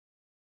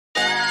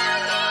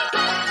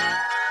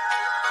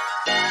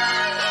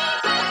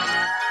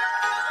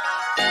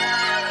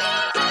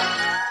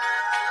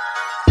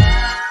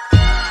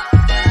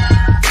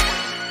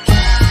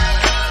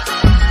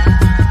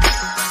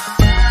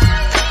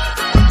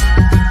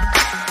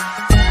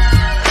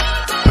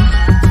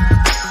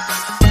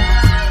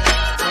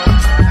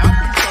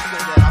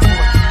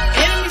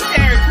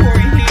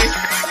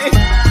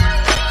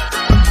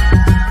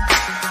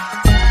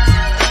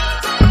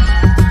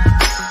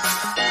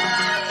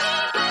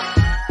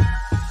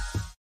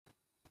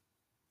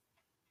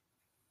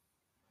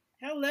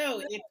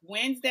It's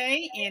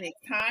Wednesday and it's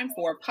time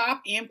for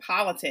Pop and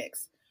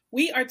Politics.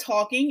 We are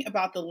talking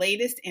about the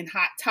latest in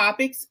hot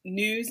topics,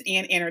 news,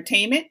 and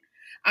entertainment.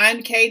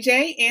 I'm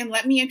KJ, and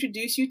let me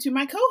introduce you to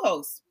my co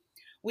hosts.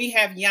 We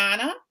have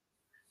Yana,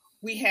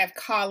 we have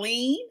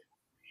Colleen,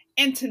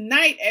 and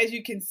tonight, as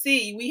you can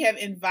see, we have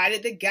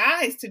invited the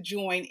guys to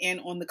join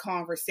in on the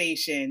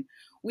conversation.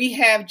 We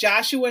have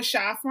Joshua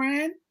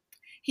Shafran.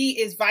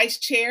 He is vice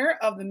chair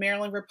of the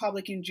Maryland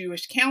Republican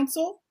Jewish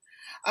Council.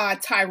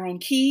 Tyrone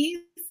Keys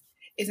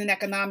is an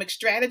economic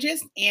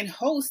strategist and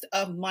host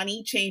of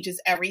Money Changes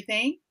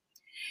Everything.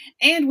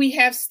 And we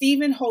have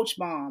Stephen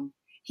Hochbaum.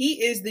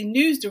 He is the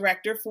news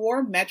director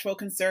for Metro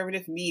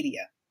Conservative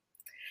Media.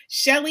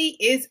 Shelley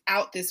is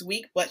out this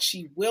week, but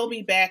she will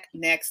be back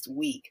next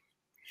week.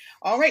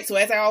 All right, so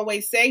as I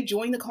always say,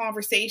 join the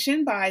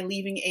conversation by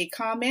leaving a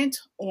comment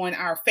on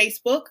our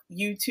Facebook,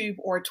 YouTube,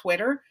 or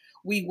Twitter.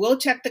 We will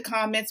check the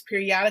comments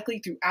periodically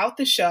throughout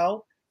the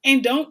show.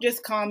 And don't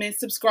just comment,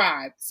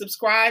 subscribe.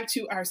 Subscribe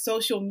to our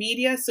social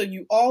media so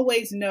you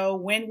always know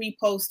when we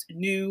post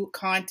new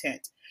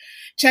content.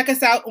 Check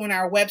us out on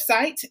our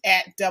website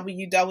at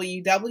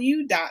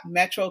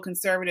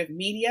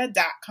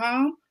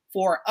www.metroconservativemedia.com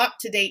for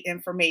up-to-date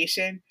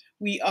information.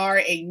 We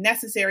are a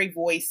necessary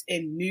voice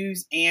in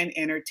news and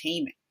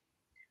entertainment.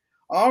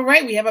 All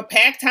right, we have a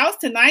packed house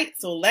tonight,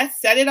 so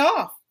let's set it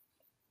off.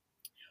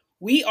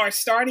 We are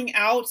starting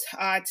out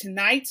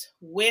tonight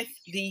with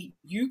the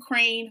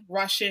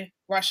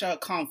Ukraine-Russia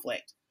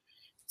conflict.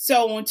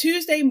 So on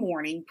Tuesday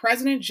morning,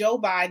 President Joe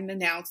Biden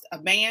announced a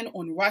ban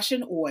on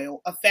Russian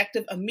oil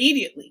effective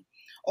immediately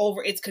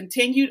over its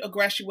continued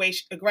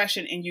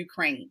aggression in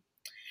Ukraine.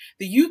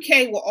 The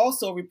UK will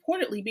also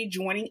reportedly be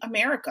joining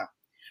America.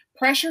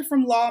 Pressure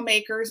from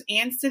lawmakers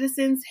and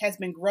citizens has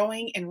been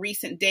growing in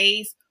recent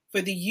days for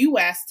the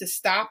U.S. to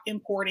stop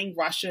importing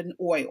Russian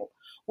oil,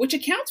 which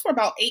accounts for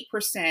about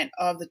 8%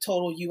 of the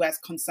total U.S.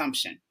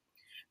 consumption.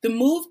 The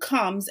move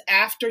comes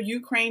after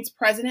Ukraine's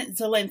President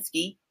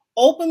Zelensky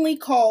openly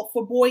called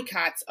for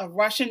boycotts of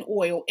Russian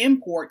oil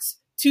imports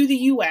to the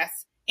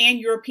U.S. and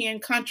European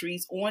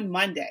countries on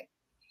Monday.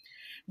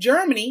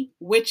 Germany,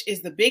 which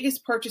is the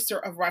biggest purchaser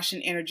of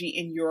Russian energy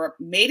in Europe,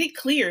 made it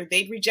clear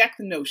they'd reject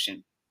the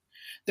notion.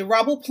 The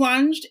ruble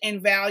plunged in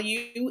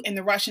value, and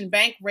the Russian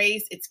bank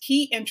raised its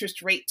key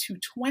interest rate to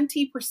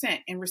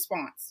 20% in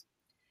response.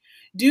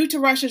 Due to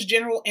Russia's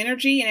general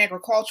energy and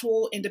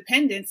agricultural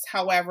independence,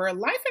 however,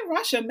 life in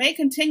Russia may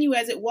continue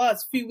as it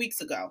was a few weeks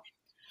ago.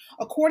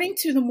 According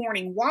to the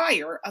Morning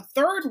Wire, a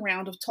third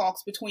round of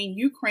talks between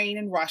Ukraine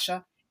and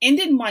Russia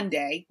ended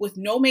Monday with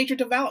no major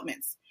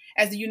developments,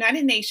 as the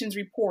United Nations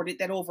reported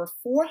that over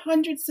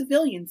 400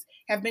 civilians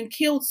have been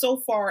killed so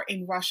far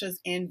in Russia's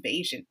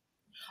invasion.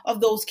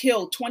 Of those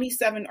killed,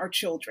 27 are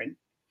children.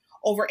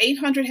 Over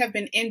 800 have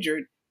been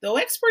injured, though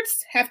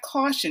experts have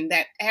cautioned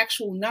that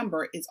actual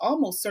number is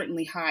almost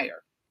certainly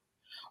higher.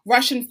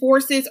 Russian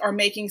forces are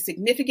making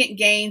significant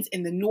gains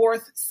in the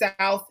north,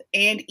 south,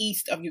 and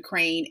east of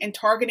Ukraine and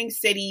targeting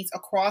cities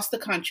across the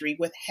country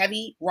with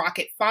heavy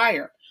rocket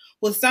fire,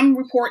 with some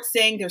reports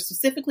saying they're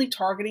specifically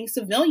targeting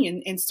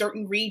civilians in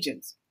certain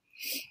regions.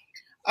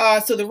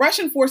 So the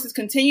Russian forces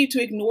continue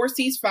to ignore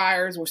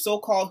ceasefires or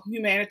so-called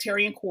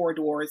humanitarian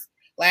corridors.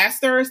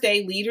 Last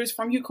Thursday, leaders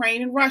from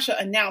Ukraine and Russia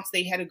announced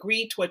they had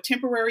agreed to a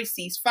temporary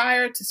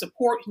ceasefire to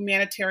support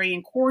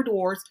humanitarian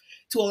corridors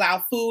to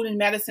allow food and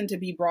medicine to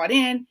be brought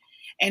in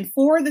and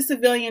for the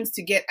civilians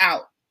to get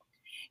out.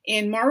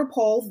 In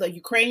Mariupol, the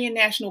Ukrainian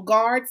National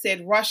Guard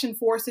said Russian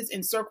forces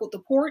encircled the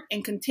port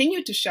and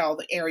continued to shell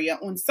the area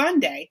on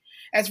Sunday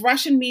as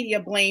Russian media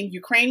blamed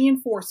Ukrainian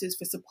forces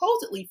for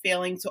supposedly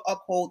failing to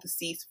uphold the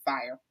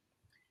ceasefire.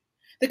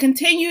 The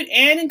continued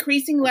and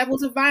increasing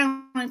levels of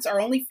violence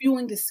are only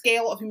fueling the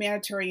scale of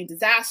humanitarian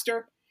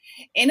disaster.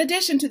 In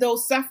addition to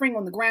those suffering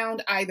on the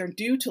ground, either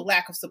due to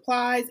lack of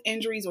supplies,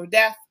 injuries, or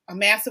death, a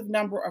massive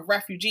number of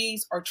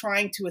refugees are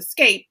trying to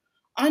escape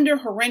under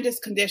horrendous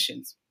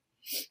conditions.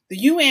 The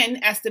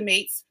UN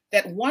estimates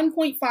that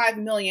 1.5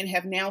 million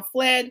have now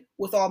fled,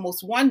 with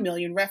almost 1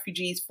 million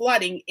refugees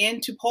flooding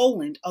into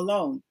Poland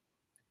alone.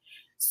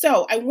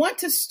 So I want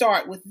to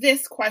start with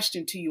this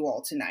question to you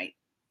all tonight.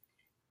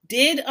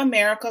 Did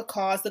America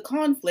cause the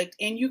conflict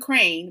in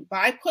Ukraine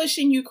by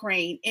pushing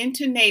Ukraine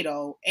into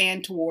NATO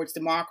and towards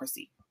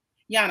democracy?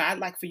 Yana, I'd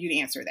like for you to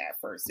answer that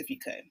first, if you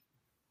could.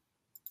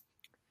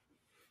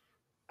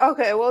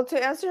 Okay, well,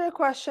 to answer your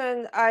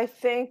question, I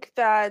think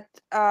that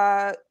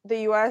the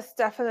U.S.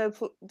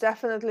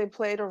 definitely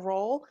played a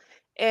role.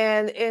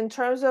 And in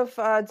terms of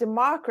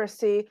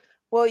democracy,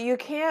 well, you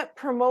can't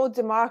promote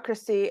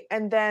democracy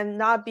and then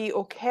not be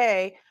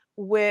okay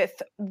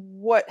with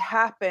what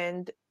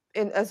happened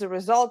as a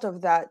result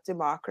of that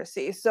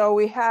democracy. So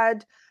we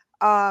had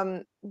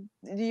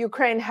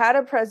Ukraine had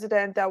a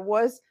president that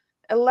was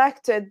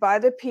elected by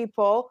the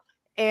people,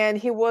 and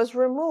he was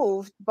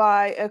removed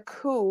by a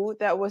coup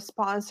that was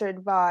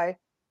sponsored by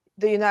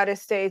the United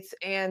States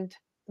and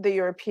the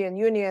European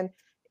Union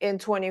in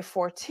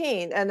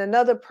 2014. And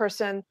another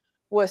person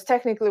was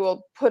technically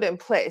put in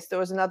place. There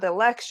was another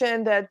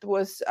election that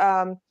was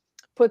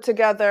put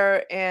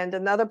together and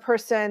another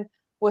person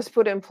was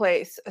put in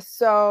place.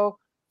 So,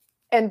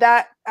 and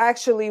that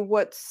actually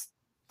what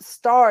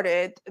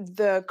started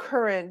the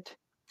current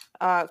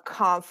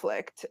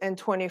conflict in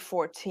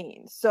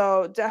 2014.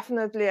 So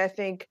definitely, I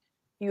think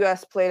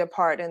U.S. played a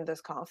part in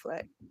this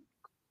conflict.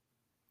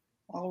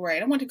 All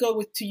right. I want to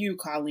go to you,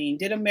 Colleen.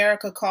 Did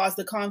America cause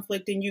the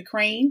conflict in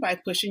Ukraine by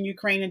pushing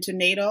Ukraine into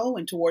NATO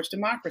and towards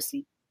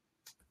democracy?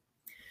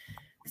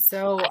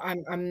 So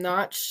I'm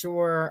not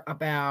sure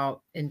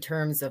about in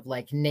terms of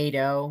like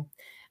NATO,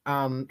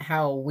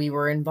 how we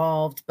were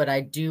involved, but I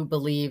do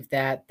believe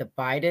that the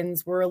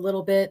Bidens were a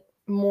little bit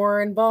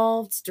more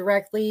involved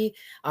directly.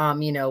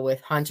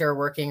 With Hunter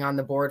working on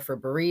the board for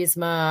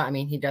Burisma. I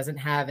mean, he doesn't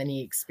have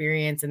any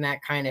experience in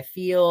that kind of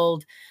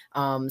field.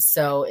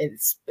 So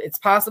it's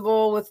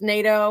possible with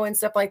NATO and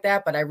stuff like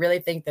that, but I really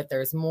think that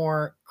there's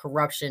more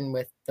corruption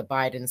with the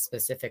Bidens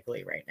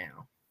specifically right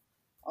now.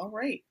 All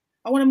right.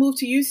 I want to move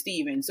to you,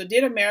 Stephen. So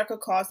did America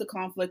cause the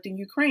conflict in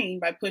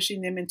Ukraine by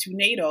pushing them into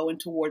NATO and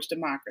towards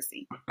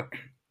democracy?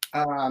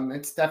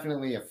 It's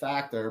definitely a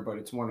factor, but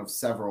it's one of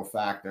several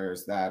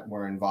factors that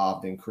were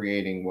involved in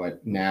creating what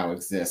now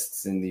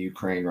exists in the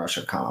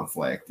Ukraine-Russia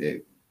conflict.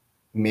 It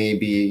may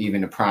be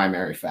even a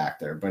primary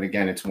factor, but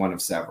again, it's one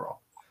of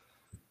several.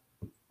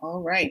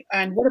 All right.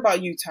 And what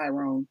about you,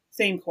 Tyrone?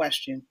 Same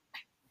question.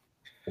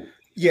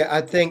 Yeah,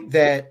 I think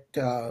that,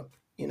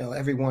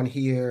 everyone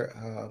here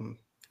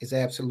is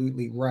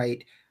absolutely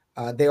right.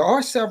 There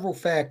are several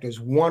factors.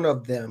 One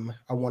of them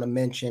I want to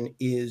mention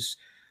is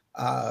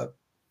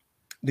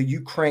the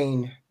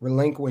Ukraine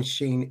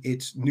relinquishing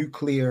its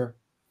nuclear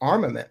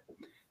armament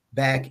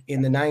back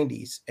in the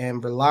 90s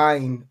and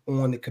relying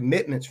on the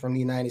commitments from the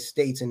United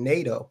States and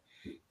NATO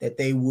that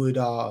they would,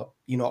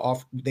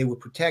 they would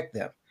protect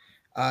them.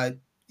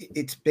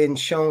 It's been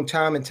shown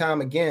time and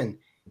time again,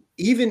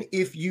 even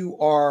if you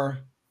are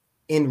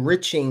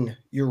enriching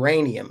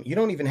uranium, you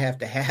don't even have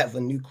to have a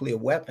nuclear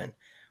weapon.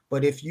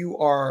 But if you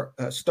are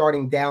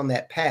starting down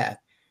that path,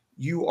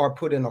 you are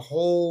put in a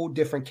whole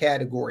different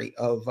category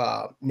of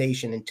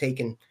nation and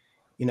taken,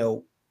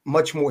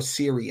 much more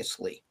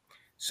seriously.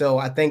 So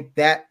I think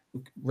that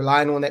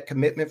relying on that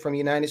commitment from the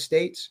United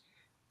States,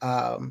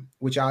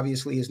 which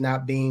obviously is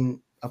not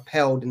being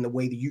upheld in the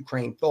way the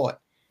Ukraine thought,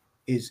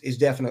 is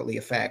definitely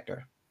a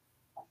factor.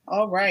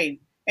 All right.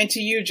 And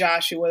to you,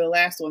 Joshua, the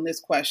last on this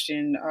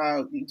question,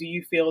 do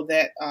you feel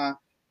that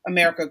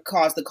America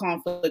caused the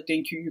conflict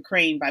in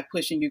Ukraine by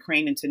pushing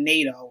Ukraine into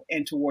NATO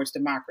and towards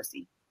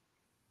democracy?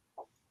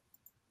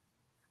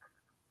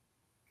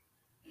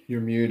 You're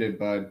muted,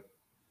 bud.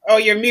 Oh,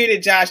 you're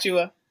muted,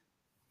 Joshua.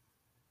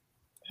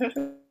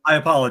 I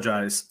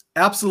apologize.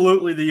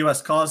 Absolutely, the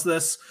U.S. caused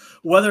this.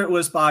 Whether it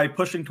was by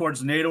pushing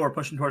towards NATO or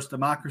pushing towards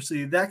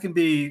democracy, that can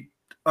be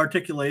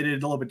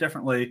articulated a little bit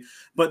differently.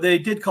 But they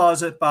did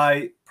cause it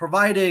by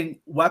providing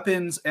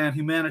weapons and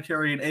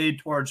humanitarian aid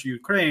towards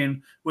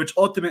Ukraine, which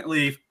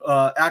ultimately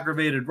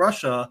aggravated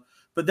Russia.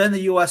 But then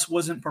the U.S.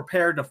 wasn't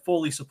prepared to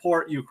fully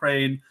support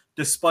Ukraine,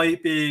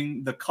 despite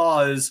being the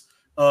cause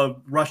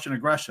of Russian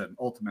aggression,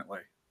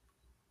 ultimately.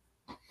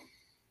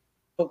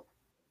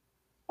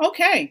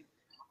 Okay.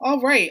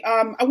 All right.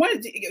 I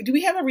wanted to, do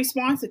we have a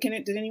response?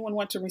 Did anyone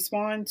want to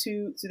respond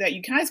to that?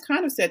 You guys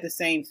kind of said the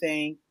same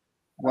thing.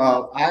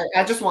 Well,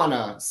 I just want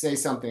to say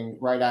something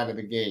right out of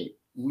the gate.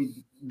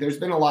 There's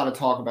been a lot of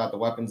talk about the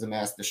weapons of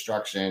mass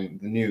destruction,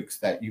 the nukes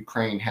that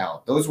Ukraine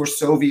held. Those were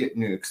Soviet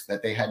nukes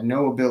that they had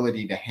no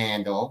ability to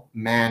handle,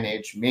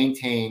 manage,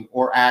 maintain,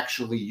 or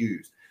actually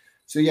use.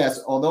 So yes,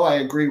 although I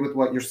agree with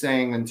what you're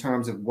saying in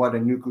terms of what a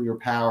nuclear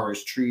power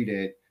is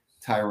treated,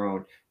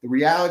 Tyrone, the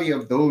reality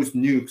of those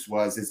nukes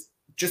is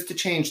just to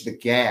change the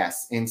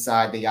gas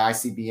inside the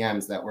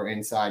ICBMs that were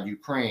inside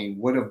Ukraine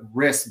would have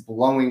risked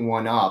blowing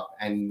one up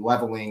and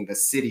leveling the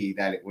city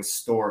that it was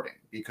stored in,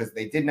 because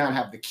they did not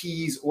have the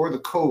keys or the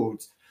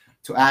codes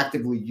to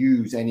actively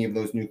use any of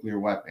those nuclear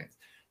weapons.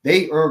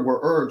 They were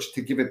urged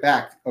to give it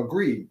back,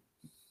 agreed,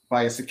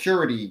 by a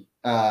security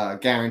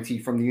guarantee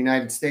from the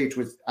United States,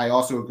 which I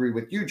also agree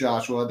with you,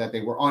 Joshua, that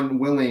they were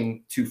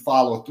unwilling to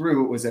follow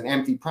through. It was an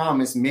empty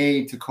promise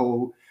made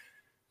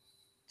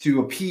to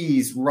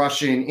appease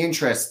Russian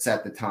interests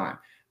at the time.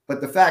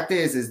 But the fact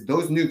is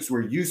those nukes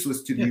were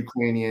useless to the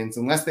Ukrainians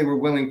unless they were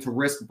willing to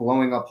risk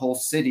blowing up whole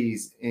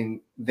cities in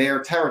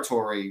their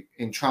territory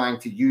in trying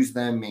to use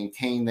them,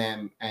 maintain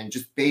them, and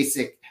just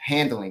basic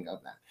handling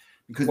of them.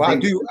 Because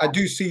I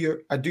do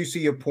see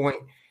your point,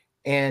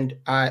 and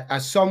I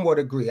somewhat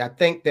agree. I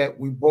think that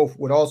we both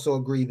would also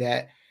agree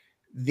that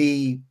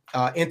the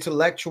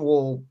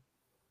intellectual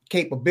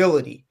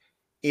capability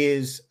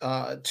is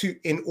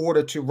in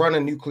order to run a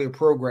nuclear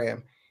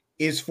program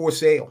is for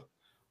sale.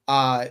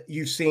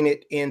 You've seen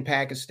it in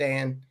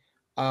Pakistan.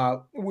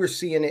 We're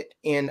seeing it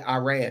in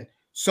Iran.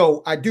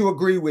 So I do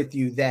agree with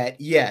you that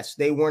yes,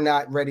 they were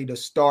not ready to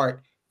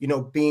start,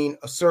 being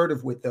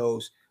assertive with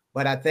those.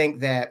 But I think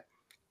that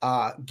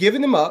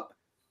giving them up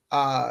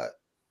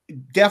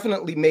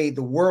definitely made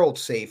the world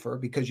safer,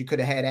 because you could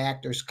have had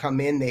actors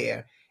come in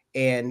there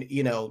and,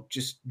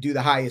 just do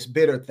the highest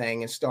bidder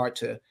thing and start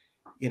to,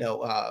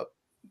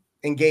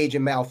 engage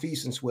in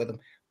malfeasance with them.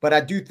 But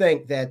I do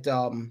think that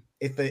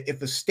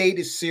if a state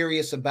is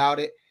serious about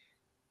it,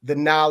 the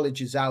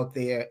knowledge is out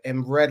there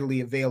and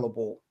readily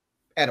available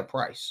at a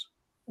price.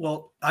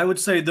 Well, I would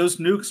say those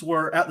nukes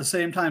were at the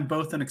same time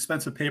both an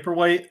expensive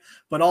paperweight,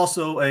 but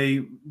also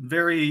a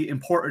very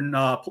important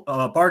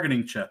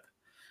bargaining chip.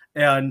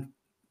 And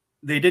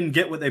they didn't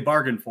get what they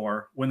bargained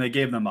for when they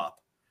gave them up.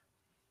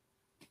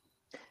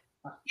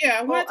 Yeah,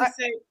 I wanted to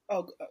say,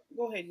 go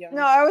ahead, Yana.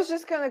 No, I was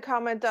just going to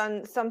comment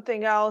on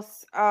something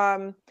else.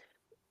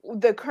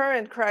 The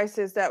current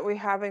crisis that we're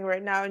having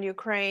right now in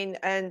Ukraine,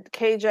 and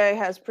KJ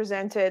has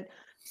presented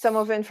some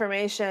of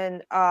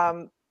information.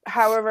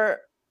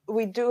 However,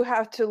 we do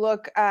have to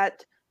look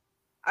at,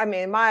 I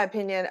mean, in my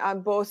opinion,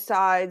 on both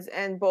sides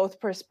and both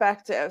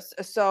perspectives.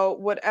 So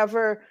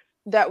whatever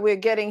that we're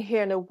getting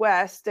here in the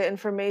West, the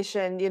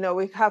information,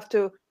 we have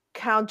to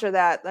counter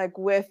that like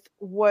with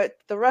what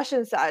the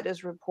Russian side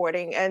is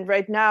reporting. And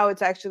right now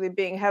it's actually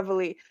being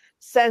heavily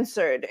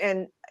censored.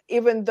 And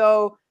even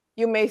though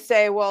you may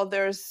say, well,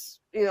 there's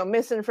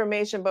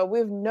misinformation, but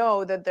we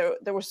know that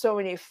there were so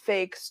many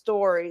fake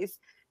stories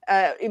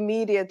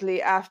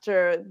immediately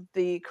after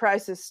the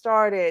crisis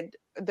started.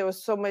 There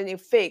was so many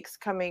fakes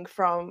coming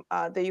from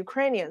the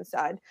Ukrainian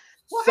side.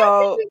 Well,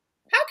 so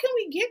how can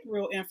we get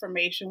real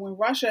information when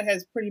Russia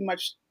has pretty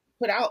much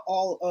put out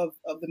all of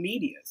the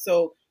media?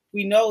 So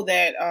we know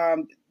that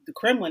the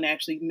Kremlin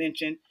actually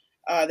mentioned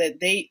that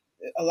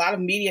a lot of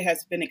media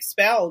has been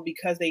expelled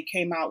because they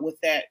came out with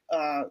that.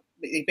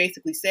 They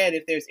basically said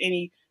if there's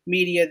any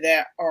media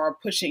that are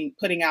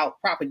putting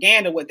out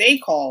propaganda, what they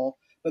call,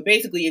 but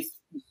basically it's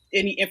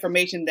any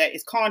information that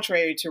is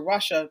contrary to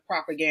Russia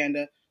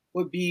propaganda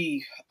would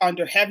be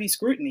under heavy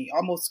scrutiny,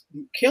 almost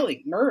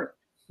killing, murder.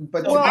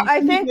 But well,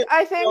 I think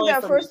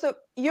that first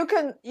you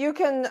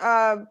can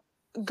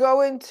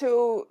go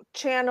into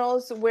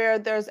channels where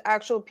there's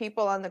actual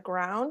people on the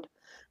ground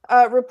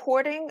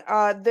reporting.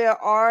 There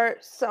are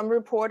some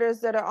reporters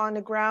that are on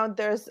the ground.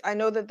 I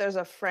know that there's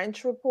a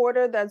French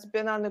reporter that's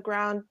been on the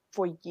ground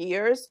for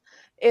years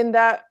in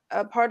that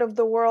part of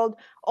the world.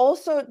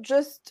 Also,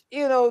 just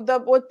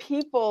what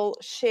people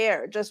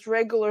share, just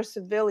regular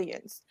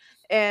civilians.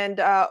 And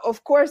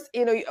of course,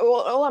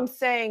 all I'm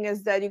saying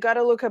is that you got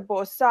to look at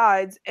both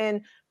sides.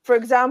 And for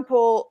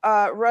example,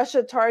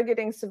 Russia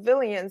targeting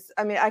civilians,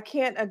 I mean, I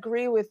can't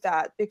agree with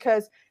that,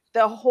 because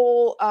the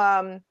whole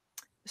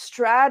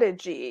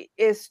strategy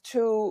is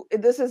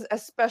this is a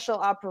special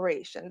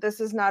operation.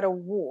 This is not a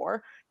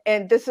war.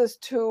 And this is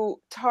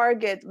to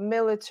target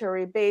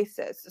military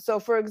bases. So,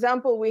 for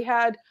example, we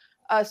had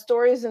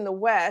stories in the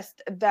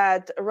West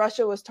that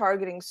Russia was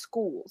targeting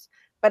schools.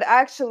 But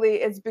actually,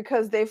 it's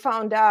because they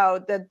found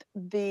out that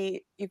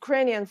the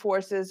Ukrainian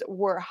forces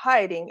were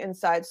hiding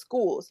inside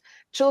schools.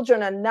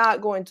 Children are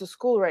not going to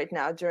school right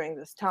now during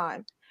this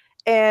time.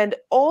 And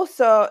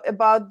also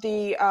about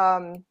the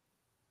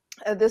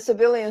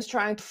civilians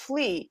trying to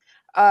flee.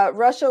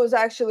 Russia was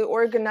actually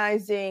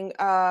organizing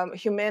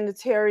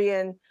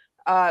humanitarian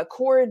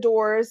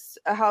corridors,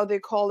 how they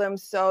call them.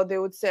 So they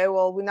would say,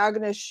 well, we're not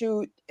going to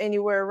shoot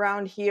anywhere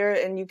around here,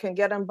 and you can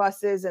get on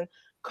buses and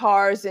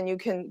cars and you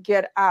can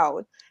get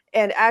out.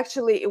 And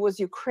actually, it was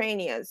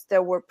Ukrainians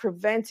that were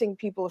preventing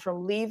people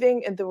from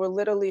leaving, and they were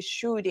literally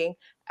shooting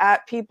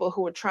at people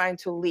who were trying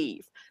to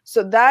leave.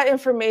 So that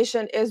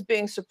information is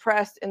being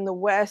suppressed in the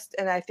West,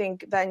 and I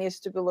think that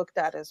needs to be looked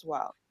at as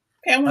well.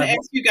 Okay, I want to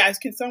ask you guys,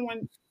 can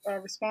someone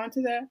respond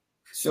to that?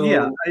 So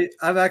yeah,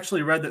 I've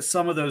actually read that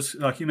some of those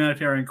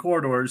humanitarian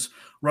corridors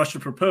Russia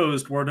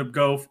proposed were to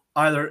go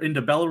either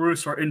into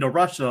Belarus or into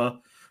Russia,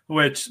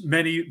 which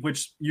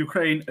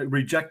Ukraine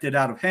rejected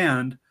out of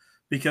hand,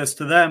 because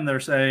to them they're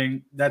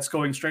saying that's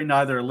going straight into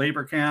either a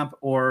labor camp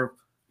or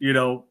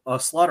a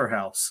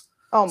slaughterhouse.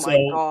 Oh my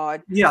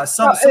God! Yeah.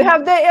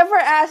 Have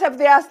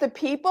they asked the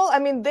people? I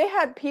mean, they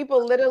had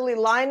people literally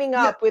lining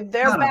up with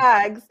their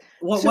bags.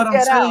 What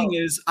I'm saying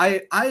is,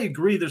 I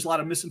agree. There's a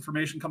lot of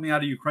misinformation coming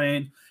out of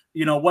Ukraine.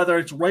 Whether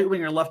it's right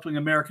wing or left wing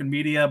American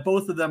media,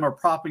 both of them are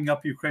propping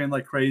up Ukraine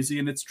like crazy,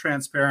 and it's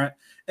transparent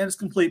and it's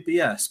complete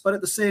BS. But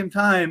at the same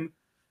time,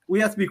 we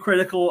have to be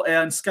critical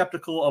and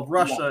skeptical of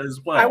Russia as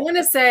well. I want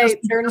to say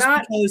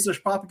because there's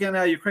propaganda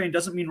out of Ukraine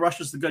doesn't mean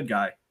Russia's the good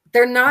guy.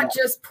 They're not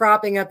just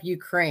propping up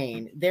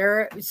Ukraine.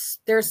 They're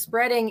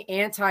spreading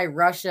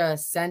anti-Russia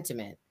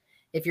sentiment.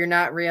 If you're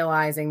not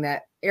realizing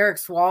that Eric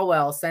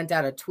Swalwell sent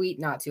out a tweet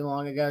not too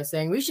long ago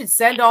saying we should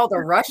send all the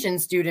Russian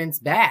students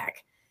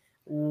back.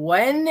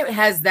 When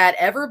has that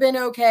ever been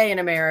okay in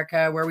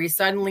America, where we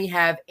suddenly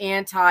have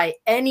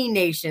anti-any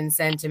nation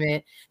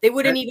sentiment? They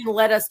wouldn't even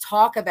let us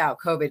talk about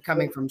COVID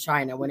coming from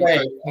China when it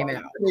first came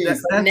out.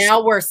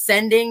 Now we're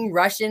sending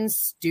Russian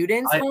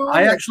students home.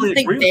 I actually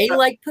think they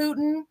like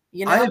Putin.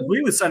 I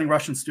agree with sending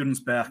Russian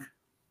students back.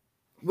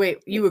 Wait,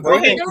 you agree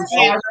with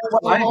that?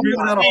 I agree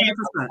with that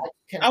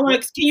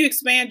 100%. Can you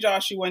expand,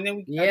 Joshua? And then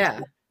we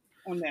can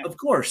on that. Of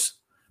course.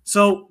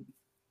 So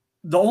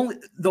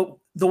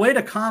the way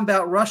to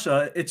combat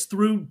Russia, it's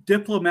through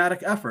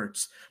diplomatic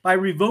efforts. By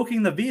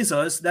revoking the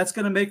visas, that's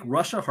going to make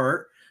Russia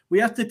hurt. we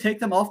have to take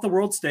them off the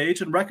world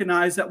stage and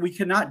recognize that we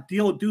cannot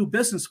do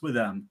business with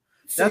them.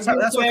 So That's you're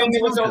what saying comes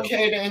it was down to.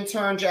 okay to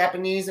intern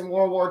Japanese in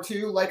World War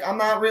II? Like, I'm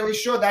not really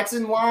sure. That's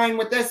in line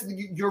with this.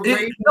 You're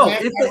raising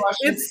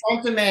anti-Russian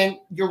sentiment.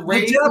 You're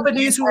raising the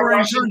Japanese who were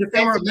interned, if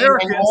they were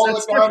Americans,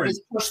 that's different.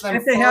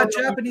 If they had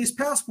Japanese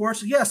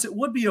passports, yes, it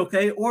would be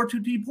okay, or to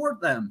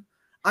deport them.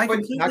 I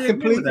completely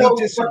agree with that.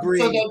 disagree.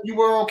 So that you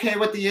were okay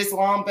with the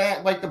Islam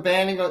ban, like the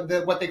banning of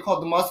what they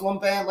called the Muslim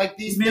ban, like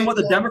these. You mean what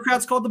the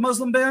Democrats called the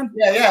Muslim ban?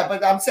 Yeah,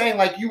 but I'm saying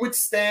like you would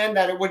stand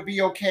that it would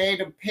be okay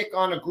to pick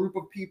on a group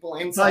of people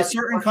inside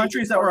certain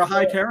countries that were a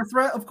high terror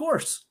threat, of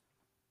course.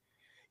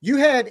 You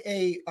had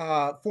a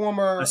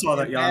former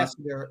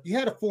ambassador. You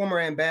had a former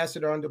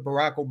ambassador under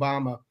Barack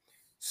Obama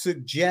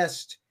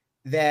suggest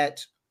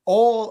that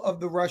all of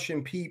the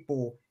Russian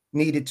people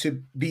needed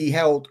to be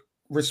held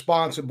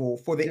responsible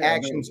for the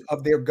actions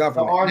of their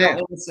government. There are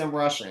no innocent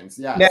Russians.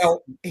 Yes. Now,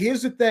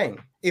 here's the thing.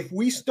 If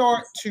we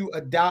start to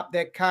adopt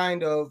that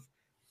kind of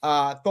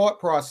thought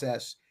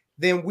process,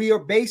 then we are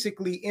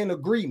basically in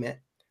agreement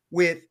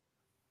with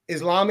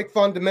Islamic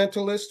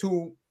fundamentalists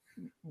who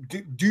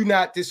do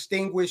not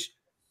distinguish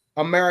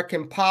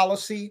American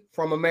policy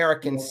from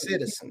American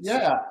citizens.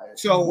 Yeah.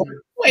 So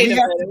wait a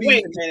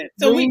minute.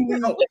 So are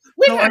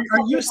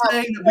you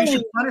saying that we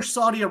should punish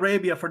Saudi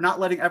Arabia for not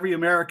letting every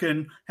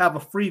American have a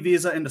free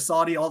visa into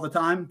Saudi all the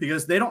time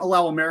because they don't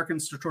allow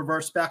Americans to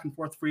traverse back and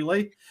forth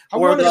freely? They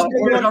punish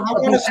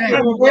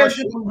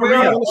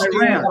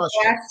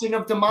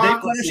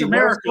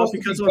America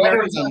because of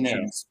America's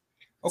actions.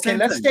 Okay,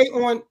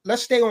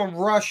 let's stay on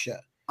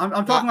Russia.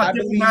 I'm talking about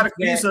diplomatic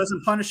visas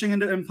and punishing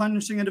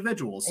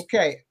individuals.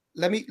 Okay,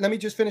 let me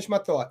just finish my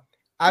thought.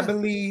 I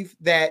believe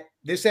that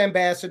this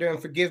ambassador,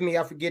 and forgive me,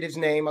 I forget his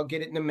name, I'll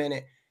get it in a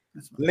minute.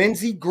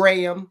 Lindsey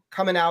Graham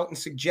coming out and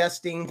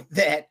suggesting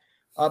that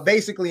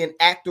basically an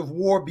act of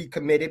war be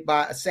committed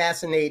by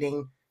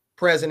assassinating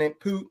President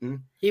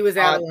Putin. He was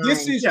out.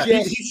 This is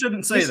he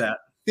shouldn't say that.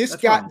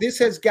 This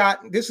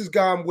has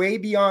gone way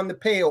beyond the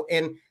pale.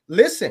 And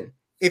listen,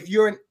 if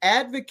you're an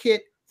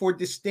advocate for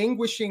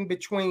distinguishing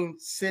between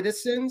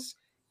citizens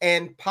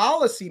and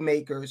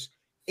policymakers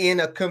in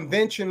a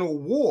conventional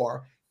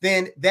war,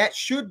 then that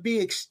should be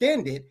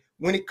extended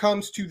when it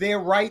comes to their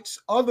rights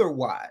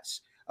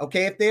otherwise.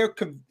 Okay,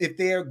 if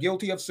they're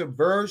guilty of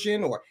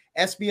subversion or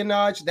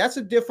espionage, that's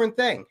a different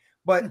thing.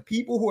 But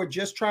people who are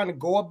just trying to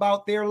go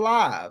about their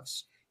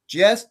lives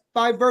just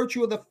by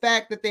virtue of the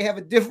fact that they have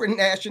a different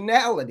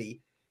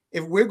nationality,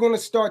 if we're going to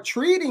start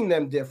treating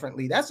them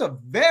differently, that's a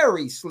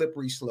very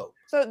slippery slope.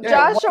 So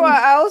Joshua,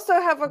 I also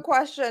have a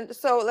question.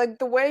 So like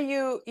the way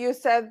you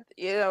said,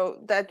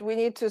 that we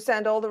need to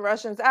send all the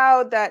Russians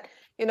out, that,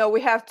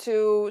 we have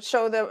to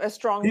show them a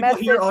strong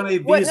message. Here on a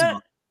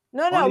visa.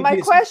 No. My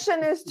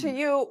question is to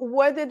you,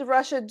 what did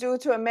Russia do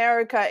to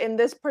America in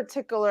this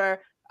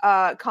particular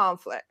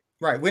conflict?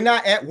 Right. We're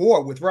not at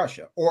war with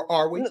Russia, or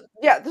are we?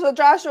 Yeah. So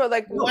Joshua,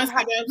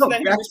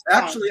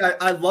 actually,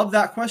 I love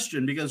that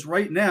question because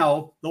right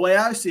now, the way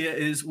I see it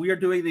is we are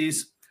doing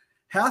these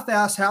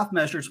half-ass, half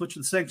measures, which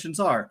the sanctions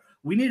are.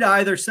 We need to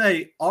either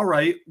say, all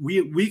right,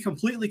 we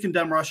completely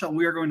condemn Russia and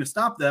we are going to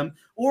stop them,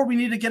 or we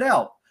need to get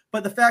out.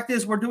 But the fact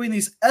is we're doing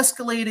these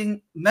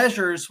escalating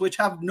measures which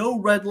have no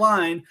red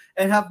line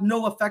and have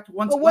no effect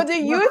once. But what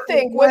do you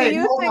think? What do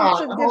you think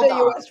should be the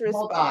U.S.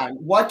 response?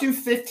 What do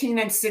 15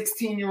 and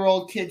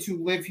 16-year-old kids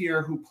who live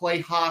here who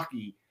play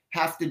hockey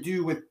have to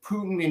do with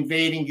Putin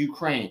invading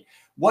Ukraine?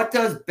 What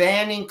does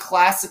banning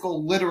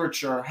classical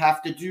literature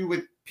have to do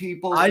with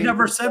people? I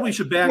never said we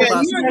should ban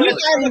classical literature.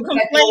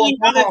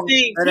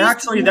 And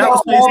actually, that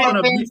was based on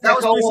a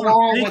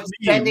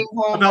fake meme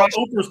about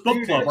Oprah's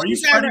book club. Are you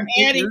starting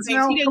adding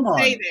things?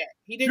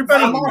 He didn't say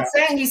that. I'm not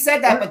saying he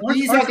said that, but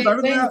these are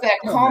the things that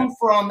come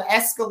from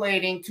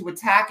escalating to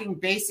attacking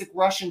basic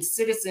Russian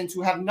citizens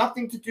who have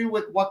nothing to do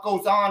with what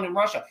goes on in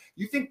Russia.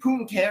 You think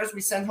Putin cares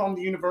we send home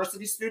the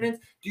university students?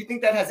 Do you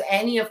think that has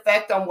any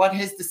effect on what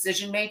his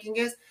decision-making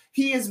is?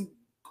 He is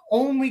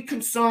only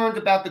concerned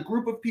about the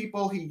group of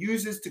people he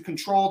uses to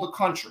control the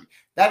country.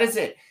 That is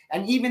it.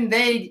 And even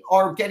they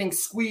are getting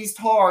squeezed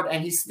hard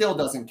and he still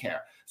doesn't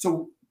care.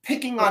 So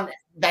picking on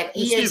that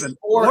EA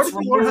Sports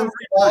removed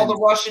all the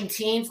Russian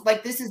teams,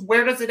 like this is,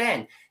 where does it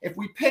end? If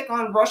we pick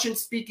on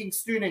Russian-speaking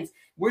students,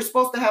 we're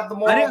supposed to have the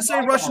more. I didn't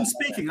say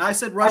Russian-speaking. I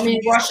said Russian.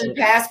 Russian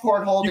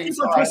passport holding. You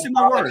keep twisting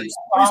my words.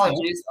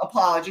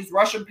 Apologies.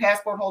 Russian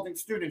passport holding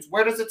students.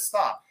 Where does it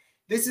stop?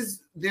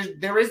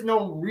 There is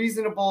no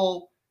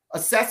reasonable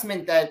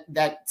assessment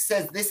that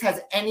says this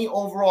has any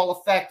overall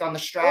effect on the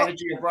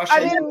strategy of Russia.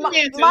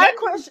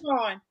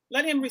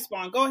 Let him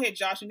respond. Go ahead,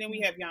 Josh, and then we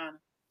have Yana.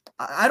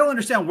 I don't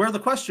understand where the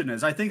question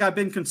is. I think I've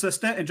been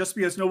consistent, and just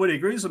because nobody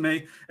agrees with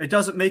me, it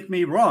doesn't make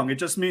me wrong. It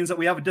just means that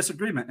we have a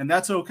disagreement, and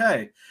that's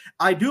okay.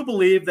 I do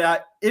believe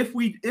that if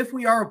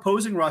we are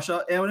opposing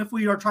Russia and if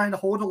we are trying to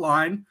hold a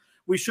line,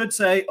 we should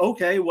say,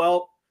 okay,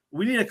 well,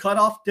 we need to cut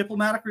off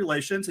diplomatic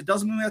relations. It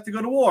doesn't mean we have to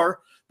go to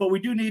war, but we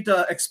do need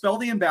to expel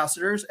the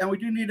ambassadors and we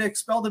do need to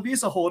expel the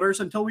visa holders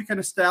until we can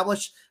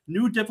establish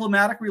new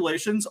diplomatic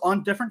relations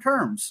on different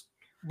terms.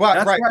 But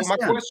That's right. where I Well, my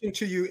stand. question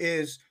to you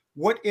is,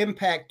 what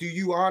impact do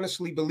you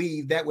honestly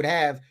believe that would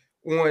have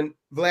on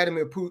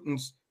Vladimir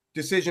Putin's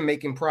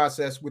decision-making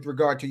process with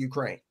regard to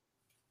Ukraine?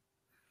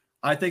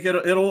 I think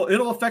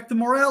it'll affect the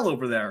morale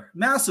over there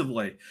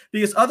massively,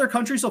 because other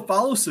countries will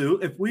follow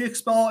suit. If we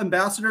expel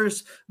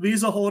ambassadors,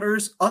 visa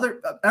holders,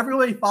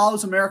 everybody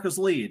follows America's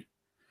lead.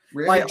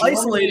 Really? By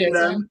isolating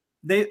them,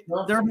 their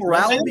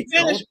morale Let will him be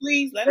finish, killed,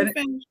 please. Let him and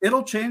finish.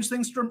 it'll change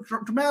things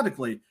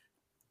dramatically.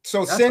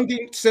 So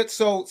That's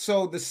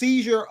so the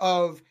seizure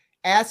of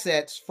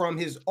assets from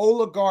his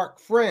oligarch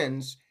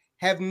friends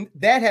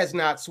has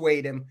not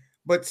swayed him,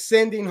 but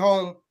sending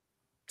home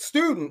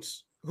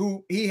students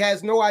who he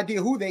has no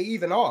idea who they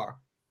even are,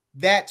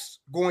 that's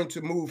going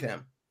to move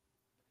him.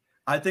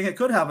 I think it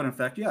could have an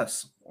effect,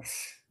 yes.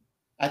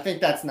 I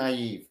think that's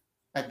naive.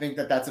 I think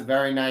that's a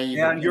very naive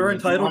And opinion. you're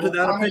entitled to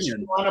that opinion. opinion.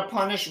 You want to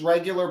punish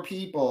regular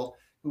people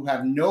who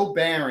have no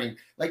bearing.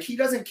 Like, he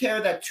doesn't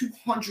care that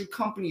 200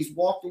 companies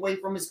walked away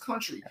from his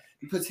country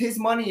because his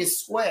money is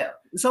square.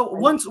 So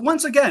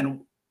once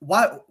again,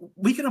 why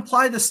we can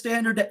apply the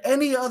standard to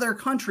any other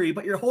country,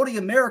 but you're holding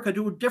America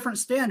to a different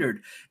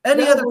standard.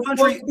 Any other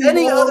country,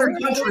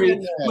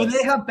 when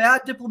they have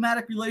bad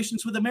diplomatic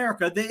relations with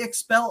America, they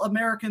expel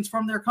Americans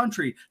from their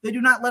country. They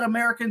do not let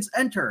Americans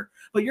enter.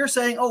 But you're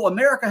saying, oh,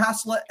 America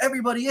has to let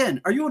everybody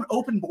in. Are you an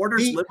open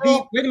borders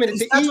liberal? Wait a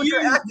minute. That's what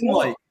you're acting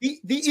like. The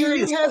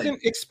EU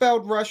hasn't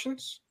expelled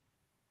Russians.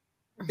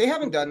 They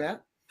haven't done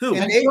that. Who?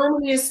 And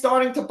Germany is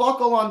starting to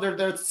buckle under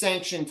their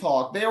sanction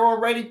talk. They're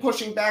already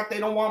pushing back. They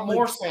don't want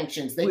more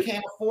sanctions. They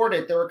can't afford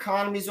it. Their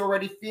economy's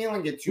already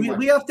feeling it too much.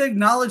 We have to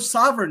acknowledge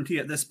sovereignty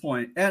at this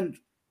point. And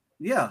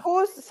yeah.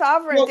 Whose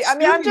sovereignty? Well, I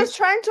mean, I'm just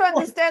trying to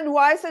understand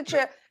why such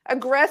an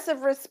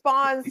aggressive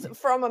response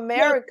from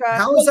America.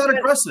 How is that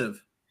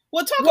aggressive?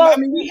 We'll talk about. I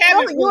mean, we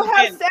haven't. You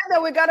have said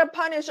that we got to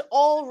punish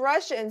all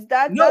Russians.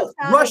 That no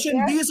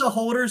Russian visa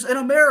holders in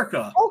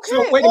America. Okay,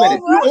 so wait a minute.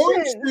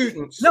 Foreign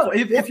students. No,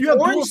 if you have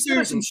dual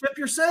citizenship,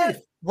 you're safe.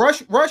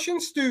 Russian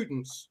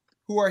students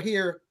who are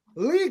here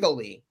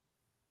legally,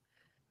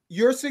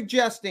 you're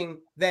suggesting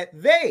that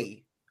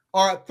they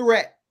are a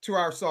threat to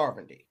our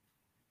sovereignty.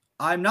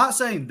 I'm not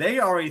saying they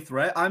are a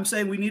threat. I'm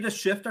saying we need to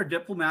shift our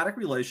diplomatic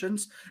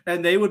relations,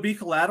 and they would be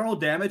collateral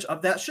damage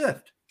of that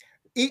shift.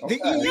 The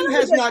EU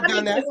has not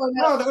done that.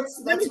 No,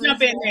 that's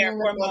jump in there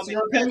for a moment.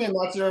 Your opinion.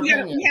 That's your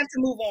opinion. We have to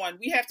move on.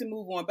 We have to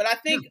move on. But I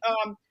think,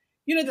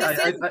 this is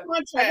a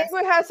contrast. I think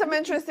we had some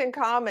interesting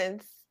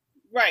comments.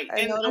 Right.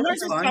 And I want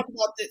to talk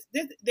about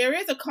this. There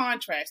is a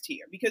contrast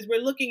here, because we're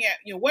looking at,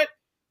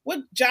 what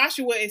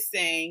Joshua is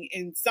saying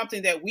in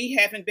something that we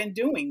haven't been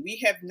doing.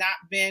 We have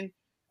not been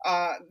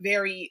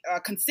very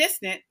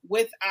consistent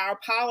with our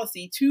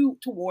policy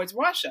towards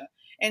Russia.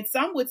 And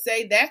some would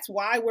say that's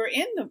why we're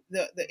in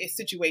the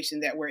situation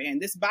that we're in.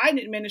 This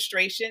Biden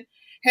administration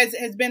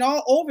has been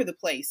all over the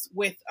place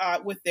with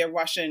their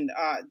Russian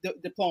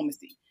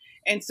diplomacy.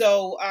 And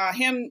so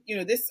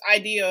this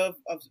idea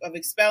of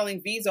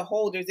expelling visa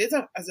holders is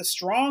a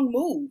strong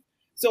move.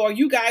 So are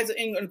you guys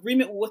in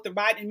agreement with what the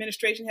Biden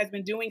administration has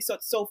been doing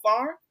so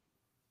far?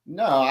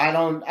 No, I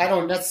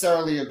don't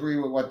necessarily agree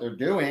with what they're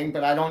doing,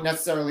 but I don't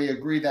necessarily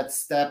agree that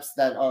steps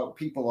that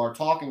people are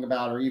talking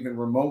about are even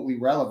remotely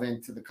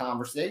relevant to the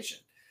conversation.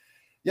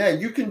 Yeah,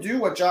 you can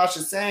do what Josh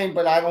is saying,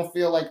 but I don't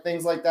feel like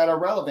things like that are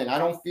relevant. I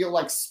don't feel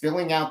like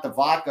spilling out the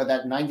vodka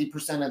that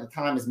 90% of the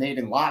time is made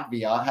in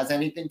Latvia has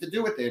anything to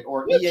do with it.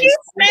 Or you keep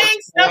saying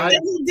stuff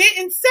that he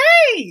didn't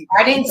say.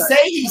 I didn't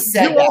say he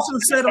said you that. Also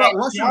said about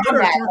Russian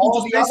literature,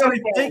 which is basically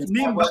a fake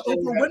meme about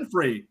Oprah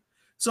Winfrey.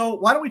 So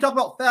why don't we talk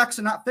about facts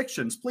and not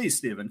fictions, please,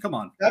 Stephen? Come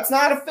on. That's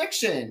not a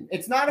fiction.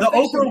 It's not a the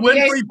fiction. Oprah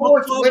Winfrey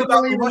book club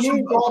about the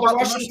Russian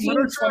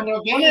literature.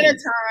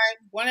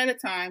 One at a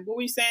time. What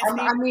were you saying, Steve?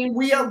 I mean,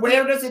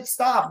 where does it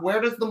stop?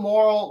 Where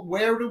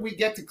do we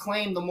get to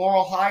claim the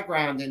moral high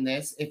ground in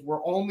this if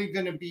we're only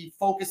going to be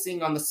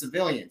focusing on the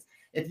civilians?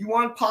 If you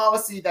want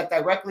policy that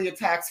directly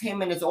attacks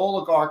him and his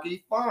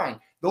oligarchy, fine.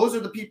 Those are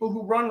the people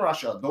who run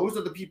Russia. Those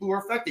are the people who are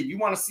affected. You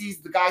want to seize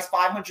the guy's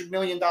 $500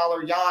 million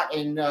yacht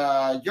in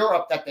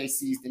Europe that they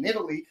seized in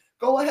Italy,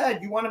 go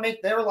ahead. You want to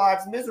make their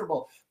lives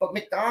miserable. But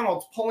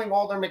McDonald's pulling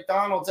all their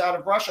McDonald's out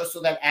of Russia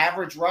so that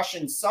average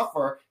Russians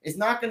suffer is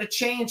not going to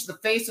change the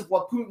face of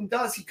what Putin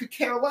does. He could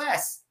care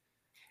less.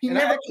 He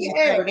never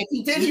cared. If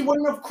he did, he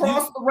wouldn't have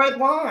crossed the red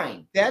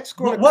line. That's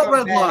going to what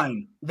red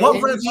line?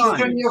 What red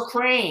line? In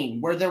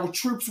Ukraine, where there were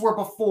troops were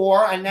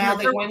before, and now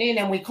they went in,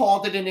 and we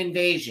called it an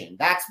invasion.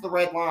 That's the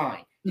red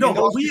line. No,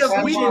 but we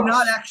did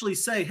not actually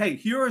say, hey,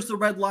 here is the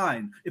red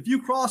line. If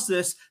you cross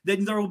this,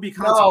 then there will be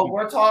consequences. No,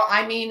 we're talking.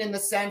 I mean, in the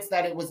sense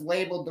that it was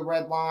labeled the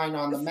red line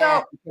on the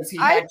map because he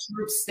had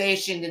troops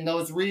stationed in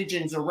those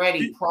regions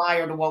already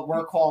prior to what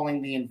we're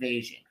calling the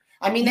invasion.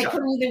 I mean, they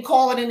couldn't even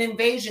call it an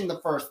invasion the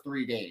first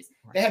 3 days.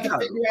 They had to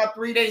figure out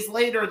 3 days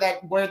later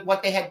that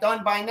what they had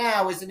done by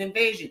now is an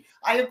invasion.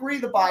 I agree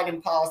the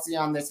Biden policy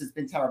on this has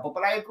been terrible,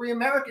 but I agree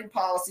American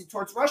policy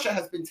towards Russia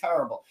has been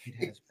terrible.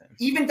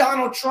 Even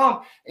Donald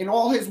Trump, in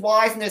all his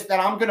wiseness that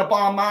I'm going to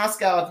bomb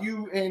Moscow if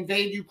you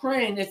invade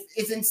Ukraine,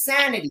 it's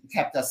insanity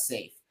kept us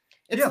safe.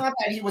 It's not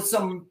that he was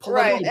some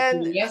right. political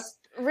And genius.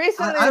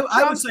 recently, I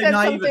Trump would say said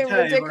something naivete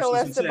versus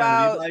ridiculous insanity.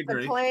 about I the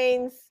agree.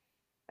 planes.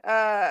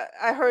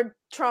 I heard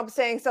Trump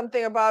saying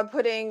something about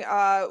putting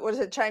what is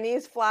it,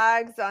 Chinese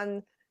flags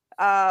on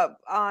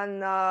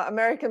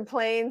American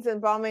planes and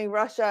bombing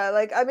Russia.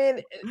 Like, I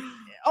mean,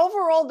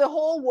 overall, the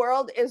whole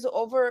world is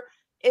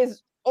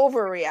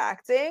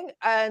overreacting,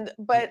 and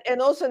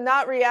also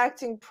not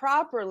reacting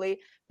properly,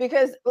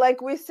 because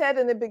like we said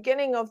in the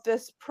beginning of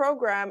this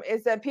program,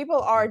 is that people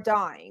are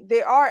dying.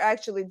 They are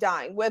actually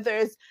dying, whether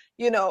it's,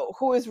 you know,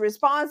 who is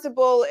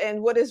responsible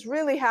and what is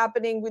really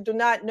happening, we do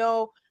not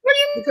know. What do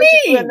you Because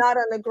we're mean? not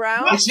on the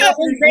ground. Russia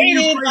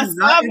invaded a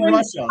sovereign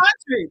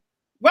country.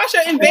 Russia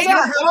invaded.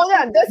 Hold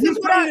on. This is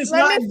what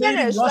let me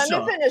finish.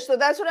 Russia. So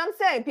that's what I'm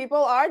saying.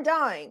 People are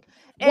dying.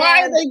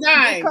 Why are they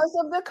dying? Because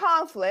of the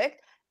conflict.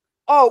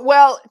 Oh,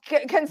 well,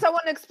 can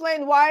someone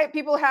explain why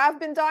people have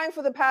been dying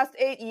for the past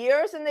 8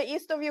 years in the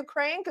east of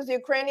Ukraine? Because the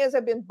Ukrainians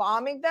have been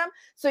bombing them.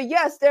 So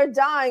yes, they're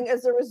dying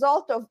as a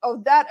result of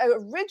that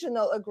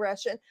original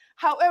aggression.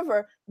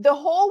 However, the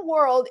whole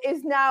world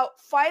is now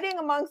fighting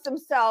amongst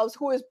themselves,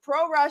 who is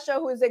pro-Russia,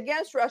 who is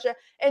against Russia,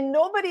 and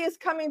nobody is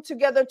coming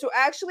together to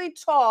actually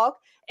talk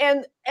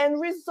and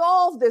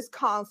resolve this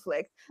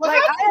conflict. Well,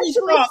 like, I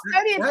actually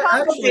studied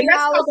conflict analysis.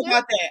 Let's talk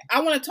about that. I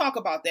want to talk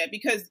about that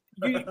because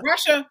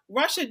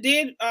Russia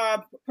did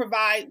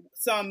provide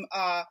some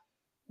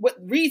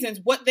reasons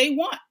what they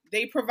want.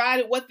 They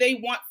provided what they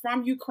want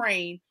from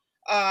Ukraine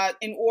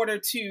in order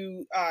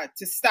to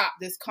stop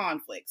this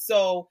conflict.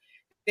 So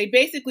they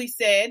basically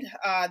said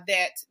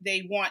that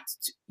they want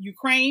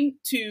Ukraine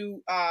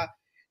to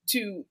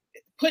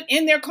put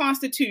in their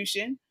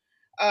constitution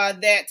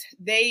that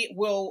they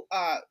will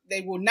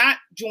not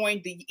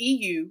join the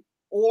EU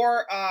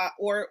or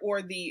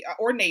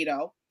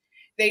NATO.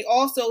 They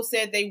also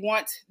said they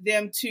want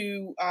them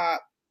to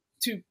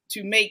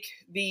make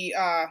the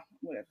what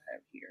do I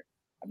have here?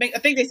 I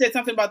think they said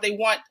something about they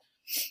want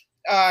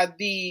not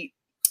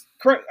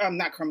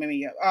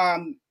Crimea.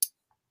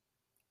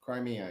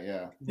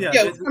 Crimea,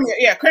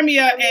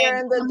 Crimea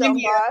and the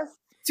Donbass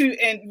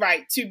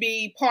to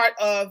be part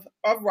of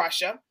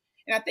Russia.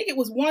 And I think it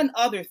was one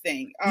other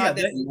thing.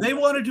 They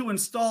wanted to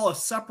install a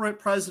separate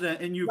president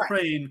in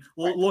Ukraine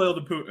loyal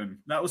to Putin.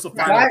 That was the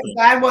final thing.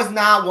 That was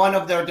not one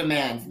of their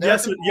demands.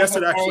 Yes, it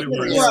actually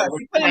was.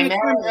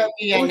 Primarily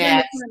be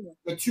annexed,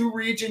 the two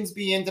regions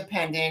be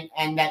independent,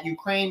 and that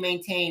Ukraine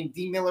maintain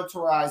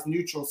demilitarized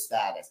neutral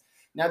status.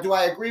 Now, do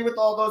I agree with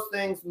all those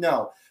things?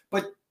 No.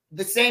 But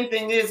the same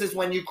thing is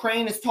when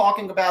Ukraine is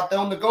talking about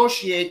they'll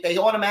negotiate, they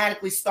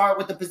automatically start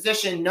with the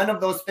position none of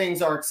those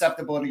things are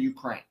acceptable to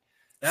Ukraine.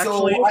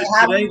 Actually,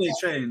 today they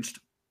changed.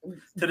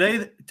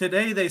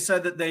 Today they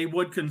said that they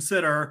would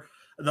consider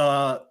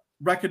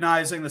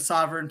recognizing the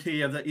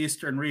sovereignty of the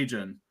eastern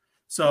region.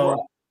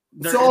 So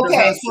they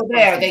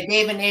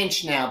gave an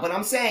inch now. But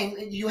I'm saying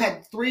you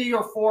had 3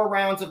 or 4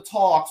 rounds of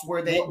talks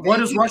where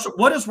What is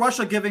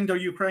Russia giving to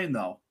Ukraine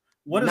though?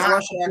 What is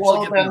Russia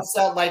actually giving them?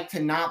 Like to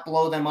not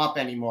blow them up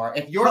anymore.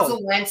 If you're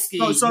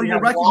Zelensky, so you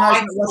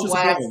recognize that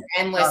Russia's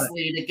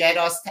endlessly to get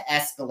us to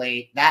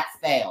escalate. That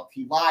failed.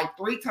 He lied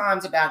 3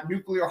 times about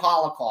nuclear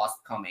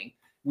holocaust coming.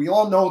 We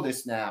all know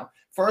this now.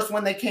 First,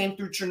 when they came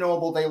through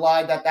Chernobyl, they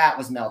lied that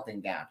was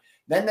melting down.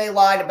 Then they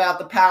lied about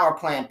the power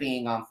plant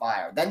being on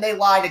fire. Then they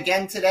lied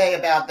again today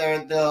about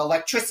the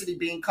electricity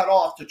being cut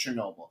off to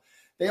Chernobyl.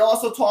 They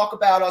also talk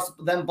about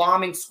them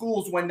bombing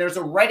schools when there's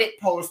a Reddit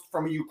post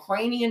from a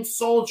Ukrainian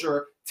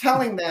soldier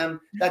telling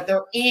them that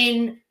they're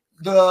in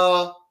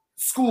the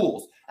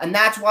schools. And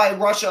that's why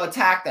Russia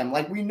attacked them.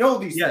 Like, we know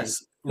these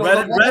things. So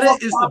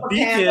Reddit is the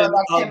beacon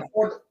of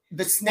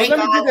the snake.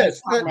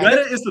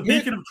 Reddit is the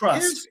beacon of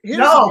trust.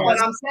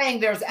 But I'm saying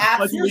there's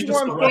absolutely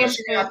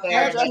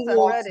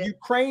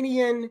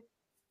Ukrainian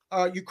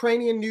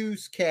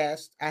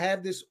newscast. I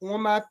have this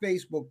on my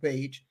Facebook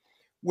page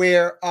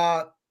where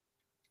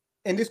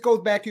and this goes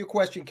back to your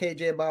question,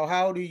 KJ, about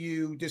how do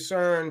you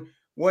discern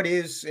what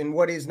is and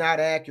what is not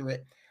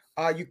accurate.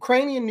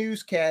 Ukrainian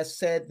newscast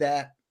said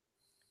that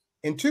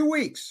in 2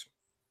 weeks,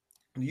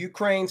 the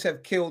Ukrainians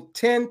have killed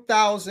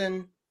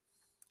 10,000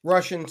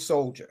 Russian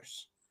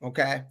soldiers.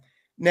 Okay.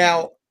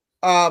 Now,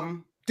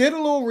 did a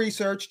little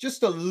research,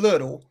 just a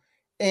little,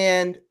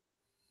 and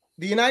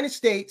the United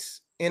States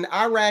in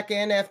Iraq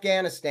and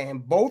Afghanistan,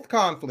 both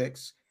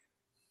conflicts,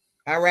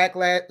 Iraq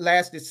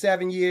lasted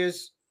 7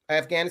 years,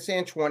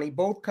 Afghanistan 20.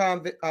 Both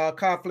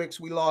conflicts,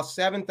 we lost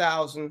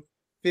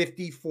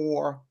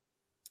 7,054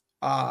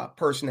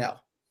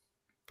 personnel.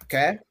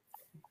 Okay.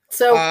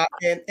 So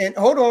and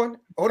hold on.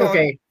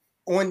 Okay.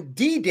 On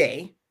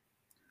D-Day,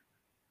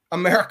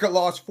 America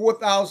lost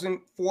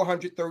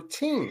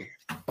 4,413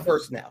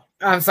 personnel.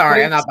 I'm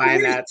sorry, I'm not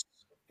buying that.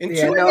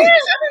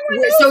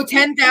 So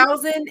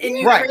 10,000 in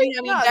Ukraine. Right.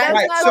 I mean,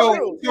 that's not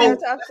true.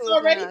 That's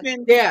already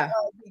been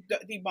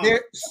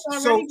debunked.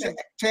 So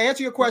to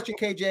answer your question,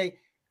 KJ,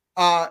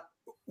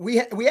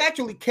 we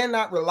actually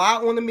cannot rely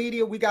on the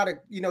media. We got to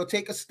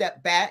take a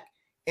step back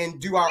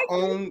and do our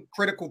own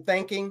critical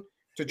thinking.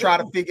 to try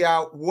to figure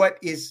out what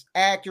is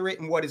accurate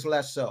and what is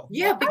less so.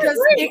 Yeah, because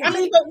I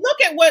mean, but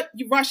look at what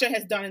Russia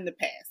has done in the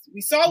past.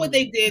 We saw what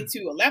they did to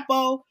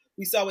Aleppo.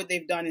 We saw what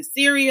they've done in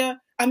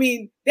Syria. I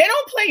mean, they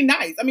don't play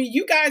nice. I mean,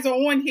 you guys are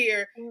on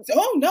here. So,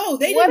 oh no,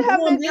 they what didn't have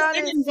bomb they this. done They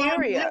in didn't bomb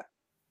Syria? that.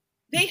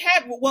 They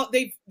have. Well,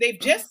 they've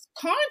just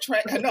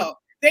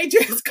they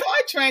just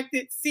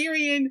contracted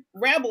Syrian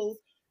rebels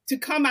to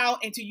come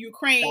out into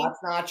Ukraine.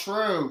 That's not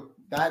true.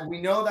 That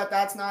we know that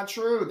that's not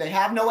true. They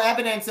have no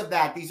evidence of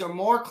that. These are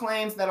more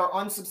claims that are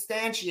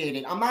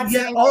unsubstantiated. I'm not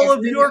saying all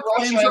of your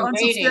Russia claims are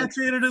invading,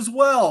 unsubstantiated as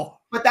well.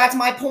 but that's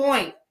my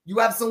point. You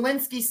have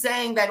Zelensky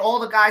saying that all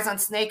the guys on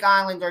Snake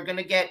Island are going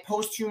to get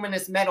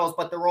posthumanist medals,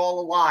 but they're all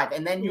alive.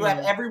 And then you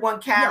have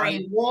everyone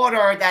carrying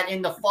water that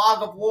in the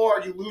fog of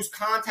war, you lose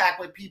contact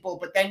with people,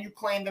 but then you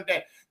claim they're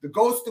dead. The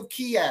ghost of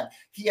Kiev,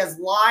 he has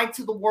lied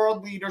to the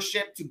world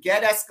leadership to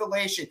get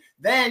escalation.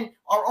 Then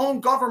our own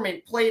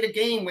government played a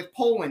game with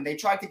Poland. They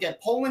tried to get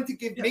Poland to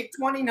give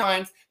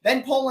MiG-29s.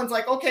 Then Poland's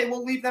like, okay,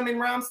 we'll leave them in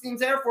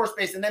Ramstein's Air Force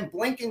Base. And then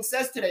Blinken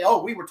says today,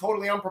 oh, we were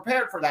totally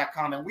unprepared for that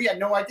comment. We had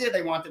no idea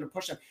they wanted to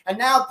push them. And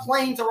now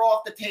planes are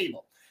off the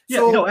table. Yeah,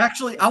 so,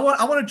 actually, I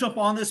want to jump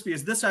on this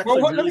because this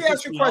actually. Well, let me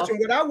ask you a question.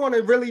 What I want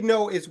to really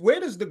know is,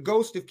 where does the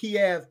ghost of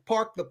Kiev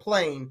park the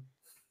plane?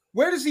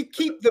 Where does he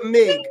keep the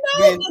MiG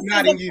when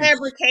not in use?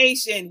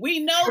 Fabrication. We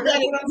know that.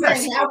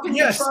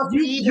 Yes,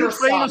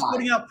 Ukraine is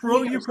putting out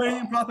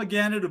pro-Ukrainian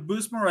propaganda to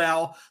boost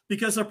morale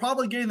because they're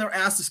probably getting their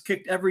asses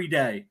kicked every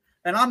day.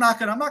 And I'm not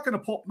gonna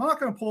pour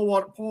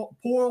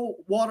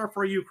water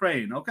for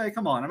Ukraine. Okay,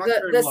 come on.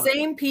 The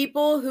same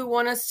people who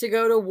want us to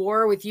go to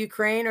war with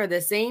Ukraine are the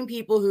same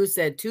people who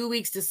said 2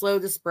 weeks to slow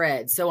the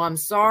spread. So I'm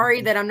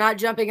sorry that I'm not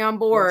jumping on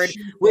board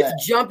with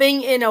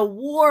jumping in a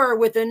war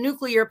with a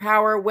nuclear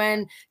power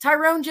when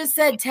Tyrone just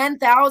said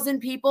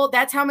 10,000 people.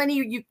 That's how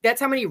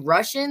many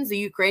Russians the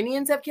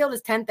Ukrainians have killed. Is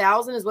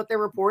 10,000 is what they're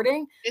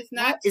reporting. It's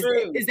not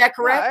true. Is that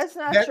correct? No, it's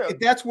not true.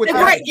 That's what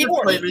right.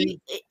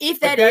 If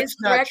that is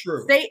correct,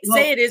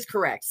 say it is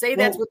correct. Say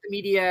that's what the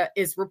media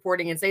is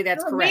reporting and say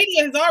that's correct.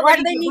 Why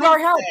do they need our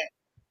help?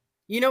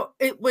 You know,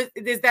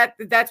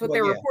 that's what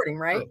they're reporting,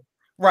 right?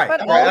 Right.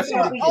 But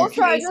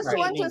also I just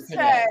want to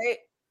say,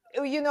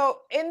 you know,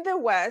 in the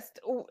West,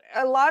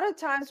 a lot of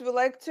times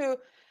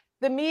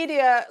the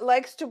media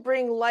likes to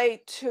bring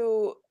light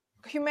to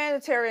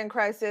humanitarian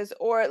crisis,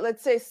 or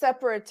let's say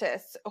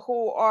separatists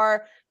who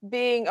are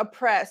being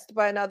oppressed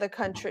by another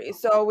country.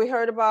 So we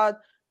heard about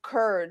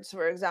Kurds,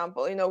 for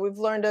example. You know, we've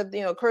learned that,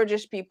 you know,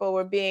 Kurdish people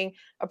were being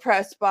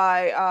oppressed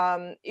by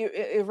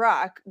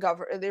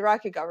the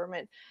Iraqi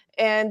government.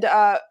 And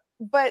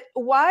but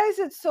why is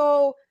it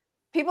so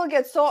people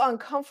get so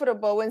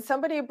uncomfortable when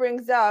somebody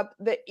brings up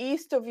the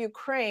east of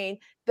Ukraine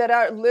that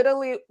are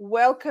literally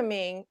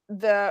welcoming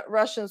the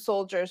Russian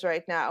soldiers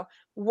right now?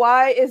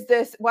 Why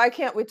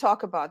can't we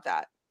talk about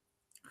that?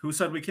 Who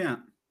said we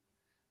can't?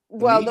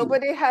 Well,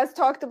 nobody has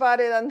talked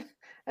about it on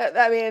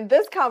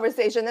this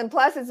conversation, and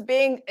plus it's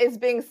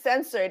being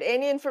censored.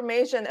 Any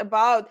information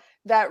about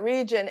that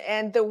region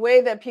and the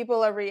way that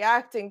people are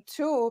reacting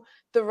to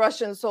the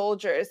Russian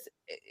soldiers,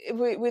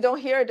 we don't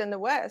hear it in the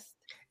West.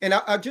 And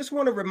I just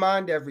want to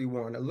remind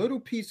everyone a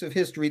little piece of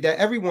history that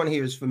everyone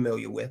here is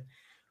familiar with.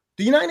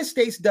 The United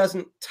States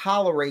doesn't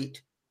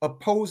tolerate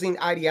opposing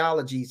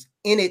ideologies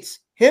in its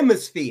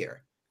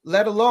hemisphere,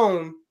 let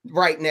alone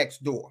right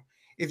next door.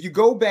 If you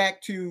go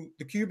back to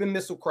the Cuban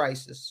Missile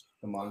Crisis,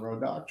 the Monroe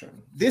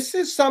Doctrine, this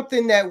is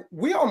something that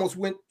we almost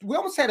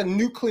had a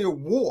nuclear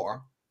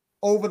war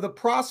over the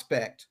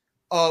prospect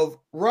of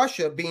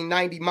Russia being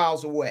 90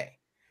 miles away.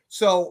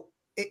 So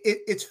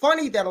it's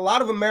funny that a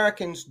lot of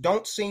Americans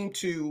don't seem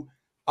to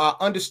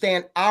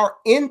understand our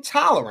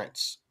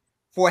intolerance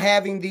for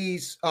having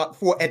these,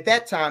 at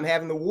that time,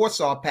 having the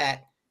Warsaw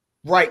Pact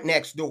right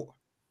next door.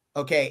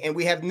 Okay. And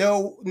we have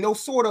no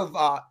sort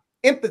of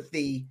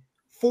empathy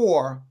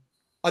for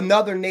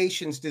another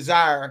nation's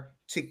desire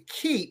to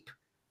keep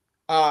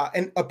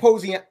an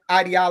opposing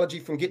ideology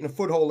from getting a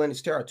foothold in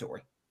its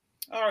territory.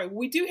 All right,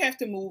 we do have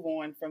to move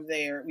on from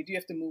there. We do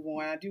have to move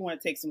on. I do want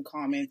to take some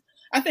comments.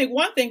 I think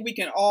one thing we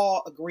can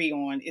all agree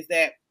on is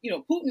that, you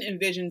know, Putin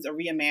envisions a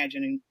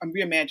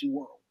reimagined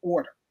world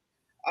order.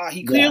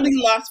 He clearly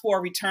lusts for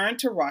a return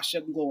to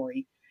Russia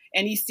glory,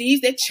 and he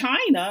sees that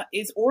China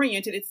is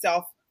oriented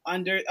itself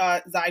under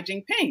Xi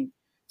Jinping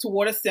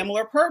toward a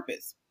similar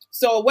purpose.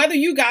 So whether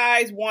you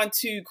guys want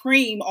to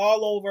cream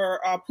all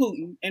over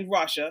Putin and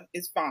Russia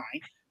is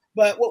fine.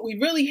 But what we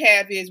really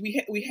have is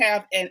we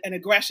have an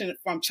aggression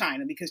from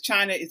China, because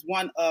China is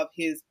one of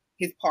his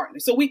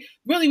partners. So we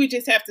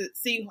just have to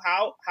see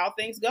how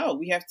things go.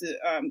 We have to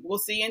we'll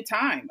see in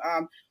time.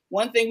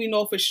 One thing we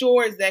know for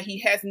sure is that he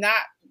has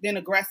not been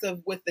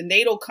aggressive with the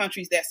NATO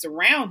countries that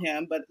surround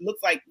him, but it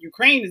looks like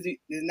Ukraine is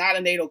not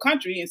a NATO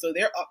country, and so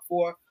they're up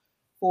for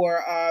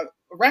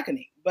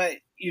reckoning. But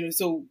you know,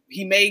 so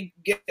he may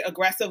get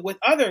aggressive with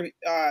other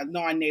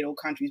non-NATO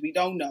countries. We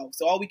don't know.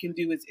 So all we can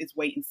do is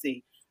wait and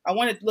see. I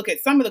want to look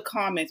at some of the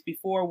comments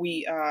before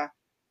we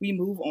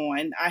move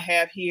on. I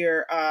have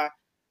here,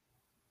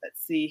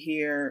 let's see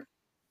here,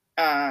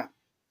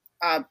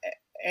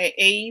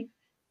 Abe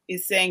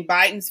is saying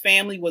Biden's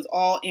family was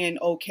all in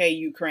OK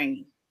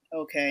Ukraine.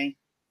 Okay.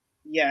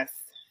 Yes.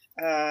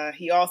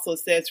 He also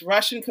says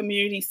Russian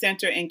community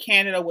center in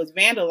Canada was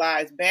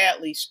vandalized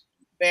badly.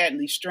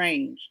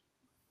 Strange.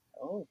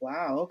 Oh,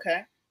 wow.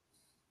 Okay.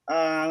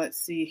 Let's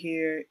see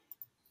here.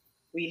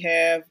 We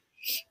have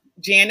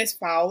Janice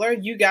Fowler.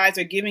 You guys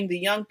are giving the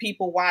young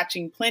people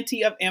watching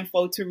plenty of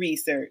info to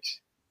research.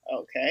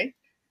 Okay.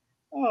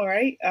 All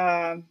right.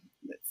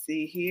 Let's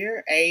see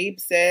here. Abe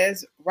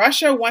says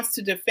Russia wants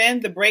to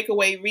defend the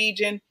breakaway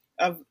region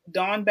of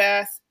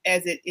Donbass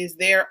as it is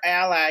their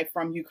ally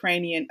from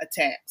Ukrainian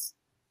attacks.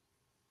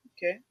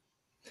 Okay.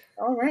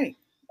 All right.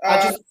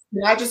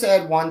 Can I just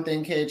add one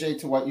thing, KJ,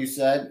 to what you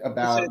said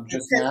about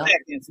just 10 now?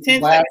 seconds.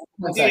 10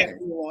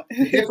 seconds.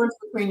 The difference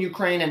between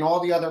Ukraine and all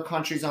the other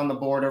countries on the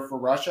border for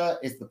Russia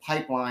is the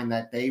pipeline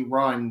that they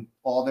run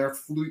all their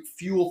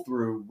fuel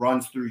through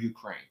runs through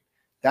Ukraine.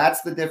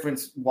 That's the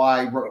difference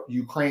why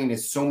Ukraine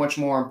is so much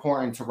more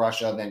important to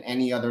Russia than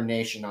any other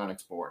nation on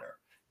its border.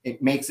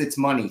 It makes its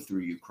money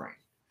through Ukraine.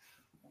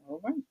 All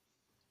right.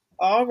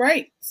 All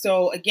right.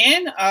 So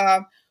again,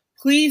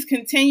 please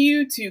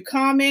continue to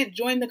comment,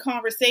 join the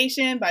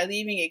conversation by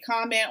leaving a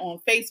comment on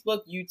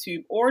Facebook,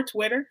 YouTube, or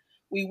Twitter.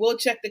 We will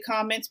check the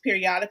comments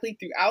periodically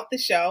throughout the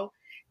show.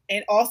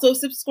 And also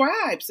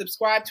subscribe.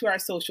 Subscribe to our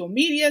social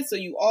media so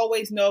you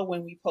always know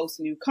when we post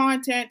new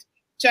content.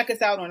 Check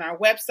us out on our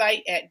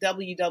website at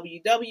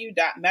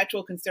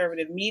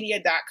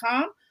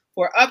www.metroconservativemedia.com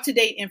for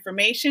up-to-date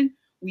information.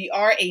 We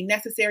are a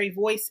necessary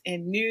voice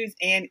in news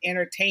and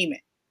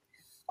entertainment.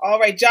 All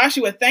right,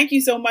 Joshua, thank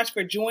you so much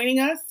for joining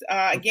us.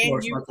 Again,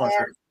 course, you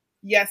are,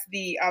 yes,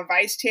 the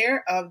vice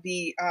chair of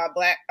the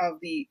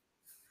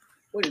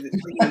what is it?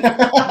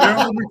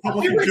 Maryland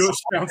Republican Jewish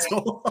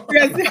Council.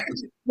 Yes,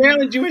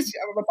 Maryland Jewish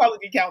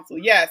Republican Council.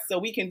 Yes, so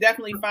we can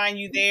definitely find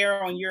you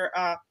there on your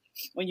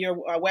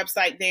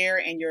website there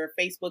and your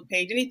Facebook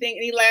page.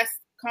 Any last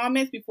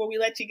comments before we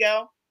let you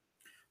go?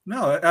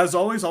 No, as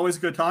always a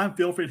good time.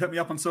 Feel free to hit me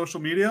up on social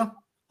media.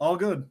 All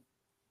good.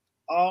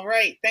 All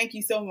right. Thank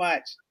you so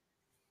much.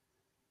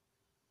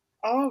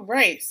 All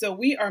right. So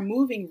we are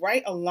moving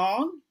right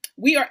along.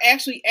 We are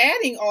actually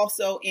adding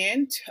also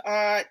in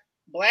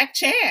Black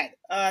Chad.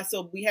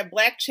 So we have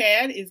Black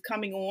Chad is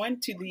coming on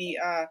to the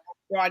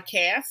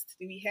broadcast.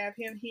 Do we have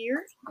him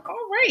here?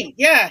 All right.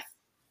 Yes.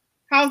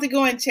 How's it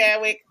going,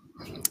 Chadwick?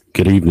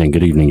 Good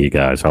evening, you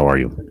guys. How are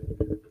you?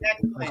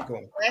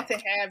 Excellent. Glad to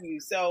have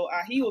you. So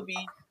he will be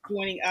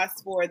joining us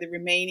for the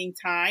remaining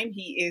time.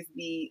 He is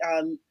the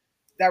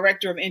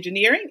Director of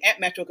Engineering at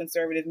Metro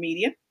Conservative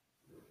Media.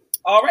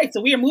 All right, so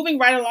we are moving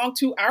right along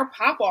to our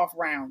pop-off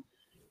round.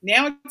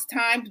 Now it's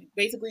time,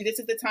 basically this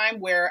is the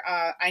time where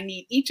I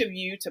need each of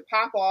you to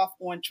pop off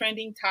on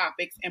trending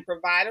topics and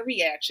provide a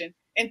reaction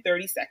in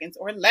 30 seconds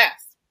or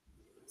less.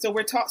 So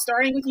we're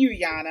starting with you,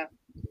 Yana.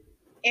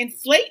 In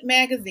Slate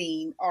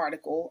magazine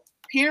article,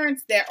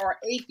 parents that are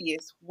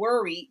atheists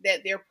worry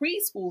that their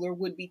preschooler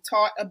would be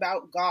taught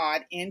about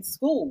God in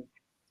school.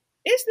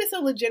 Is this a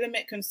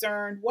legitimate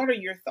concern? What are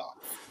your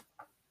thoughts?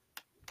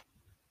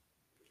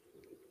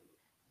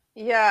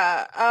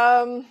 Yeah,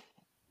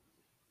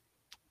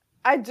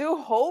 I do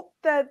hope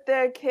that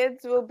their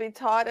kids will be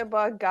taught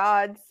about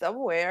God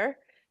somewhere.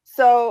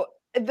 So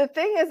the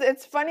thing is,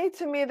 it's funny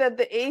to me that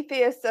the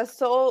atheists are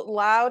so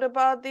loud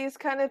about these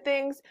kind of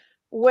things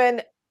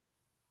when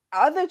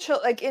other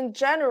children, like in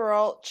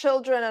general,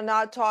 children are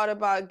not taught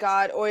about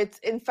God, or it's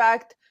in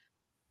fact,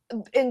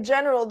 in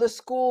general, the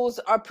schools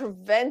are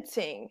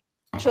preventing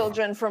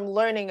children from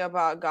learning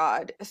about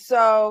God.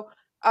 So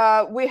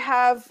we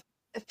have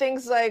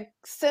things like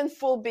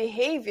sinful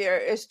behavior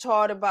is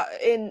taught about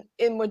in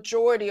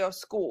majority of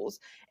schools,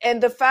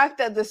 and the fact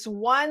that this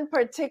one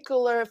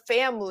particular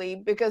family,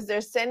 because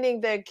they're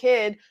sending their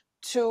kid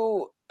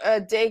to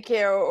a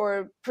daycare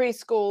or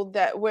preschool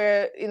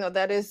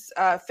that is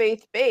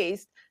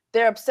faith-based,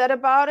 they're upset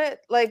about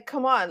it. Like,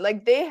 come on,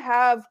 like they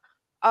have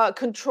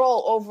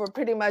control over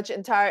pretty much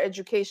entire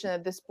education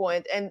at this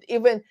point, and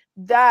even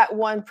that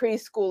one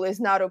preschool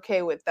is not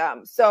okay with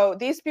them. So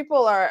these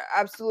people are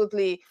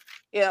absolutely,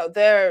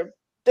 they're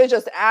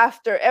just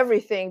after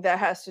everything that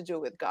has to do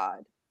with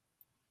God.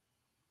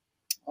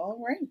 All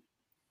right,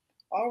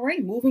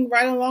 moving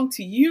right along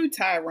to you,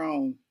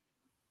 Tyrone.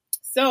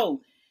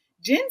 So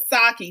Jen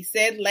Psaki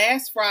said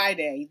last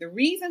Friday the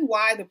reason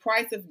why the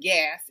price of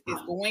gas is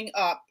going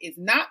up is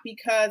not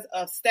because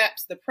of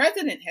steps the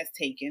president has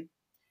taken.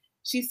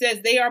 She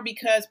says they are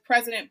because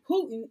President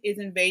Putin is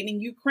invading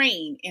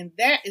Ukraine, and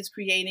that is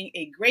creating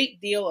a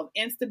great deal of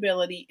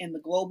instability in the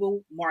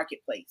global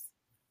marketplace.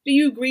 Do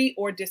you agree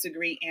or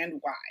disagree, and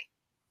why?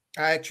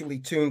 I actually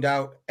tuned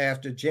out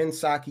after Jen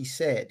Psaki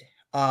said,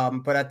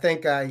 but I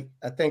think I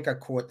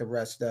caught the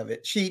rest of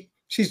it.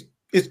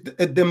 It's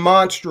a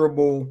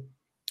demonstrable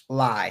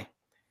lie.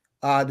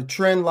 The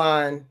trend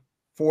line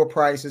for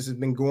prices has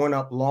been going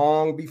up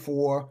long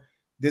before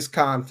this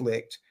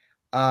conflict.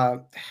 I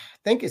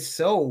think it's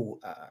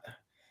so.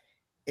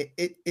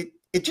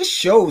 It just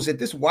shows that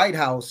this White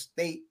House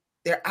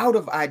they're out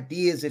of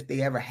ideas if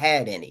they ever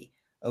had any.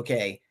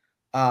 Okay.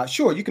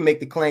 Sure, you can make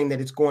the claim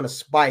that it's going to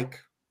spike,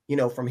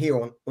 from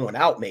here on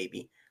out,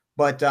 maybe,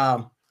 but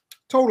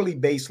totally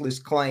baseless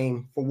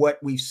claim for what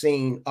we've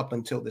seen up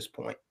until this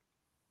point.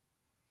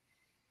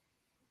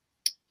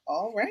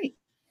 All right.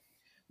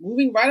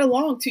 Moving right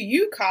along to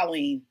you,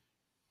 Colleen.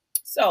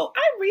 So,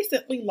 I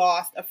recently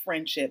lost a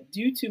friendship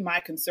due to my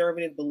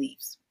conservative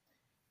beliefs.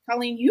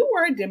 Colleen, you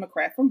were a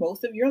Democrat for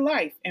most of your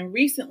life and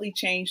recently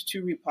changed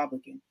to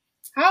Republican.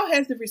 How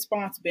has the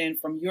response been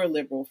from your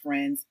liberal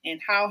friends, and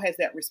how has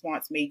that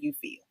response made you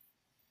feel?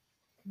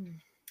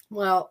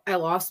 Well, I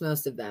lost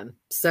most of them.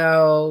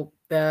 So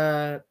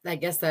I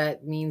guess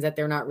that means that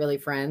they're not really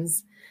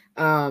friends.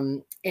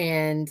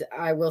 And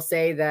I will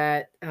say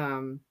that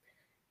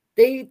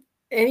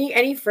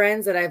any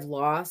friends that I've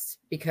lost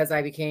because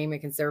I became a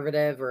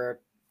conservative or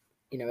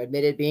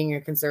admitted being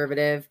a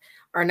conservative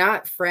are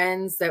not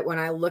friends that when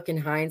I look in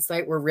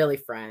hindsight were really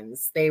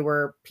friends. They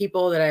were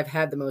people that I've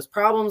had the most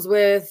problems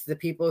with, the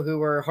people who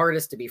were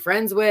hardest to be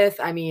friends with.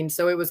 I mean,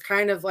 so it was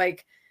kind of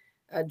like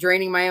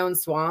draining my own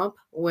swamp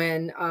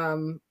when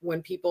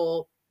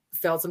people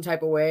felt some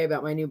type of way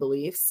about my new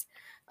beliefs.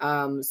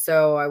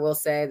 So I will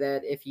say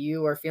that if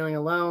you are feeling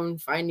alone,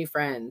 find new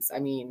friends. I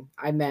mean,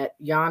 I met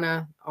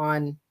Yana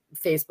on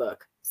Facebook.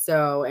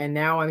 So, and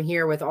now I'm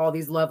here with all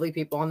these lovely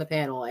people on the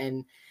panel,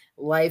 and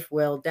life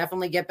will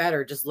definitely get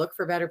better. Just look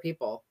for better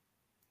people.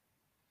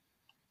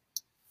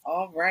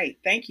 All right.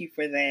 Thank you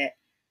for that.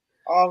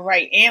 All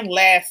right. And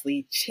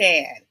lastly,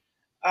 Chad,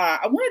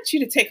 I want you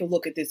to take a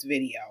look at this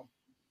video.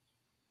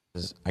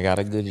 I got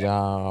a good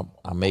job.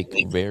 I make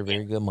very,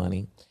 very good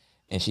money.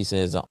 And she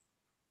says,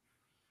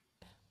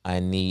 I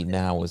need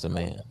now is a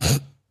man.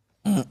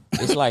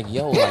 It's like,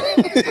 yo,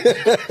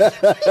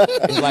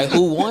 it's like,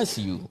 who wants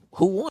you?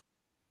 Who wants?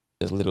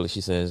 It's literally,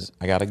 she says,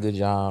 I got a good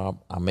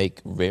job. I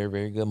make very,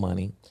 very good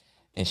money.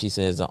 And she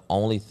says, the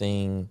only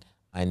thing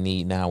I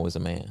need now is a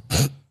man.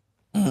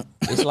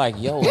 It's like,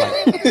 yo,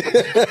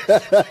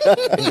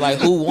 it's like,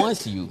 who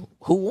wants you?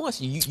 Who wants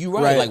you? You're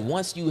right. Like,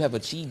 once you have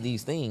achieved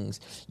these things,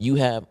 you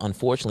have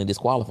unfortunately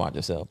disqualified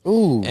yourself.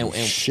 Ooh, and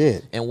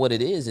shit. And what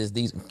it is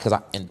these,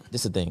 and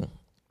this is the thing.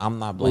 I'm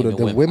not blaming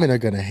the women are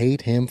gonna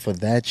hate him for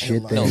that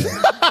shit. No,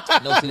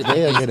 see,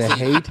 they are gonna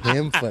hate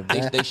him for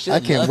that. They I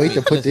can't wait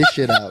to put this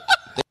shit out.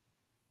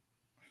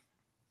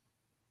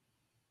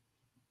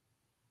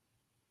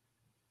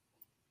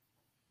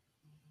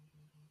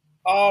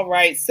 All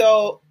right.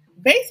 So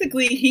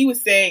basically, he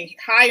was saying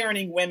high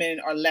earning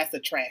women are less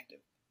attractive,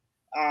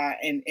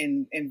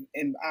 i.e.,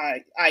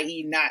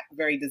 not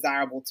very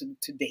desirable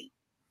to date.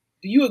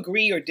 Do you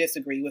agree or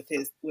disagree with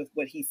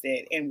what he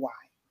said, and why?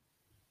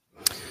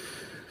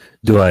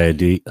 Do I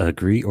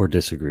agree or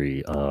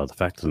disagree? The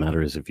fact of the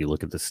matter is, if you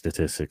look at the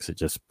statistics, it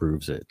just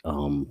proves it.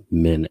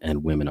 Men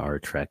and women are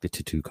attracted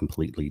to two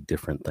completely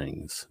different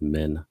things.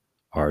 Men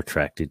are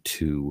attracted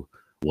to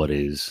what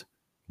is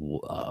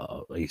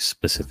a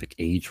specific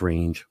age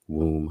range,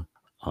 womb,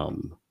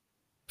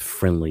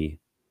 friendly,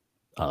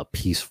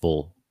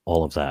 peaceful,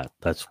 all of that.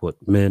 That's what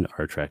men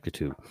are attracted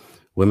to.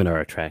 Women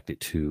are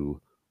attracted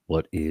to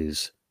what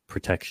is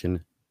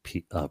protection,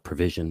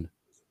 provision,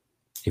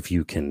 if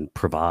you can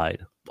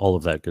provide all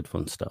of that good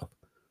fun stuff.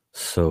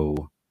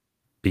 So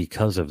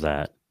because of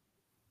that,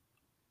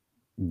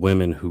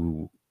 women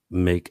who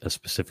make a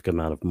specific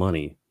amount of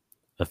money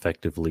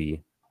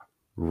effectively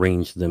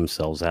range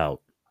themselves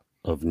out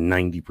of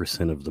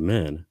 90% of the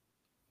men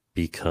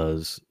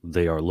because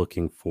they are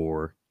looking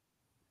for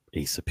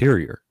a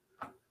superior.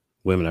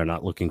 Women are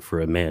not looking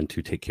for a man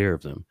to take care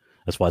of them.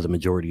 That's why the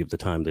majority of the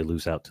time they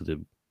lose out to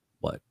the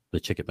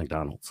chick at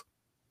McDonald's.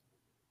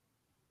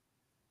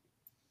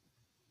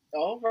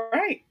 All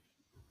right.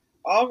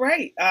 All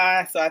right.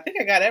 So I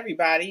think I got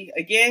everybody.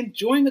 Again,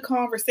 join the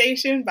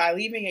conversation by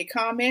leaving a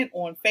comment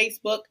on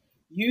Facebook,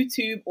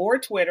 YouTube, or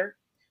Twitter.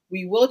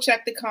 We will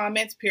check the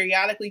comments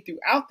periodically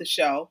throughout the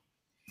show.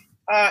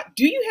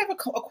 Do you have a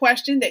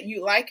question that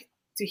you'd like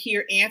to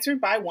hear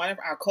answered by one of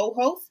our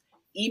co-hosts?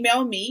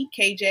 Email me,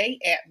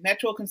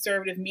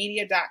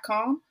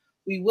 kj@metroconservativemedia.com.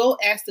 We will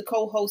ask the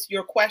co-host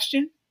your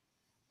question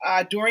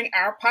during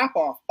our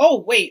pop-off.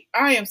 Oh, wait.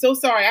 I am so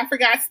sorry. I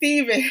forgot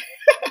Stephen.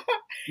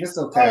 It's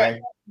okay.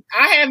 Right.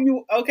 I have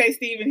you. Okay,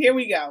 Stephen, here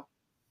we go.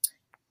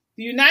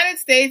 The United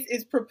States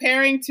is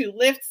preparing to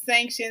lift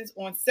sanctions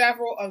on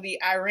several of the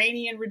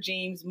Iranian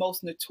regime's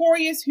most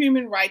notorious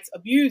human rights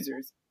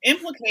abusers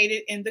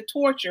implicated in the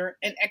torture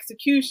and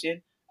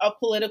execution of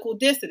political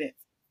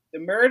dissidents, the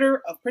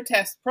murder of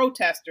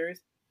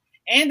protesters,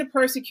 and the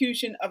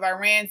persecution of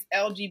Iran's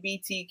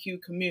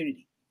LGBTQ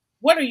community.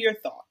 What are your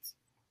thoughts?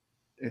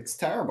 It's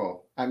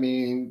terrible. I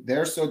mean,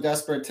 they're so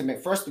desperate to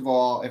make, first of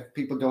all, if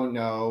people don't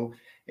know,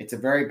 it's a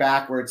very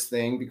backwards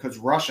thing because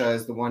Russia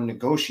is the one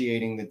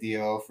negotiating the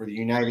deal for the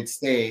United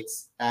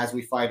States as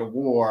we fight a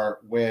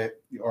war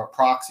or a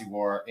proxy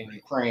war in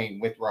Ukraine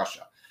with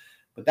Russia.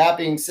 But that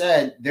being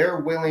said,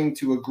 they're willing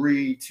to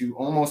agree to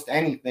almost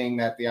anything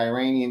that the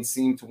Iranians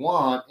seem to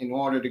want in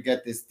order to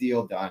get this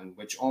deal done,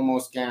 which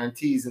almost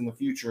guarantees in the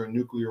future a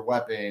nuclear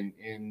weapon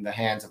in the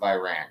hands of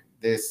Iran.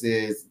 This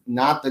is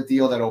not the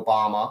deal that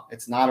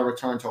it's not a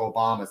return to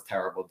Obama's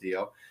terrible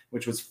deal,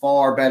 which was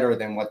far better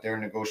than what they're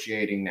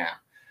negotiating now.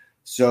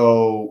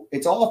 So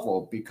it's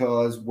awful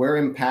because we're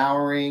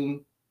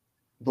empowering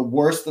the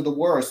worst of the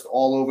worst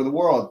all over the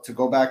world. To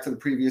go back to the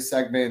previous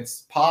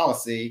segment's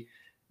policy,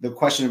 the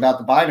question about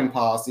the Biden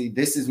policy,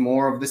 this is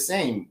more of the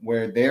same,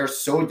 where they're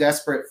so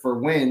desperate for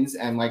wins.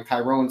 And like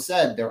Tyrone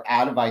said, they're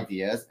out of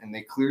ideas. And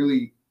they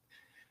clearly,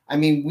 I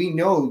mean, we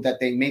know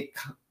that they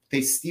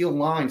steal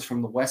lines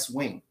from the West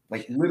Wing.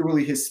 Like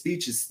literally his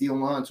speeches steal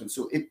lines.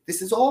 So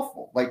this is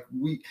awful. Like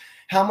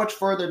how much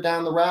further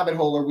down the rabbit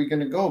hole are we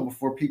going to go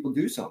before people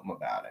do something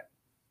about it?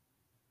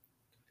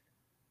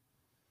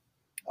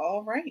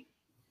 All right.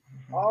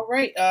 All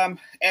right.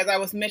 As I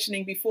was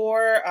mentioning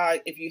before,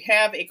 if you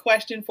have a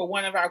question for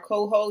one of our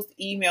co-hosts,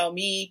 email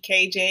me,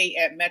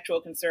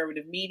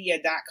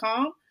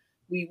 kj@metroconservativemedia.com.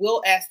 We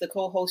will ask the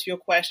co-host your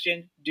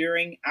question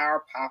during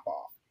our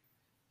pop-off.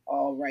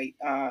 All right.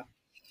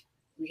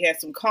 We have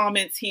some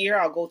comments here.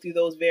 I'll go through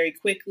those very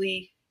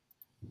quickly.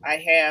 I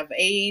have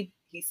Abe.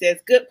 He says,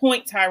 good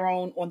point,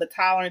 Tyrone, on the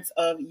tolerance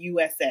of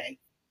USA.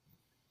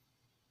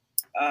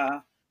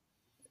 Let's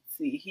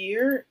see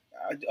here.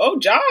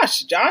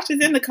 Josh is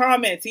in the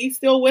comments. He's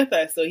still with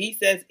us. So he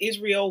says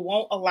Israel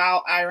won't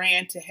allow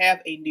Iran to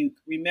have a nuke.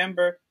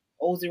 Remember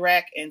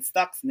Ozark and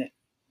Stuxnet.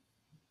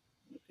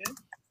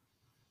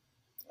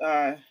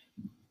 Okay.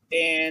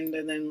 And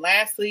then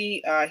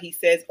lastly, he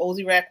says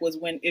Ozark was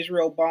when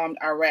Israel bombed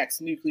Iraq's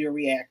nuclear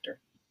reactor.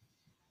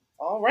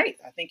 All right.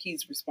 I think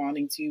he's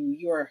responding to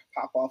your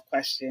pop-off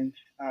question,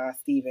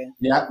 Stephen.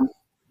 Yeah.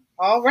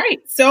 All right.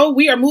 So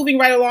we are moving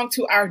right along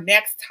to our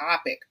next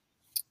topic.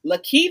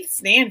 Lakeith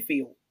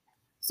Stanfield.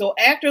 So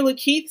actor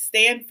Lakeith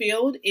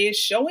Stanfield is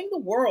showing the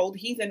world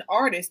he's an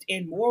artist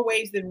in more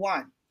ways than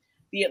one.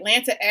 The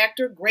Atlanta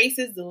actor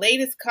graces the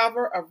latest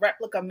cover of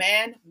Replica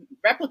Man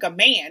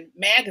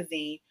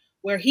magazine,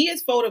 where he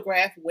is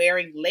photographed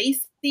wearing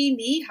lacy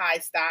knee-high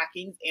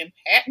stockings and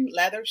patent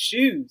leather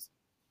shoes.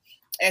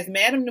 As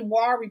Madame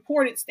Noir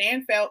reported,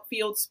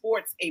 Stanfield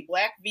sports a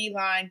black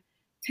V-line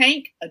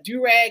tank, a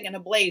do-rag, and a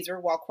blazer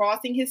while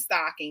crossing his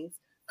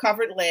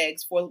stockings-covered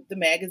legs for the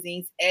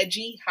magazine's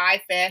edgy,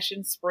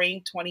 high-fashion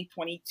spring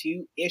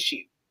 2022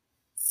 issue.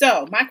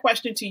 So, my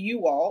question to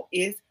you all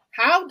is,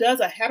 how does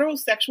a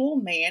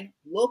heterosexual man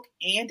look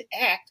and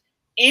act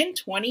in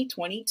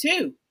 2022?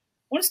 I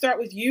want to start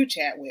with you,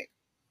 Chadwick.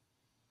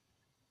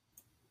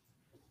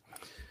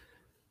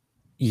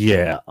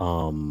 Yeah.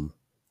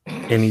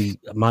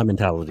 My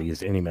mentality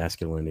is any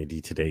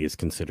masculinity today is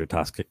considered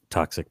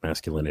toxic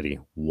masculinity,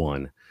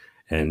 1.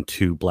 And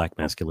 2, black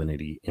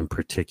masculinity in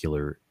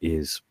particular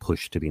is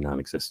pushed to be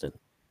non-existent.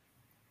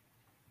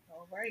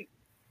 All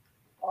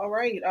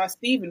right.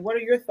 Stephen, what are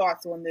your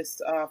thoughts on this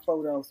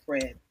photo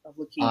spread of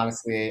Lakeith?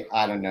 Honestly,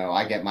 I don't know.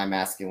 I get my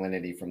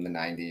masculinity from the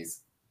 90s.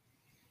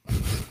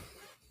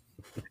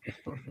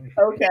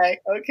 Okay.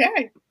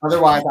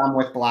 Otherwise, I'm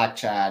with Black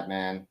Chad,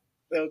 man.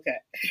 Okay.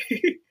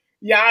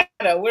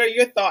 Yana, what are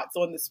your thoughts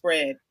on the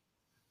spread?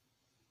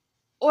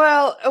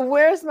 Well,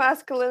 where's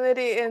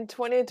masculinity in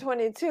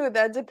 2022?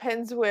 That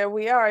depends where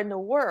we are in the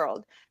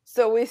world.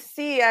 So we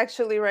see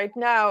actually right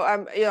now,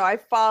 I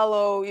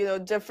follow,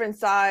 different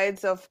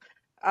sides of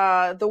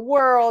the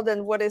world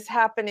and what is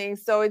happening.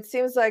 So it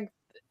seems like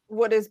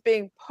what is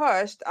being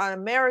pushed on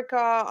America,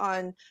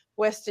 on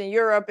Western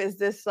Europe, is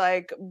this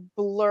like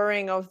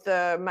blurring of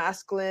the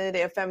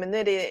masculinity and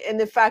femininity, and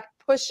in fact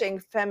pushing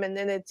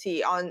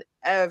femininity on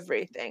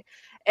everything.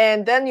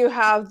 And then you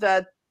have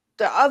the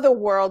other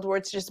world where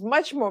it's just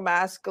much more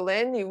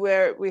masculine,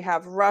 where we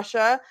have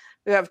Russia,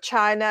 we have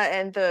China,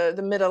 and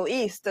the Middle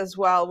East as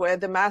well, where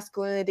the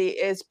masculinity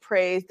is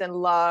praised and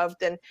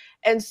loved.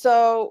 And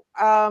so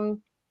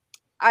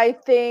I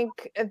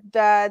think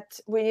that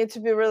we need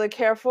to be really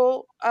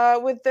careful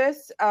with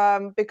this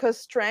because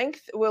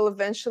strength will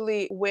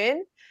eventually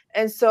win.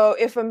 And so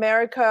if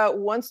America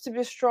wants to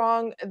be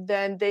strong,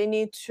 then they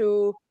need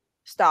to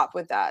stop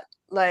with that.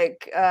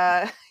 Like,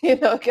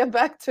 get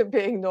back to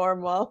being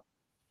normal.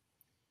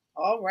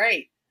 All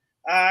right.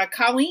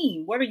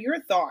 Colleen, what are your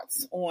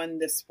thoughts on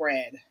the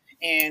spread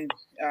and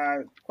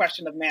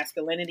question of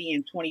masculinity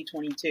in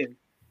 2022?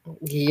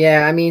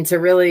 Yeah, I mean, to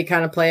really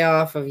kind of play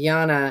off of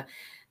Yana,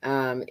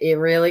 it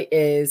really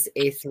is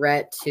a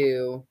threat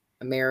to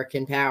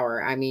American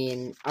power. I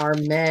mean, our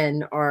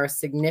men are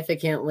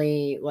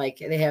significantly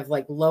they have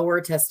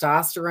lower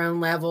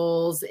testosterone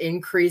levels,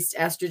 increased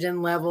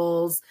estrogen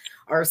levels.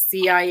 Our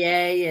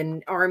CIA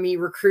and Army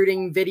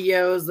recruiting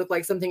videos look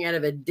like something out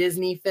of a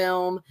Disney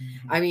film.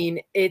 Mm-hmm. I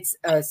mean, it's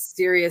a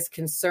serious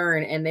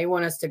concern, and they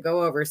want us to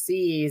go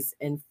overseas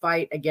and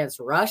fight against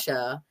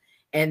Russia.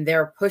 And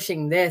they're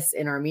pushing this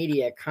in our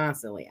media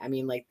constantly. I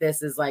mean,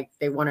 this is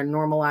they want to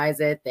normalize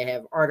it. They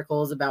have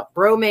articles about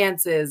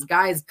bromances,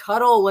 guys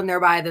cuddle when they're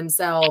by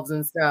themselves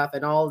and stuff.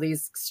 And all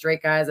these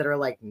straight guys that are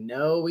like,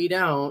 no, we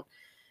don't.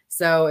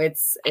 So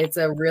it's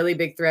a really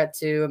big threat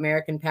to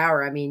American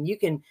power. I mean,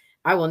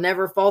 I will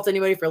never fault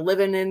anybody for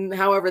living in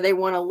however they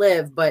want to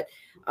live. But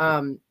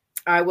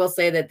I will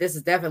say that this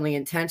is definitely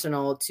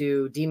intentional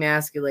to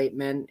demasculate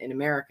men in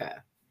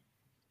America.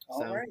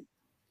 All right.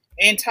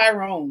 And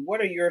Tyrone,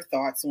 what are your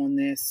thoughts on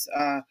this?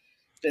 How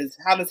does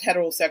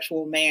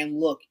heterosexual man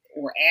look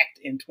or act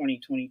in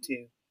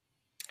 2022?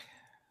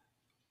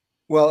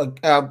 Well,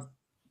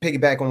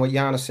 piggyback on what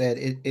Yana said.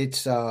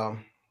 It's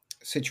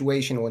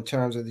situational in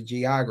terms of the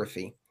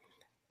geography.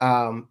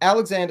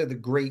 Alexander the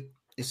Great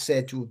is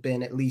said to have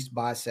been at least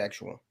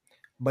bisexual,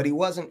 but he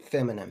wasn't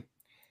feminine.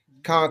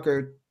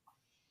 Conquered,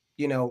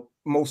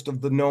 most of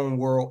the known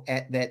world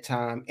at that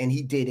time, and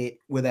he did it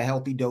with a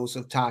healthy dose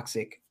of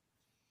toxic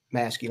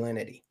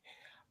masculinity.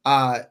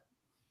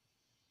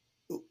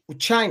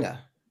 China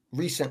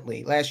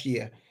recently, last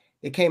year,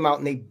 they came out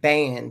and they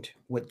banned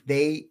what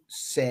they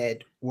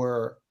said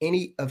were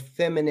any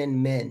effeminate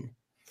men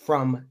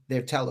from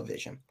their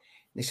television.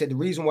 They said the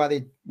reason why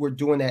they were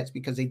doing that is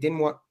because they didn't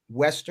want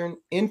Western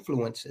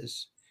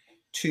influences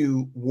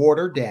to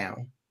water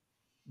down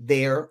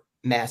their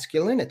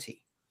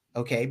masculinity.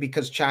 Okay,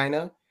 because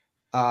China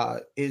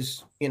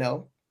is,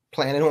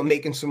 planning on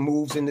making some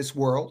moves in this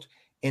world,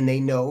 and they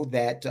know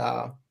that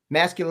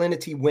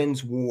masculinity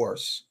wins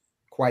wars,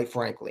 quite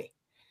frankly.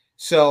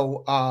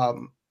 So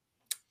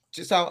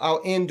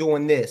I'll end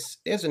on this.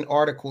 There's an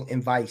article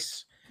in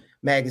Vice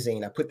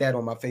magazine. I put that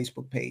on my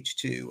Facebook page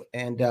too.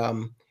 And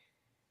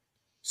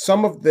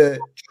some of the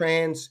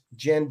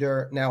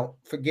transgender, now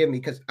forgive me,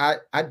 because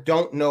I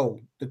don't know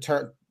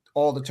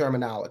all the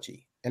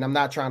terminology, and I'm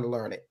not trying to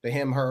learn it. The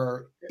him,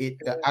 her, it,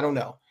 I don't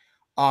know.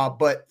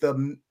 But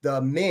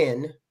the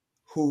men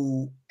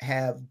who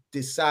have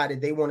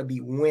decided they want to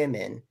be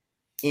women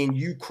in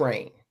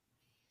Ukraine,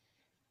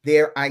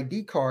 their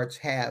ID cards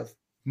have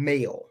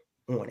male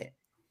on it,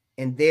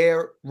 and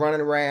they're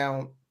running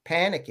around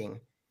panicking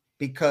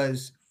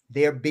because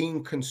they're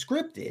being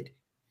conscripted,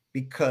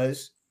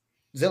 because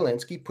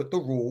Zelensky put the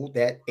rule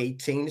that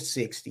 18 to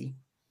 60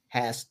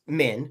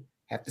 men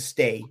have to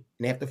stay and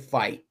they have to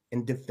fight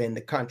and defend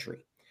the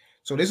country.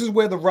 So this is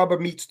where the rubber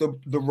meets the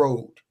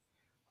road.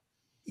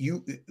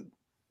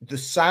 The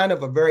sign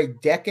of a very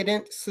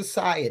decadent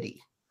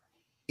society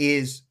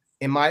is,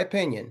 in my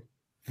opinion,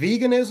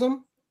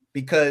 veganism,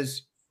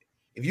 because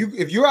if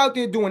you're out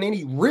there doing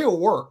any real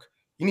work,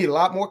 you need a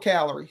lot more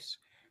calories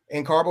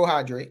and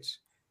carbohydrates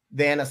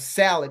than a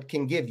salad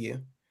can give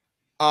you.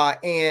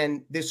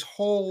 And this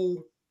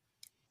whole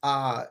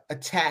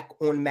attack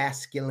on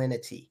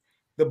masculinity.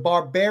 The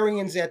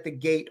barbarians at the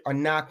gate are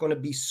not going to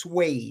be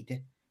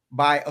swayed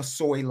by a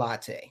soy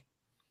latte.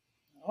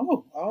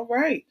 Oh, all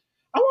right.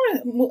 I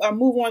want to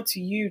move on to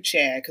you,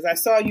 Chad, because I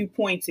saw you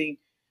pointing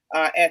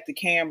at the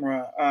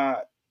camera.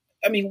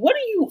 What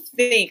do you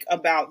think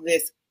about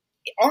this?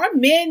 Are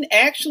men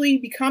actually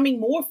becoming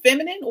more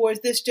feminine, or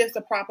is this just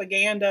a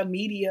propaganda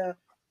media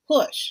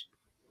push?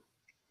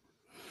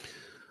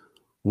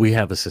 We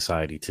have a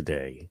society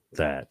today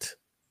that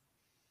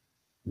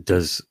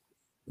is,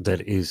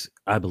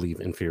 I believe,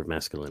 in fear of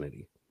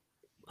masculinity.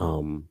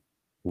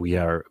 We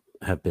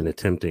have been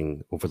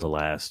attempting over the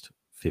last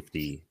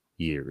 50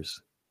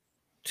 years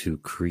to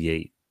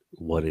create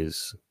what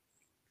is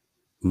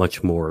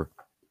much more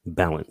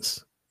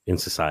balance in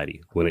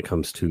society when it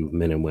comes to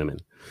men and women.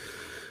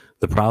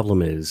 The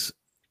problem is,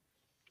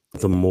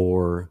 the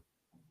more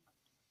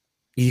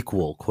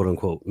equal, quote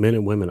unquote, men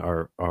and women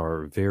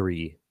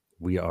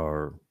we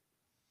are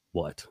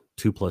what?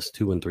 2 +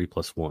 2 and 3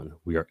 + 1.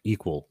 We are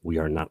equal. We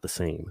are not the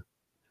same.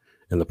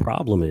 And the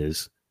problem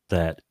is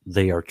that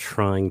they are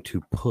trying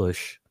to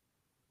push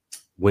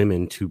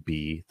women to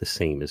be the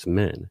same as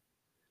men.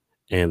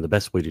 And the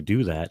best way to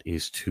do that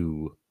is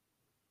to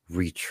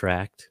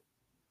retract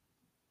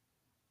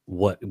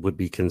what would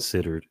be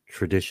considered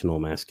traditional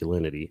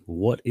masculinity.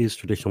 What is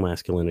traditional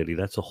masculinity?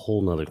 That's a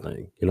whole nother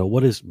thing.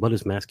 What is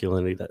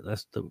masculinity?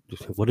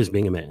 What is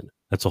being a man?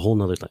 That's a whole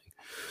nother thing.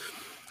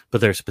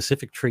 But there are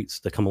specific traits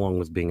that come along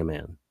with being a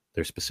man.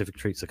 There are specific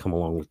traits that come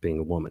along with being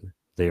a woman.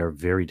 They are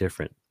very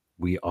different.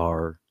 We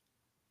are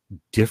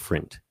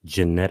different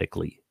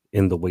genetically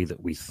in the way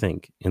that we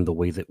think, in the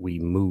way that we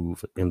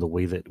move, in the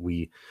way that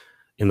we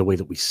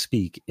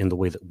speak, in the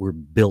way that we're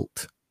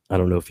built. I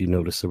don't know if you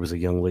noticed, there was a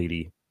young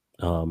lady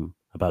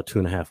about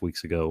 2.5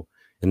 weeks ago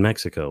in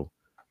Mexico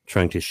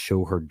trying to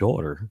show her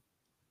daughter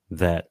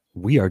that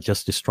we are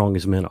just as strong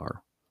as men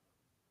are.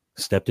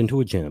 Stepped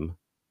into a gym,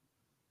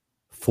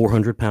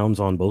 400 pounds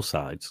on both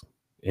sides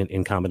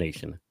in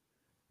combination,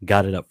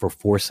 got it up for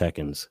 4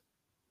 seconds.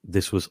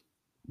 This was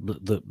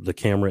the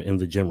camera in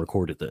the gym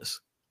recorded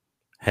this.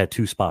 Had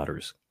 2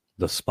 spotters.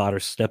 The spotter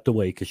stepped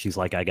away because she's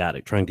like, I got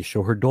it. Trying to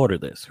show her daughter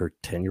this, her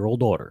 10-year-old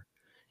daughter.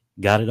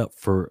 Got it up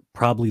for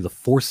probably the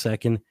 4th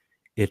second.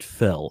 It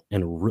fell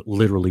and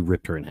literally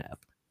ripped her in half.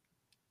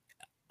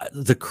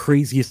 The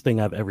craziest thing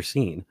I've ever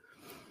seen.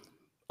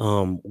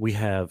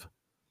 We're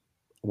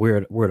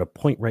at a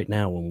point right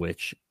now in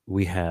which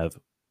we have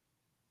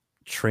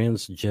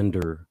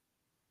transgender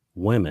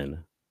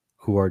women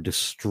who are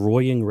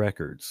destroying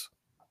records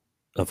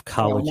of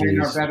colleges. Men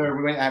are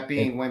better at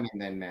being women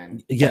than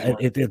men. Yeah,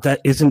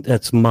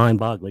 that's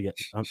mind-boggling.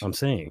 I'm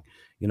saying,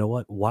 you know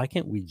what? Why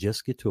can't we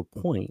just get to a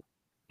point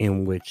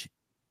in which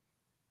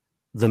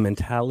the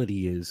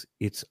mentality is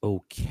it's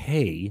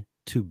okay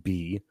to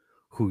be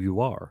who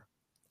you are.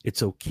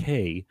 It's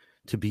okay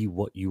to be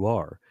what you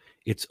are.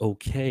 It's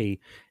okay.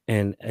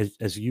 And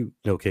as you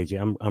know,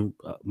 KJ, I'm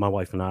my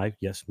wife and I,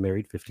 yes,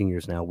 married 15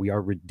 years now. We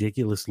are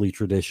ridiculously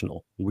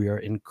traditional. We are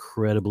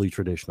incredibly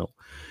traditional.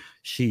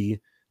 She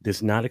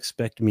does not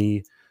expect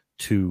me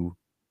to,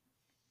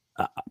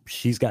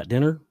 she's got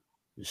dinner.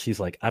 She's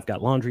like, I've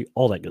got laundry,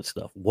 all that good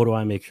stuff. What do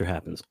I make sure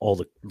happens?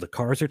 All the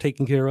cars are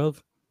taken care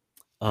of.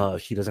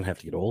 She doesn't have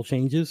to get oil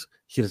changes.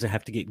 She doesn't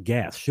have to get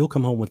gas. She'll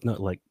come home with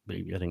like,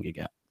 baby, I didn't get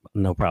gas.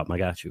 No problem. I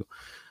got you.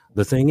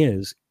 The thing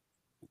is,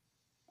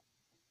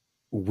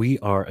 we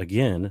are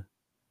again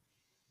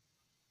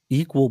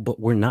equal, but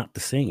we're not the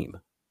same.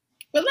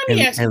 But let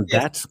me ask you and this.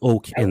 That's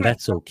okay. And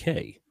that's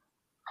okay.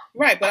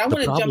 Right. But I want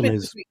to jump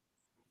in.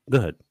 Go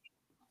ahead.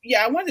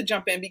 Yeah, I wanted to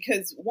jump in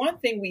because one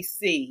thing we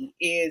see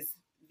is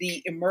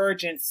the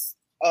emergence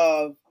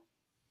of,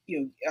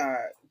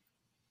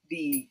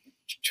 the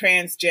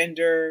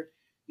transgender,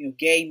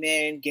 gay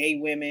men, gay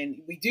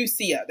women. We do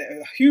see a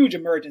huge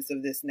emergence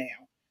of this now.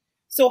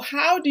 So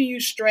how do you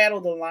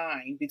straddle the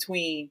line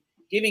between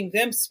giving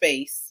them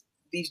space,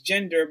 these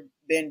gender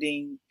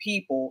bending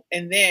people,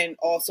 and then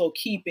also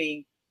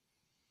keeping,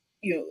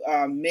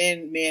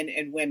 men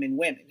and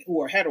women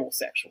who are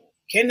heterosexual?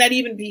 Can that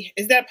even be?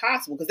 Is that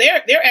possible? Because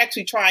they're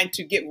actually trying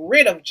to get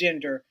rid of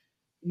gender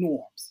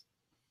norms.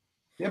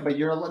 Yeah, but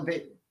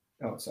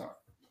oh, sorry.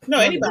 No,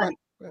 anybody.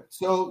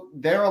 So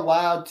they're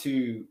allowed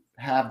to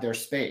have their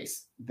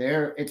space.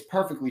 It's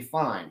perfectly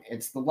fine.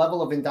 It's the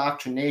level of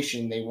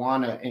indoctrination they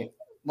want to.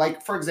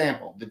 Like, for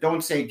example, the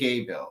 "Don't Say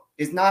Gay" bill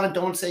is not a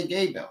 "Don't Say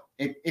Gay" bill.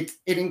 It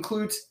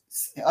includes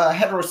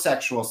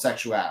heterosexual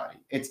sexuality.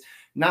 It's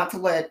not to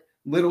let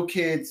little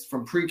kids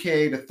from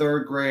pre-K to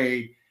third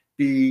grade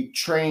be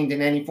trained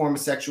in any form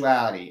of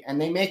sexuality, and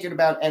they make it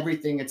about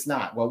everything it's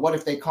not. Well, what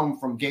if they come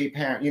from gay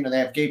parents? They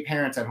have gay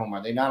parents at home.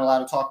 Are they not allowed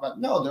to talk about it?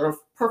 No, they're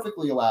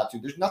perfectly allowed to.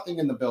 There's nothing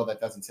in the bill that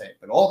doesn't say it,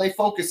 but all they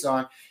focus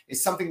on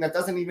is something that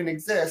doesn't even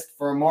exist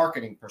for a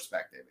marketing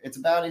perspective. It's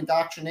about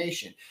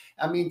indoctrination.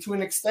 I mean, to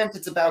an extent,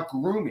 it's about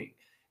grooming.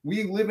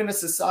 We live in a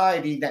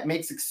society that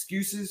makes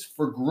excuses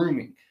for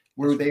grooming,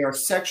 where they are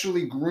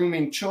sexually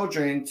grooming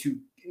children to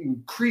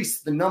increase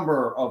the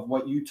number of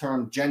what you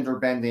term gender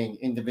bending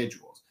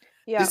individuals.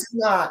 Yeah. This is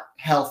not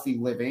healthy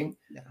living.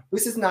 No.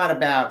 This is not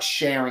about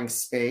sharing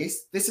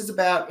space. This is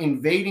about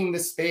invading the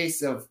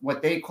space of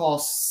what they call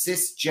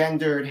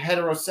cisgendered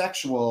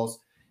heterosexuals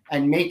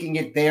and making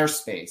it their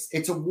space.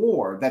 It's a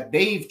war that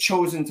they've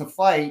chosen to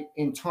fight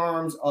in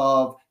terms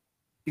of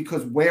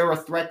because we're a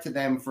threat to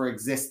them for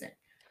existing.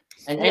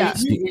 And yeah.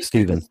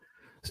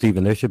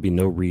 Stephen, there should be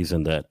no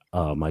reason that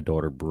my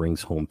daughter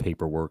brings home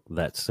paperwork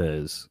that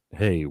says,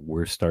 hey,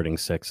 we're starting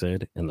sex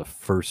ed, and the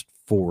first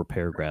 4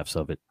 paragraphs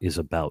of it is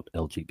about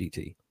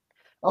LGBT.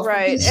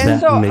 Right. And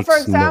so, for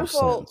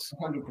example,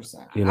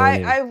 100%.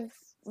 I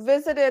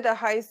visited a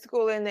high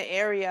school in the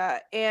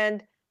area,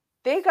 and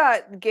they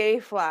got gay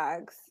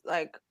flags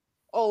like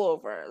all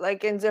over,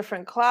 like in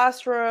different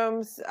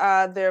classrooms.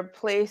 They're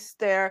placed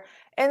there.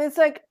 And it's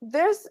like,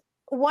 there's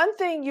one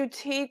thing, you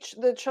teach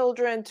the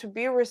children to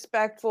be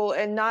respectful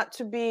and not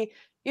to be,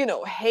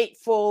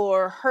 hateful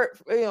or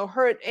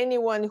hurt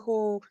anyone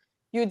who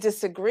you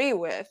disagree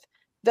with.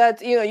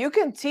 That, you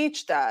can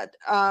teach that.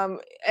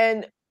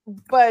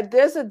 But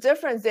there's a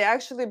difference. They're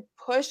actually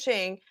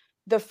pushing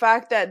the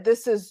fact that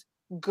this is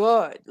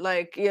good.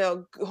 Like,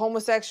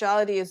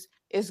 homosexuality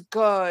is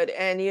good.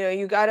 And,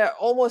 you gotta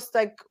almost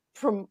like,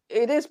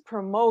 it is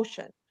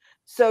promotion.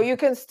 So you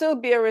can still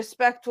be a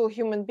respectful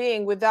human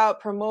being without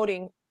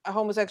promoting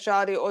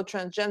homosexuality or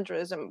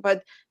transgenderism,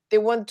 but they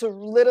want to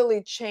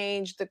literally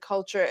change the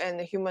culture and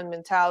the human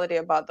mentality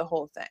about the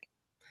whole thing.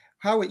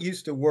 How it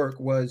used to work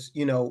was,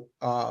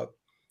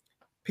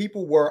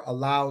 people were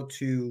allowed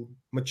to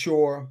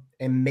mature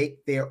and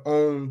make their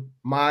own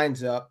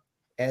minds up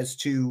as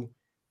to,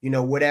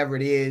 whatever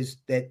it is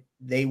that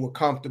they were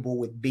comfortable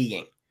with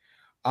being.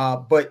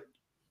 But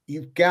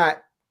you've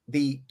got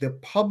the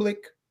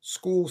public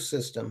school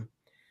system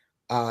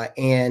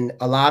and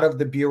a lot of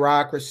the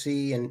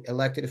bureaucracy and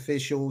elected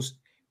officials,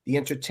 the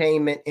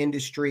entertainment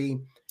industry,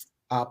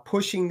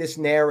 pushing this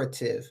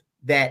narrative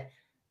that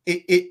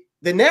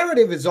the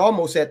narrative is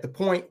almost at the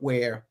point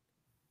where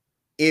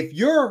if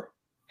you're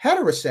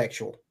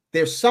heterosexual,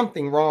 there's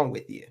something wrong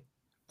with you.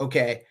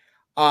 Okay.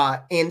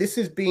 And this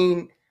is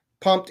being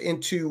pumped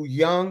into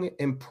young,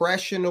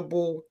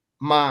 impressionable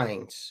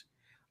minds.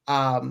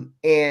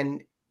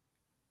 And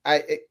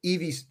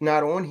Evie's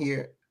not on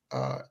here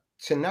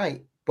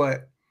tonight,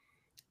 but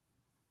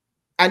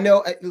I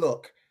know,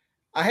 look,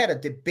 I had a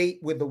debate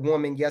with a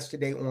woman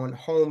yesterday on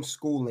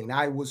homeschooling.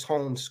 I was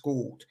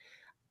homeschooled.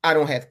 I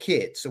don't have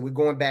kids. So we're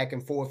going back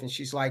and forth. And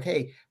she's like,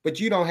 hey, but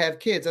you don't have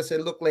kids. I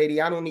said, look,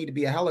 lady, I don't need to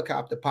be a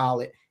helicopter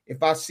pilot.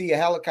 If I see a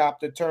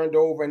helicopter turned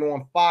over and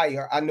on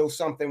fire, I know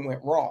something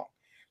went wrong.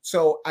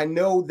 So I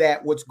know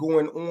that what's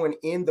going on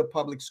in the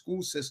public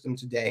school system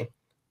today,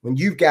 when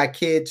you've got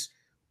kids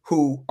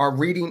who are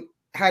reading,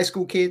 high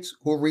school kids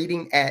who are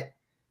reading at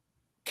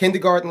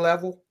kindergarten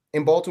level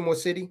in Baltimore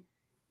City.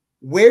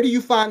 Where do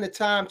you find the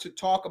time to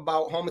talk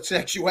about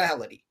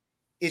homosexuality?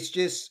 It's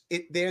just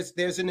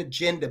there's an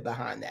agenda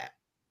behind that.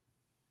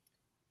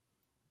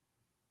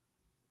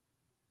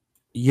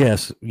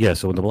 Yes, yes.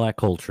 So in the Black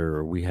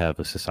culture, we have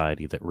a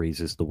society that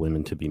raises the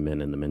women to be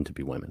men and the men to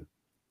be women.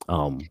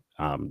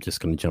 I'm just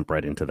going to jump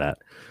right into that.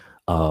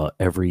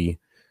 Every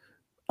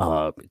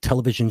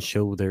television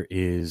show there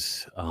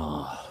is,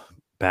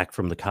 back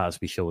from the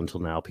Cosby Show until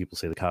now, people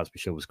say the Cosby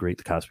Show was great.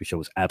 The Cosby Show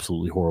was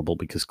absolutely horrible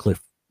because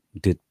Cliff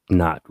did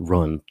not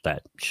run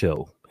that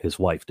show. His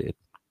wife did.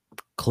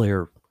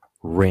 Claire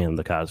ran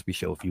the Cosby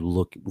Show. If you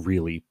look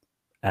really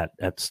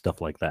at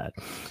stuff like that,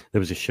 there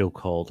was a show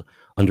called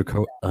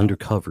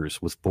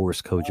Undercovers with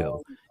Boris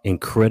Kojo,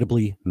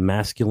 incredibly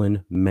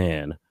masculine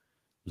man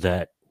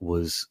that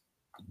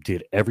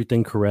did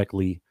everything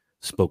correctly,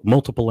 spoke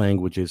multiple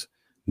languages,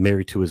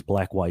 married to his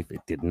black wife.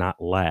 It did not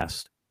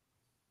last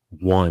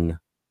one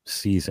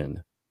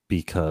season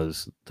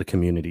because the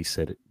community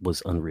said it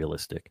was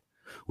unrealistic.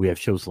 We have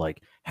shows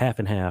like Half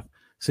and Half,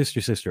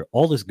 Sister Sister,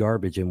 all this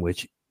garbage in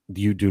which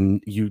they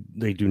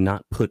do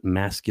not put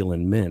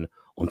masculine men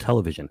on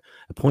television.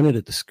 I pointed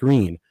at the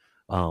screen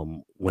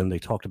when they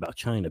talked about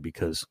China,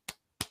 because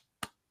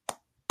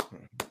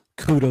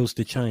kudos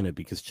to China,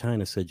 because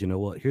China said, you know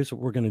what, here's what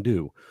we're going to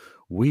do.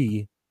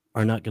 We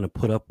are not going to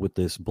put up with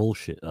this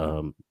bullshit.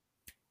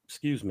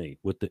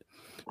 With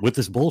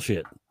this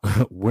bullshit.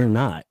 We're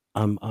not.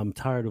 I'm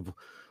tired of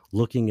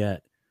looking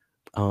at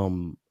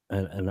and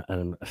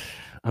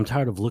I'm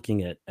tired of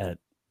looking at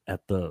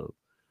the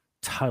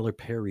Tyler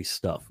Perry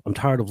stuff. I'm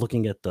tired of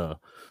looking at the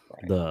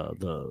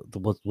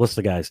what's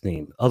the guy's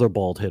name? Other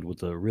bald head with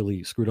the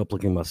really screwed up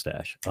looking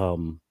mustache.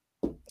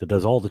 That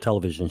does all the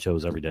television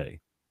shows every day.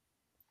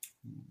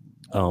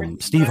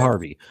 Steve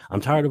Harvey.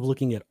 I'm tired of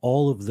looking at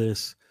all of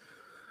this,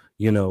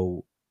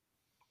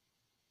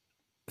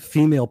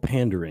 female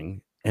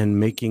pandering and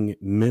making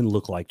men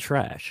look like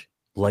trash,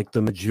 like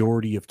the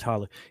majority of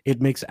Tyler.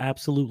 It makes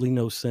absolutely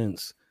no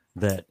sense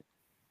that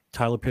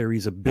Tyler Perry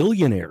is a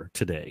billionaire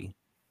today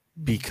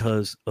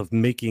because of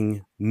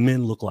making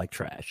men look like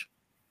trash.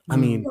 I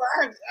mean,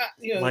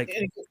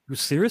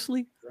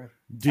 seriously?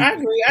 I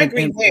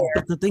agree there.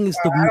 But the thing is,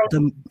 I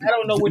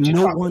don't know what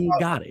no one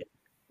got it.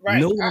 Right.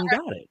 No one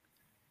got it.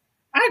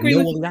 I agree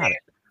with you. No one got it.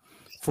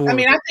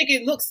 I think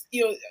it looks,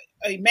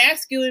 a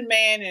masculine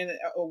man and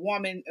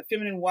a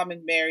feminine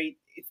woman married.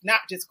 It's not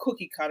just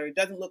cookie cutter. It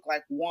doesn't look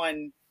like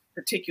one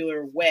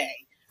particular way.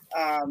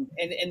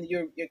 And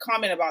your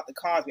comment about the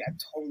Cosby, I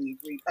totally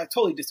agree. I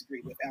totally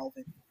disagree with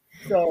Elvin.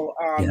 So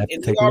you have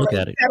to take a look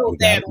at it.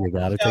 You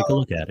got to take a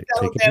look at it.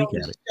 Take a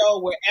peek at it. Show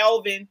where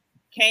Elvin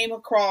came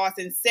across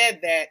and said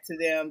that to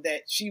them,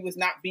 that she was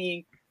not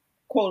being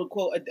quote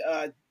unquote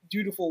a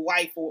dutiful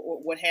wife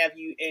or what have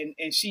you,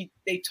 and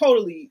they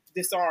totally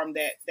disarmed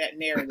that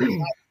narrative.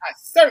 I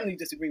certainly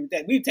disagree with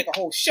that. We'd take a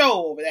whole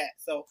show over that.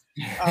 So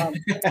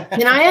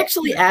can I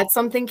actually add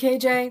something,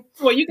 KJ?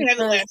 Well, you can have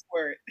the last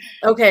word.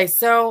 Okay,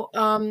 so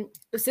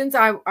since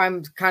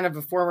I'm kind of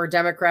a former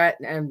Democrat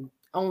and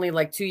only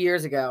like 2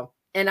 years ago,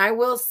 and I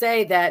will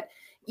say that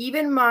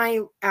even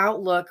my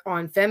outlook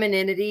on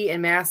femininity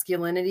and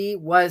masculinity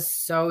was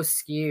so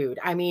skewed.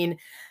 I mean,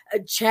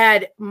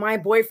 Chad, my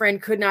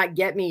boyfriend could not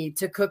get me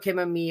to cook him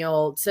a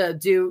meal, to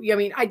do,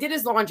 I did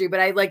his laundry, but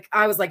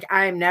I was like,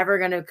 I'm never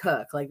going to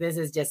cook. Like, this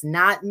is just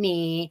not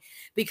me,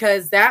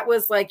 because that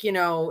was like,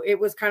 it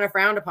was kind of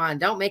frowned upon.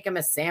 Don't make him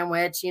a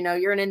sandwich.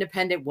 You're an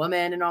independent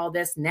woman and all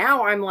this.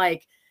 Now I'm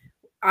like,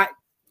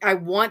 I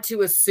want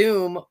to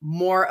assume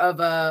more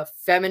of a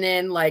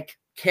feminine, like,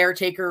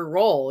 caretaker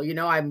role.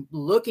 I'm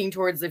looking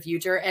towards the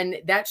future, and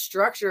that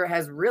structure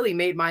has really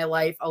made my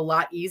life a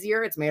lot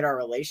easier. It's made our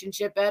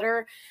relationship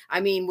better.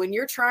 I mean, when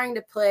you're trying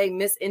to play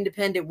Miss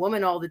Independent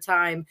Woman all the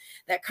time,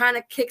 that kind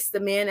of kicks the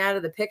man out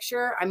of the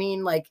picture. I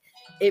mean, like,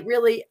 it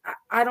really,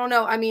 I don't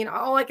know. I mean,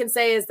 all I can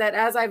say is that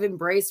as I've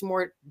embraced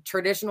more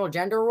traditional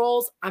gender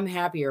roles, I'm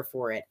happier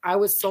for it. I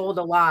was sold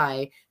a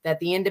lie that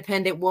the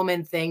independent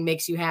woman thing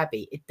makes you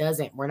happy. It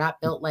doesn't. We're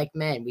not built like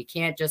men. We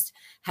can't just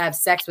have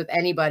sex with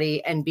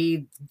anybody and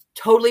be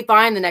totally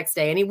fine the next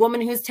day. Any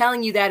woman who's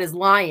telling you that is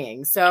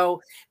lying.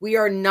 So we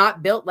are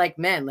not built like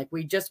men. Like,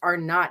 we just are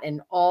not.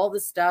 And all the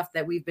stuff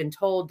that we've been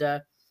told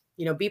to,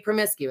 be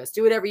promiscuous,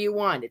 do whatever you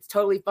want, it's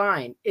totally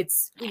fine.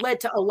 It's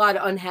led to a lot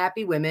of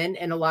unhappy women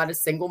and a lot of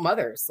single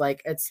mothers.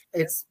 Like,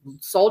 it's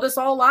sold us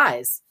all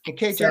lies.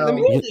 Okay, so, let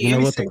me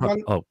say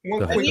one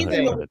quick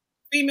thing. The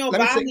female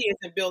body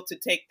isn't built to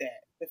take that.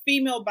 The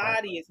female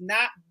body is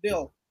not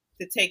built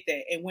to take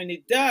that. And when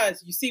it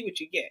does, you see what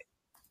you get.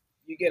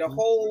 You get a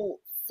whole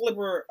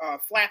flipper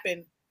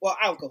flapping. Well,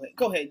 I'll go ahead.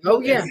 Go ahead.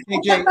 Oh, yeah.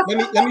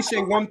 AJ, let me say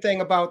one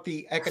thing about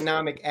the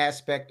economic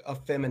aspect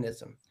of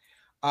feminism.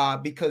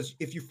 Because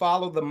if you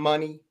follow the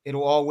money,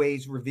 it'll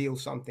always reveal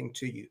something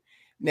to you.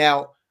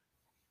 Now,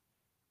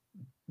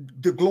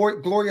 the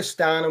Gloria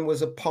Steinem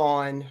was a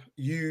pawn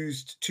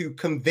used to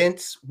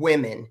convince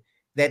women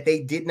that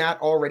they did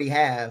not already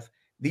have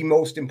the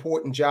most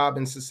important job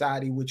in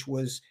society, which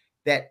was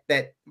that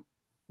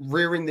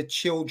rearing the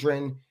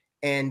children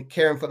and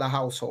caring for the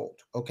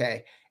household.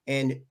 Okay.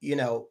 And, you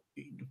know,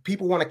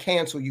 people want to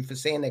cancel you for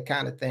saying that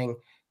kind of thing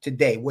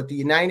today. What the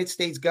United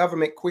States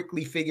government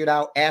quickly figured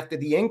out after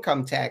the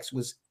income tax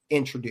was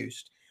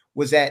introduced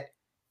was that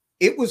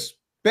it was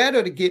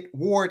better to get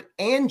Ward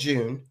and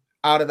June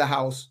out of the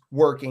house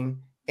working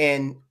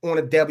and on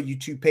a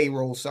W-2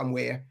 payroll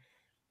somewhere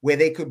where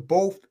they could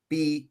both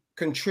be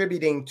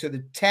contributing to the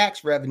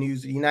tax revenues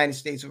of the United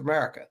States of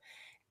America.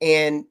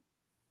 And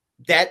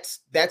that's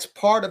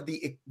part of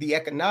the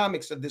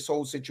economics of this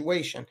whole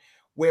situation,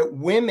 where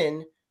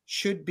women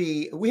should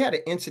be. We had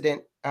an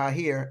incident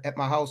here at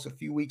my house a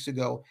few weeks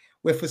ago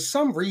where for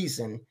some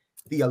reason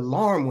the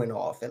alarm went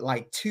off at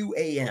like 2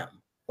 a.m.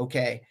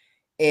 Okay.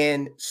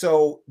 And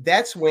so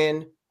that's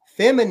when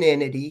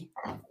femininity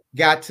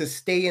got to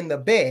stay in the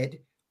bed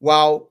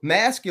while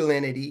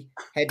masculinity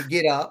had to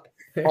get up,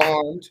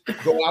 armed,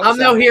 go outside. I'm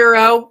no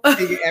hero.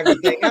 Figure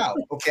everything out.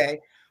 Okay.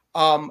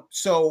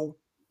 So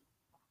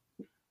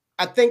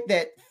I think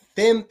that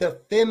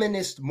the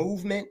feminist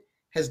movement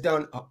has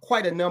done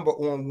quite a number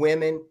on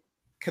women,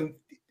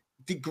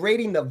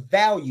 degrading the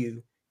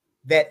value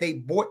that they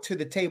brought to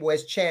the table,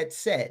 as Chad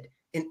said,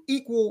 an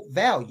equal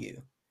value.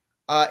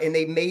 And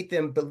they made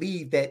them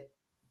believe that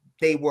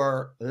they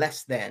were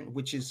less than,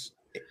 which is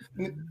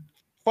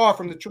far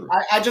from the truth.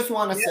 I just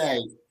want to say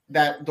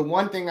that the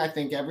one thing I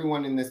think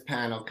everyone in this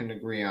panel can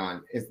agree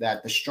on is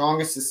that the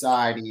strongest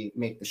society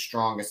make the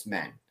strongest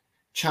men.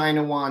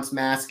 China wants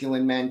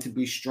masculine men to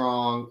be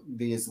strong.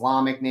 The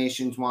Islamic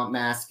nations want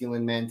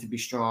masculine men to be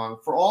strong.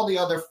 For all the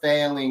other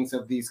failings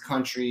of these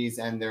countries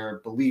and their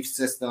belief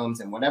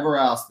systems and whatever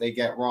else they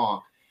get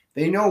wrong,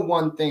 they know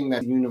one thing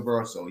that's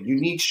universal. You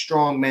need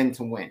strong men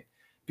to win.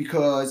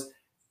 Because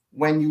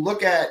when you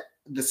look at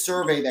the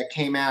survey that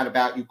came out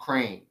about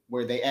Ukraine,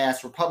 where they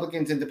asked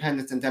Republicans,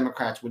 Independents, and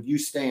Democrats, would you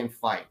stay and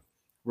fight?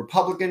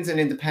 Republicans and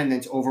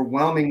Independents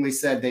overwhelmingly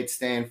said they'd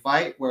stay and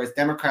fight, whereas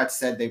Democrats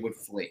said they would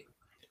flee.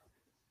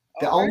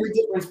 The only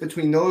difference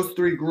between those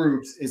three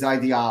groups is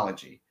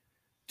ideology.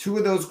 Two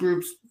of those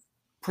groups,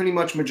 pretty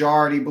much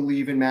majority,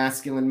 believe in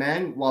masculine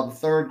men, while the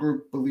third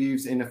group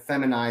believes in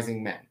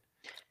effeminizing men.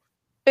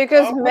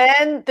 Because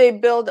men, they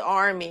build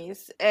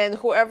armies, and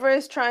whoever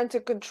is trying to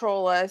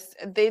control us,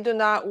 they do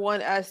not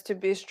want us to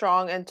be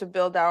strong and to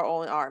build our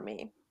own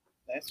army.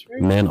 That's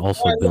true. Men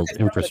also build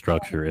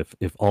infrastructure.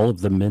 If all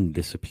of the men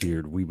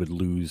disappeared, we would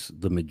lose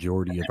the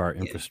majority of our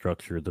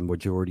infrastructure. The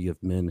majority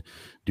of men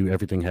do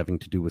everything having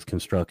to do with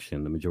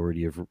construction. The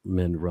majority of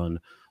men run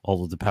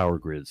all of the power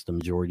grids. The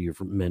majority of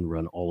men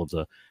run all of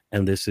the,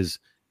 and this is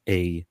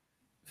a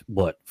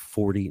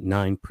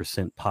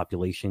 49%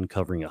 population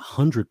covering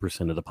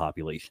 100% of the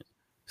population.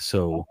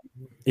 So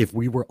if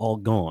we were all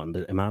gone,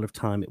 the amount of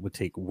time it would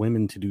take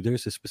women to do,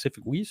 there's a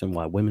specific reason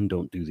why women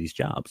don't do these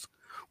jobs.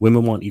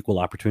 Women want equal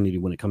opportunity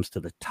when it comes to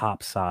the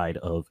top side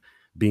of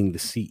being the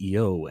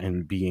CEO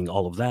and being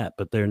all of that,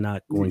 but they're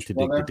not going to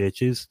dig the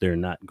ditches. They're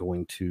not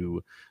going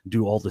to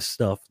do all the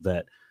stuff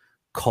that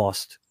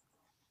cost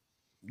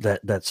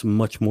that's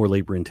much more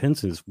labor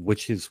intensive,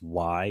 which is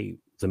why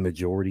the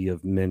majority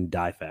of men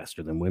die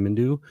faster than women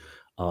do.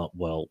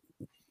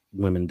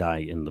 Women die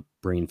in the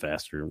brain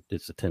faster.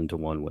 It's a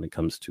 10-to-1 when it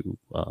comes to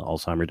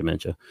Alzheimer's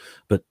dementia,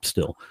 but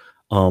still,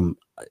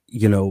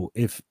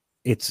 if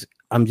it's,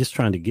 I'm just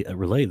trying to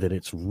relay that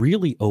it's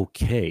really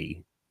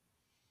okay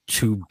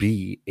to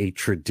be a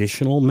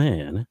traditional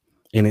man,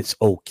 and it's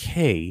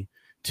okay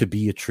to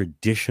be a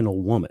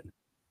traditional woman.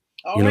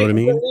 All right, what I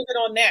mean? We'll leave it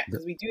on that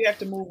because we do have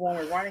to move on.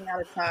 We're running out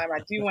of time.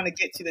 I do want to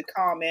get to the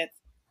comments.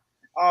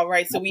 All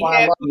right, so we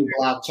have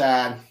Black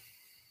Chad.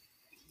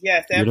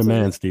 Yes, absolutely. You're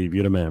the man, Steve.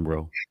 You're the man,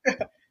 bro.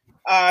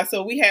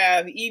 So we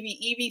have Evie.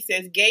 Evie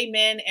says gay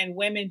men and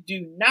women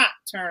do not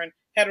turn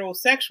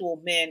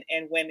heterosexual men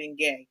and women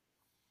gay.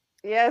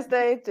 Yes,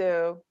 they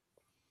do.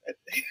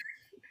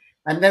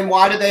 And then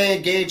why do they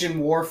engage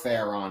in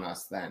warfare on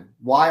us then?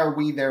 Why are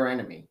we their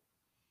enemy?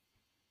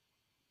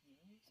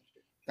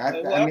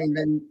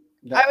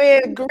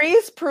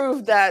 Greece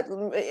proved that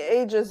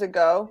ages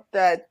ago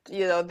that,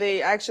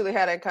 they actually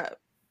had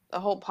a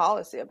whole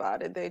policy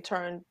about it. They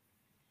turned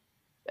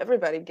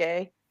everybody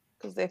gay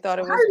because they thought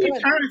it was good. How did he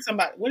turn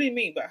somebody? What do you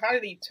mean? But how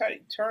did he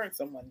turn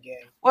someone gay?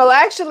 Well,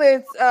 actually,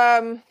 it's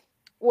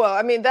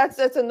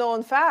that's a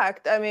known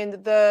fact. I mean,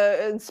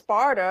 in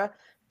Sparta,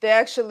 they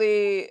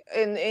actually,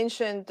 in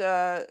ancient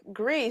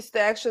Greece, they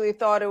actually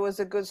thought it was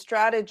a good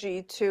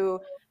strategy to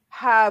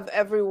have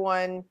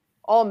everyone,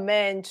 all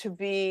men, to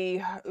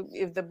be,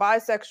 if they're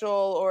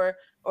bisexual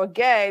or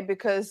gay,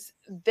 because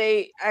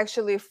they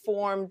actually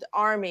formed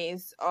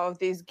armies of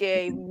these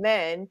gay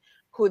men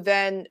who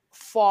then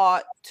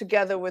fought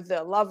together with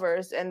their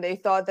lovers, and they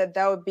thought that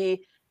would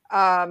be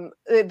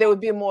they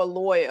would be more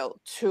loyal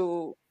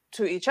to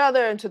each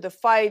other and to the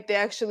fight. They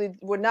actually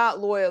were not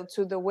loyal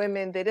to the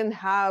women. They didn't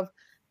have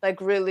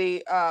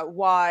really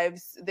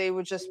wives. They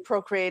were just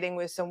procreating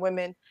with some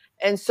women,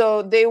 And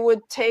so they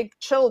would take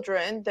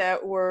children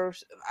that were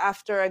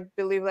after, I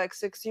believe, like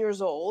 6 years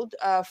old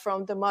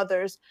from the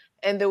mothers,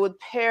 and they would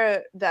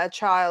pair that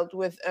child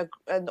with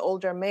an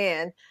older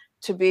man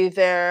to be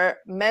their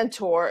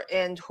mentor,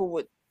 and who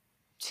would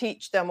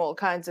teach them all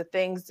kinds of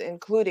things,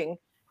 including,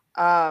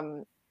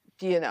 the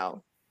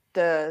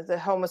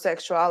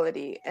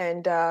homosexuality.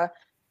 And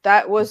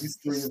that's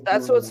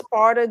what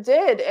Sparta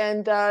did.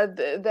 And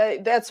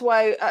that's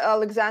why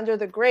Alexander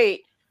the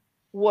Great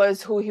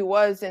was who he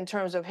was in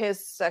terms of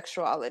his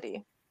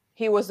sexuality.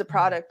 He was the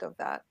product of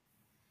that.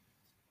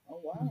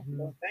 Oh wow!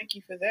 Well, thank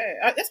you for that.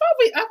 I've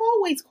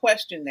always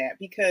questioned that,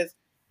 because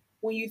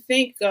when you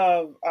think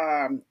of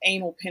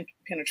anal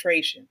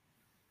penetration,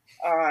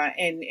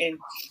 and there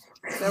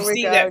you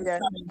see go, that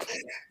again.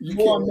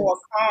 more and more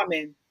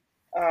common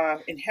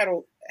in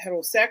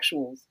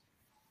heterosexuals,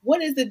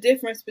 what is the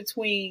difference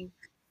between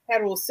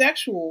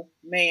heterosexual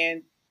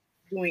man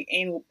doing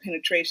anal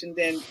penetration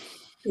than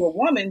to a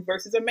woman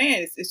versus a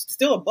man? It's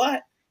still a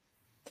butt.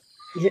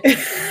 Yeah.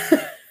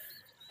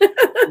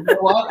 You know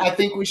what? I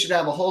think we should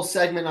have a whole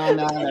segment on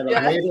that at a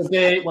later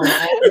date when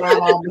I'm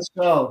not on the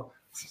show.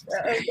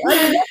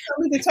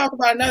 We can talk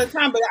about another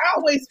time, but I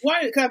always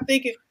wanted to come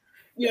thinking,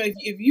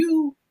 if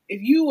you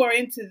are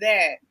into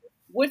that,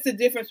 what's the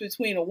difference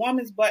between a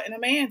woman's butt and a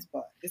man's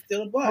butt? It's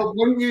still a butt. But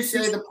wouldn't you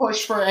say the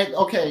push for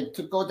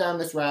to go down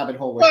this rabbit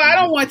hole? Well, I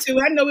don't want to.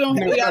 I know we don't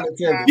have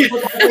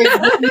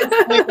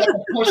the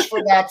push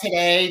for that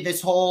today.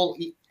 This whole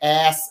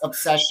ass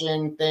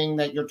obsession thing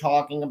that you're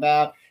talking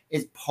about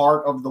is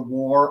part of the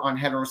war on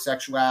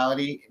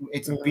heterosexuality.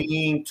 It's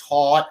being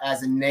taught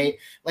as innate.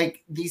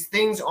 Like, these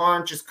things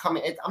aren't just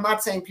coming. I'm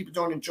not saying people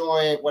don't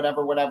enjoy it,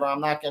 whatever.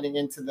 I'm not getting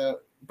into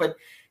but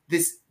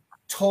this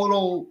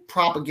total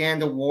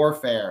propaganda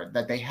warfare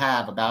that they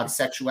have about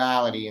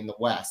sexuality in the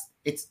West,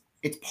 it's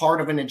part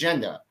of an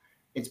agenda.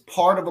 It's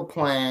part of a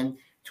plan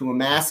to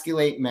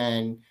emasculate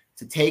men,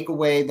 to take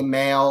away the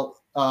male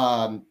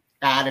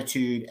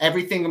attitude,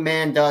 everything a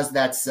man does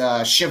that's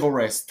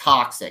chivalrous,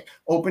 toxic,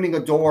 opening a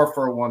door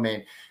for a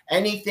woman,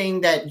 anything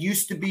that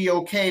used to be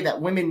okay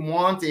that women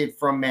wanted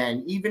from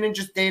men, even in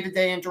just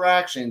day-to-day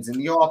interactions in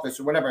the office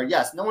or whatever.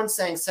 Yes, no one's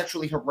saying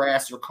sexually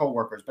harass your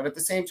coworkers, but at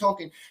the same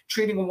token,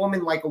 treating a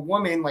woman, like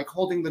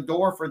holding the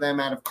door for them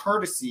out of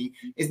courtesy,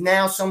 is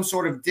now some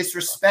sort of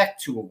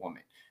disrespect to a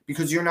woman,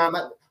 because you're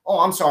not. Oh,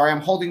 I'm sorry,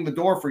 I'm holding the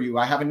door for you.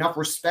 I have enough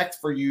respect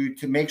for you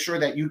to make sure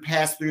that you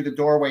pass through the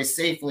doorway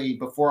safely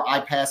before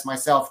I pass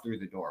myself through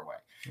the doorway.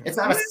 It's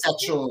not a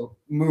sexual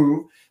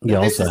move. You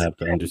also have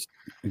to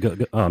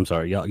understand. I'm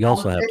sorry. You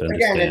also have to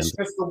understand. Again, it's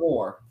just the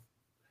war.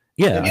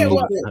 Yeah.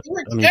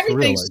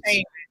 Everything's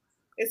changing.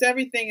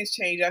 Everything is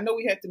changing. I know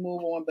we have to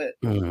move on, but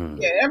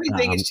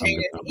everything is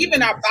changing.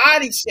 Even our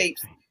body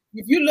shapes.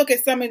 If you look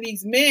at some of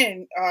these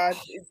men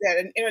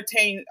that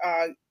entertain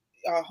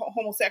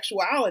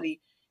homosexuality,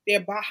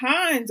 their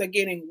behinds are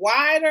getting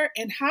wider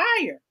and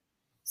higher.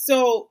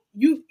 So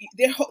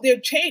they're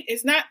changed.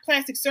 It's not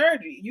plastic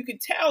surgery. You can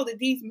tell that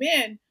these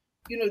men,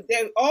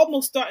 they're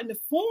almost starting to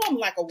form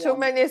like a woman. Too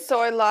many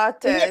soy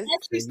lattes.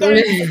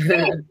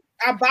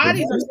 Our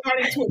bodies are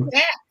starting to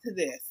adapt to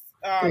this.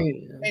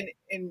 And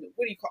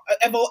what do you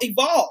call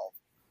evolve?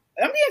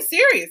 I'm being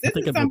serious. I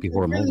think it might be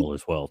hormonal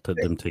as well, to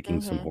them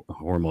taking some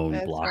hormone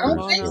blockers. I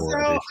don't think so.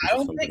 I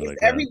don't think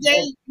it's every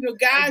day.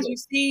 Guys you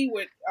see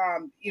with,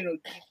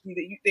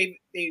 they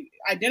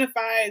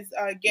identify as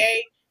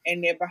gay,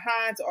 and their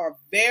behinds are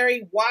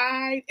very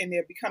wide and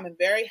they're becoming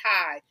very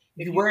high.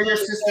 If you wear your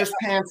sister's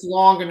pants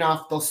long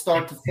enough, they'll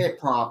start to fit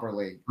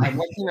properly.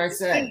 What can I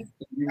say?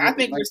 I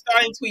think we're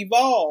starting to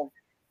evolve.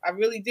 I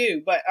really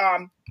do. But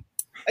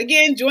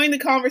again, join the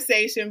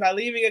conversation by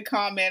leaving a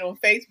comment on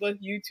Facebook,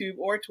 YouTube,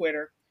 or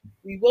Twitter.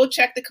 We will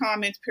check the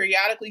comments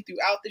periodically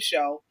throughout the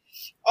show.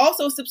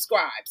 Also,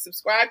 subscribe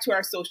to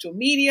our social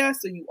media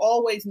so you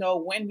always know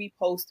when we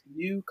post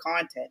new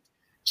content.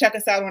 Check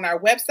us out on our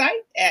website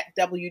at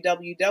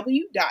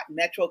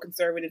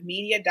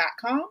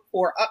www.metroconservativemedia.com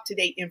for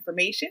up-to-date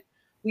information.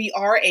 We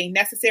are a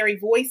necessary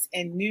voice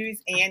in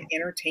news and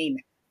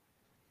entertainment.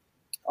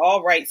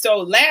 All right, so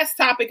last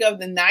topic of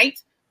the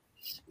night.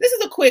 This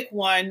is a quick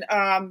one. So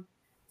I'm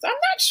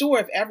not sure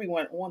if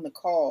everyone on the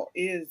call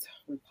is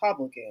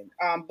Republican,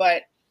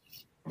 but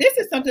this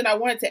is something I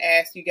wanted to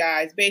ask you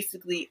guys.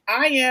 Basically,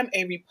 I am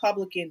a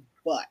Republican,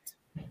 but.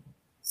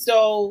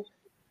 So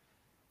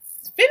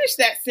finish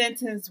that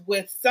sentence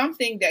with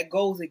something that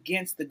goes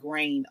against the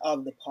grain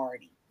of the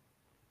party.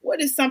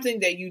 What is something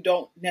that you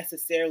don't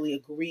necessarily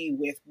agree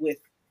with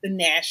the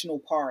national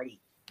party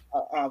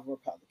of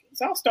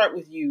Republicans? I'll start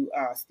with you,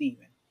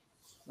 Stephen.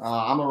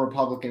 I'm a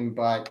Republican,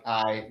 but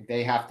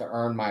they have to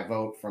earn my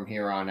vote from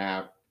here on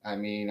out. I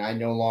mean, I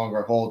no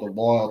longer hold a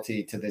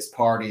loyalty to this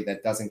party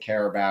that doesn't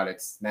care about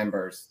its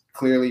members.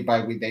 Clearly,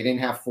 they didn't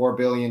have $4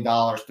 billion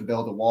to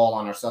build a wall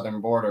on our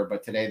southern border,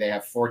 but today they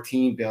have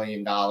 $14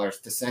 billion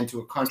to send to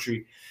a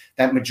country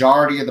that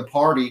majority of the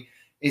party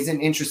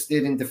isn't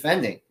interested in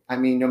defending. I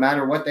mean, no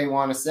matter what they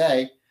want to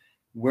say,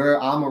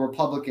 where I'm a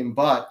Republican,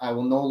 but I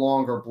will no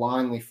longer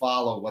blindly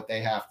follow what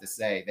they have to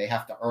say. They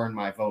have to earn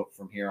my vote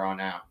from here on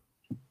out.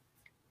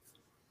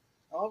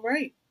 All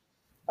right.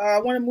 I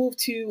want to move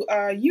to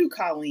you,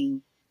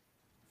 Colleen.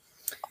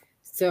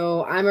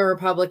 So I'm a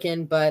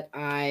Republican, but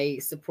I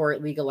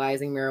support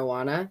legalizing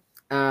marijuana.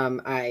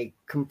 I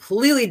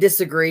completely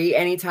disagree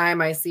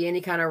anytime I see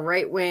any kind of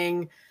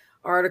right-wing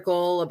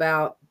article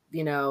about,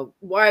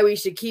 why we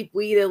should keep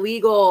weed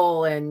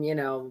illegal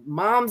and,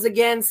 moms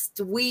against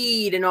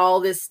weed and all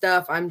this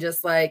stuff. I'm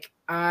just like,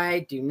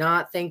 I do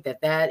not think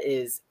that that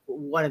is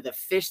one of the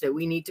fish that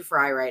we need to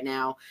fry right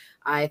now.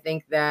 I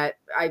think that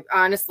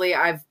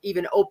I've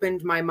even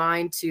opened my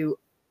mind to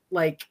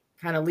like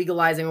kind of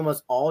legalizing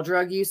almost all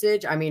drug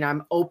usage. I mean,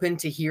 I'm open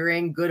to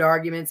hearing good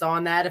arguments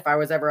on that if I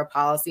was ever a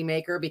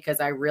policymaker, because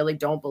I really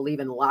don't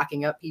believe in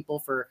locking up people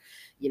for,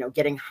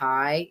 getting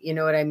high. You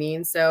know what I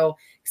mean? So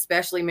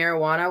especially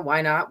marijuana,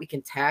 why not? We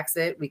can tax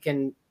it. We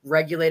can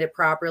regulate it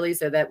properly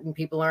so that when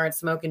people aren't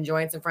smoking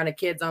joints in front of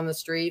kids on the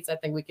streets, I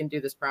think we can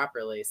do this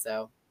properly.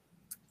 So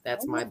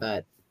that's my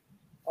butt.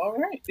 All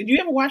right. Did you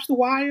ever watch The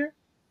Wire?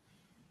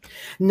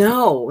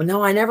 No,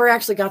 I never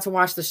actually got to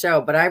watch the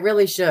show, but I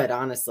really should,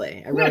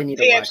 honestly. I really need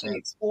to watch it. They actually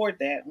explored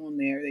that on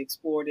there. They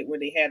explored it where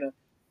they had an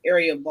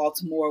area of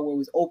Baltimore where it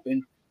was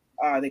open.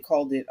 They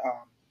called it,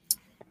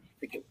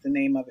 I think the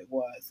name of it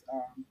was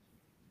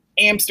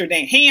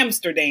Hamsterdam.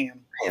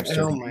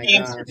 Oh my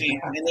God.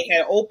 And they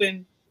had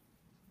open.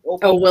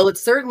 Oh, well, it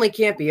certainly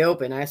can't be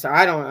open. I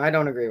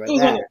don't agree with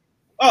that.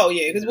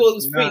 Because it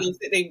was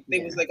free.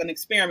 They was like an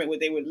experiment where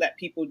they would let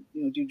people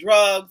do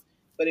drugs,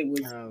 but it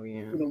was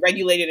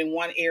regulated in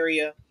one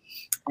area.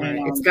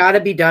 And, it's got to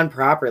be done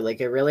properly. Like,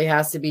 it really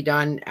has to be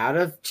done out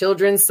of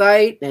children's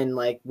sight and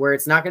like where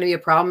it's not going to be a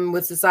problem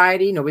with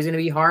society. Nobody's going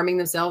to be harming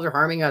themselves or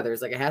harming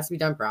others. Like, it has to be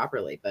done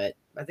properly. But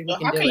I think we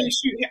can do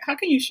it. How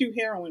can you shoot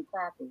heroin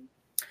properly?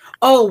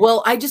 Oh,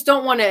 well, I just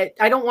don't want to.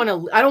 I don't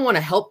want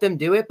to help them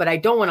do it, but I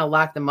don't want to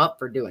lock them up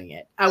for doing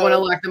it. I want to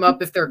lock them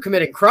up if they're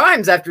committing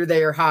crimes after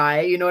they are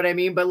high. You know what I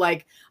mean? But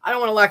like, I don't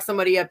want to lock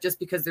somebody up just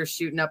because they're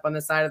shooting up on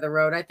the side of the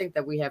road. I think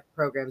that we have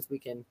programs we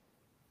can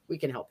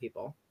help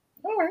people.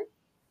 All right.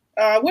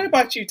 What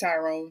about you,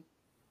 Tyrone?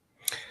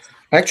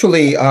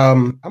 Actually,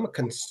 I'm a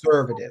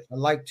conservative. I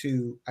like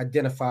to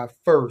identify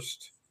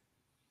first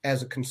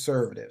as a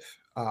conservative,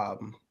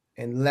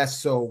 and less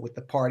so with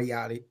the party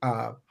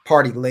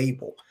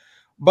label.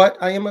 But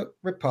I am a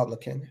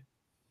Republican.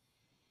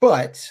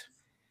 But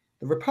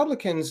the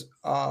Republicans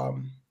are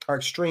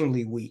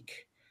extremely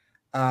weak.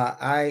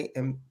 I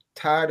am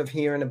tired of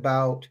hearing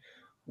about,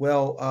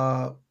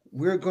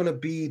 we're going to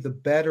be the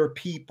better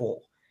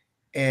people,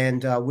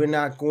 and we're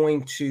not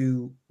going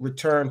to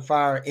return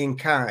fire in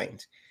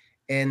kind.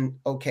 And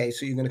okay,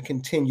 so you're going to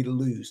continue to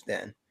lose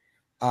then,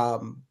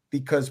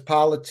 because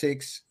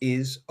politics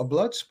is a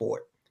blood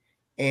sport.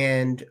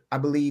 And I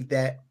believe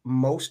that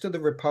most of the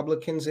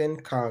Republicans in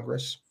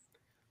Congress,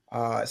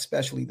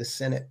 especially the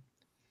Senate,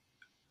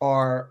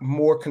 are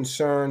more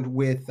concerned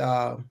with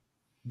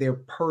their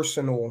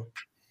personal,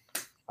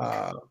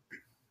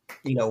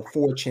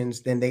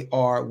 fortunes than they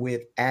are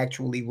with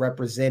actually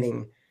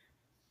representing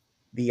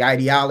the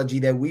ideology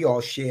that we all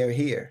share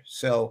here.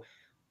 So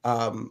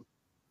I'm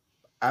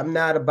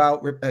not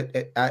about.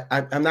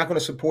 I'm not going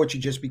to support you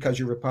just because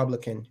you're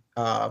Republican.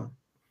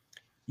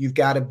 You've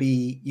got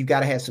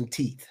to have some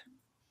teeth.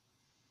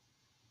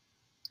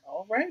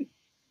 All right.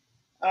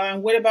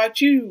 What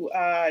about you,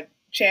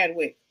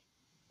 Chadwick?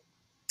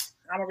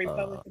 I'm a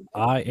Republican.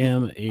 I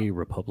am a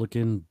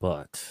Republican,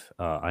 but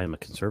I am a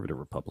conservative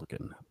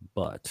Republican,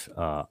 but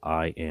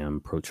I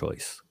am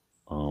pro-choice.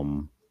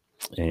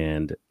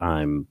 And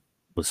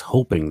was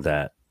hoping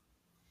that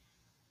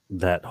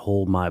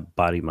whole my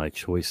body, my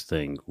choice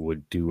thing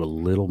would do a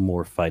little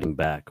more fighting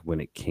back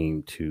when it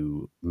came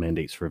to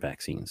mandates for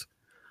vaccines.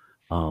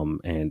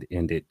 And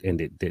it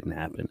didn't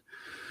happen.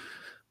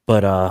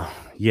 But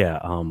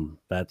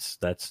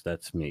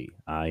that's me.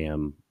 I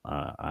am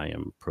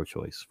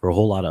pro-choice for a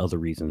whole lot of other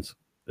reasons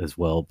as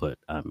well. But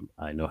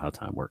I know how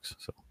time works.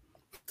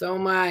 So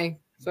am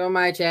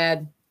I,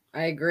 Chad.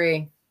 I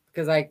agree,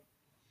 because I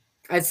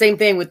same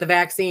thing with the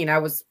vaccine.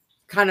 That's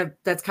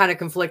kind of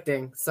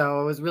conflicting.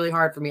 So it was really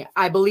hard for me.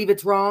 I believe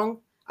it's wrong.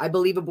 I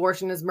believe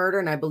abortion is murder,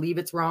 and I believe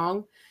it's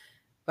wrong.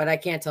 But I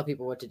can't tell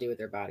people what to do with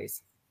their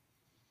bodies.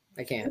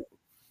 I can't.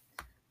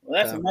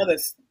 Well,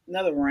 that's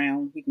another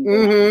round we can go.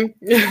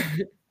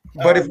 Mm-hmm.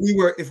 But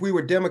if we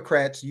were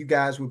Democrats, you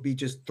guys would be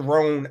just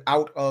thrown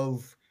out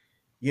of,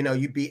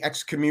 you'd be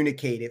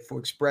excommunicated for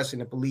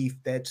expressing a belief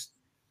that's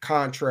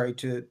contrary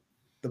to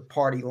the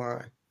party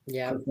line.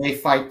 Yeah, they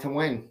fight to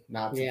win,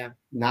 not to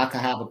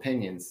have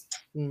opinions.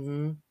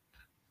 Mm-hmm.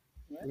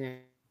 Yeah.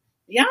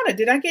 Yana,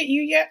 did I get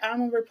you yet?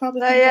 I'm a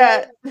Republican. Not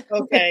yet.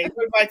 Okay.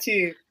 What about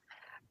you?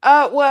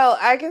 Well,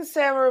 I can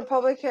say I'm a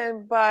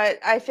Republican, but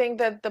I think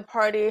that the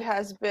party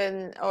has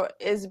been or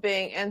is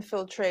being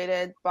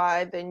infiltrated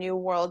by the New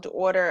World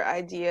Order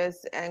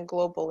ideas and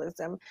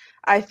globalism.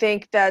 I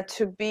think that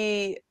to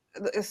be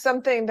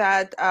something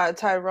that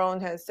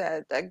Tyrone has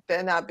said, like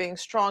they're not being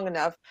strong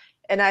enough,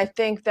 And I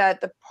think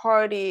that the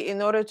party,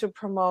 in order to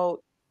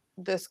promote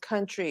this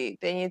country,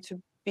 they need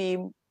to be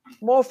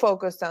more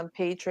focused on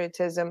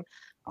patriotism,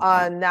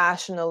 on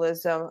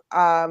nationalism,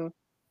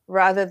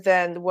 rather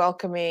than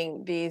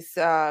welcoming these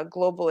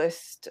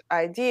globalist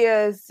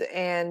ideas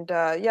and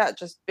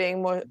just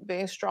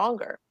being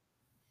stronger.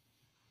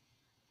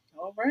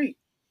 All right.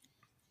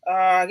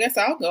 I guess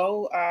I'll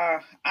go. I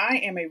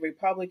am a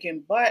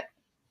Republican, but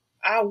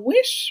I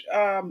wish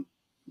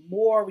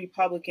more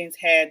Republicans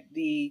had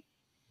the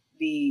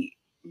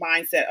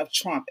mindset of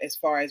Trump as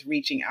far as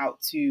reaching out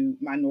to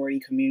minority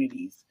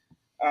communities.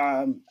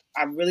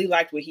 I really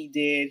liked what he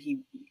did. He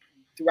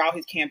throughout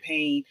his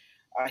campaign,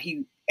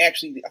 he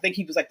actually, I think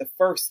he was like the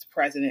first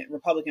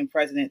Republican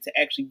president, to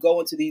actually go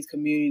into these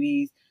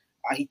communities.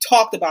 He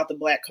talked about the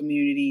Black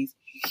communities.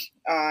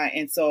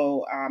 And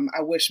so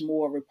I wish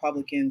more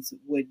Republicans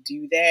would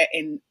do that.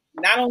 And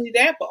not only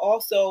that, but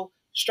also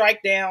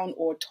strike down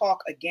or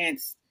talk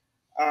against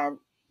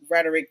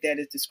rhetoric that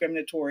is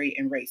discriminatory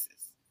and racist.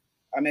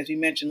 As we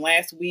mentioned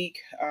last week,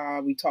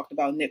 we talked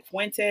about Nick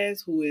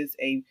Fuentes, who is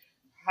a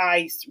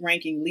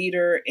high-ranking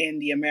leader in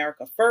the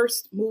America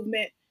First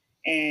movement,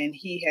 and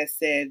he has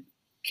said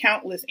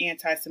countless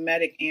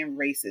anti-Semitic and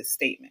racist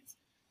statements.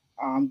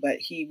 But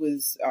he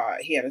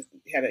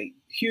had a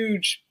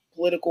huge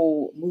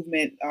political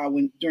movement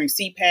during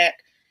CPAC,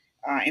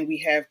 and we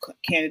have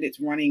candidates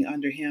running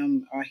under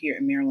him here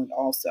in Maryland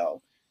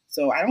also.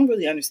 So I don't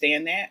really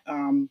understand that,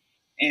 and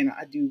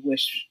I do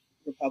wish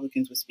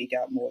Republicans would speak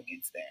out more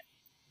against that.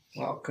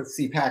 Well, because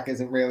CPAC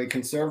isn't really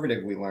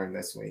conservative, we learned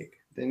this week,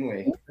 didn't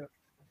we?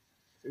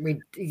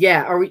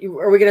 Are we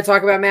going to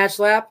talk about Match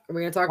Lap? Are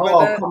we going to talk about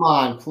that? Oh, come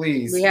on,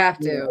 please. We have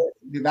to.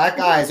 That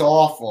guy is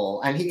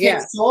awful, and he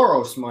takes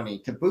Soros money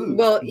to boot.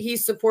 Well, he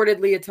supported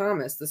Leah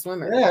Thomas, the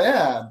swimmer.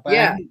 Yeah,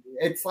 but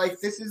it's like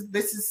this is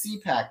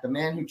CPAC, the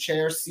man who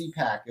chairs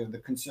CPAC of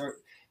the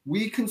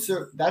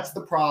That's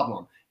the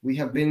problem. We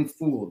have been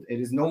fooled. It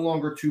is no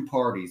longer two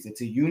parties.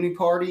 It's a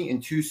uni-party in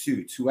two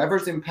suits.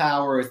 Whoever's in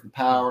power is the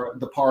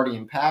party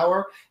in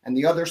power, and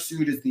the other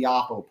suit is the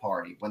Oppo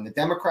party. When the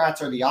Democrats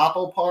are the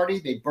Oppo party,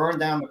 they burn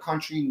down the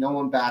country. No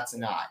one bats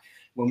an eye.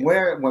 When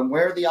we're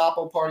the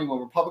Oppo party, when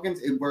Republicans,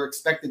 we're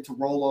expected to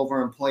roll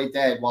over and play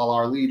dead while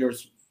our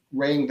leaders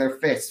raise their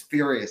fists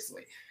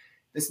furiously.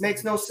 This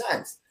makes no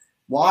sense.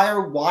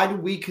 Why do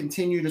we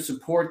continue to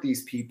support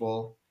these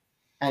people,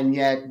 and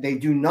yet they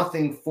do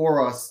nothing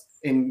for us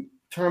in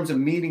terms of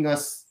meeting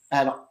us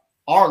at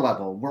our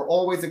level? We're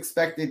always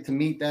expected to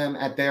meet them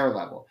at their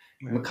level.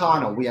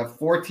 McConnell, we have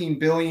 $14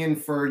 billion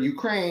for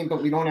Ukraine,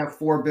 but we don't have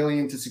 $4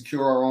 billion to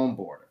secure our own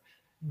border.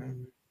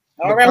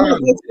 All right, we'll go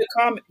to the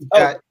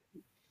comments.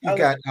 You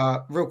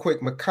got real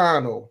quick,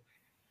 McConnell,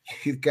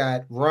 you've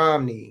got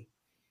Romney,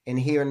 and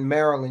here in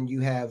Maryland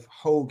you have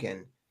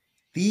Hogan.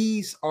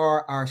 These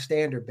are our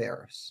standard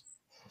bearers.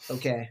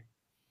 Okay.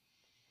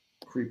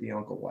 Creepy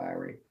Uncle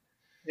Larry.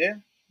 Yeah.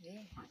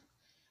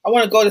 I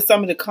want to go to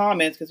some of the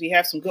comments because we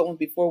have some good ones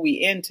before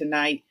we end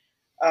tonight.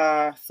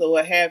 So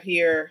I have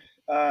here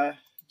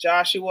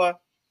Joshua.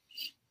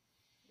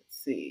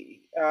 Let's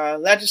see.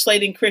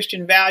 Legislating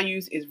Christian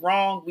values is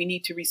wrong. We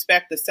need to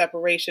respect the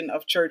separation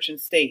of church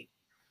and state.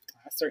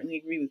 I certainly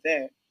agree with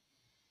that.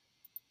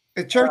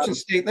 The church and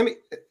state. Let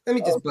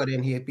me just butt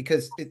in here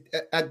because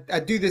I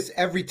do this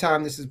every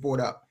time this is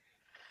brought up.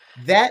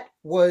 That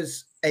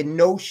was a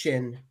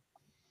notion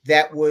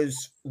that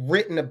was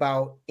written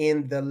about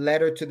in the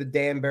letter to the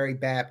Danbury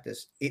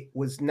Baptist. It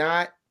was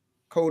not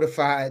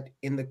codified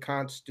in the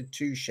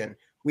Constitution.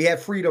 We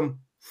have freedom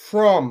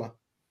from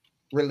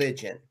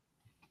religion.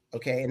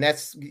 Okay, and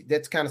that's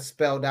kind of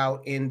spelled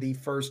out in the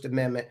First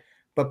Amendment.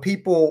 But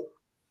people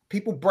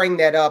bring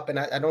that up, and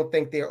I don't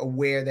think they're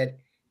aware that it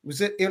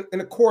was in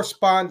a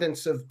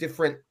correspondence of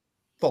different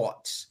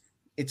thoughts.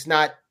 It's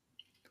not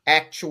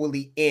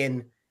actually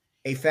in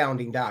a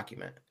founding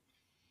document.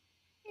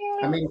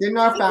 I mean, didn't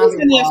our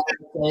founding fathers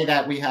say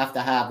that we have to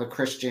have a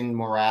Christian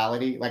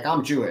morality? Like,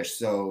 I'm Jewish,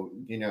 so,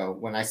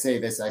 when I say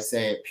this, I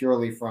say it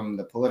purely from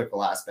the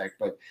political aspect,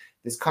 but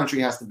this country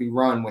has to be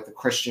run with a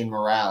Christian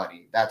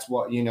morality. That's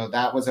what,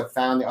 that was a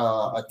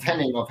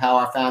tenet of how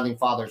our founding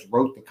fathers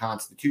wrote the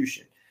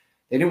Constitution.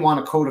 They didn't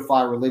want to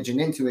codify religion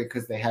into it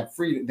because they had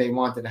freedom. They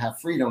wanted to have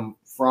freedom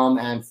from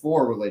and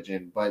for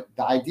religion. But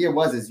the idea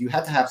is you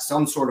had to have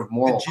some sort of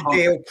moral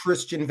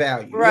Judeo-Christian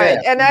value. Right.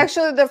 Yeah. And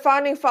actually the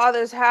founding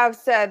fathers have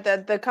said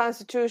that the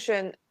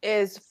Constitution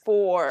is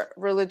for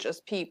religious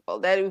people,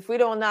 that if we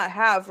do not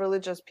have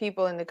religious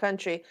people in the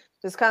country,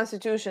 this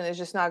Constitution is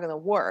just not going to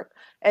work.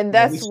 And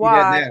that's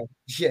why,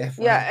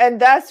 and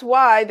that's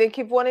why they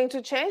keep wanting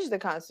to change the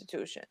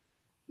Constitution.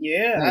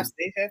 Yeah,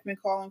 they have been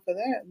calling for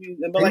that.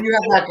 But you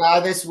have that guy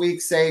this week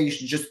say you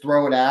should just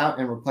throw it out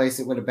and replace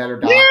it with a better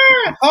document.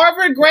 Yeah,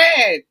 Harvard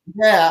grad.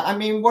 Yeah, I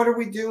mean, what are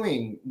we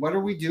doing? What are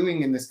we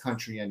doing in this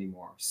country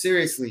anymore?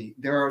 Seriously,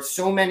 there are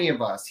so many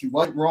of us. He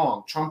wasn't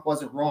wrong. Trump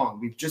wasn't wrong.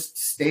 We've just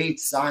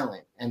stayed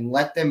silent and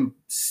let them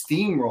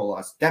steamroll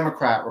us.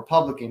 Democrat,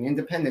 Republican,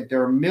 Independent.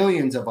 There are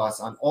millions of us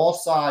on all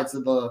sides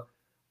of the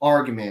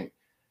argument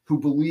who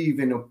believe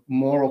in a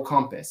moral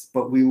compass,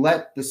 but we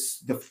let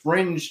the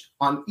fringe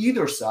on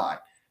either side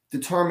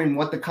determine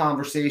what the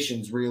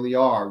conversations really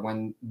are,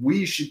 when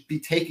we should be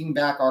taking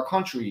back our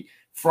country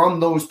from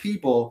those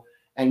people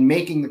and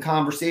making the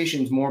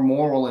conversations more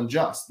moral and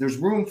just. There's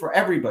room for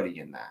everybody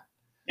in that.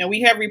 And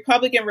we have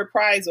Republican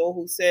Reprisal,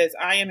 who says,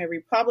 I am a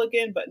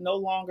Republican, but no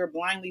longer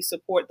blindly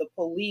support the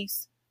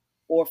police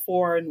or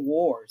foreign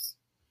wars.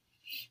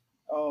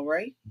 All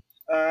right.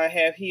 I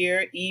have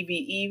here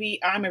Evie.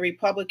 I'm a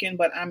Republican,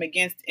 but I'm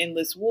against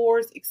endless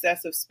wars,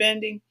 excessive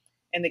spending,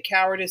 and the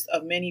cowardice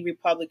of many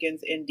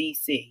Republicans in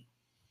D.C.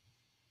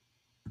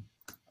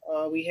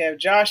 We have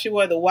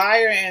Joshua. The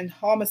Wire and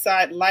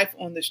Homicide: Life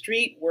on the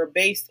Street were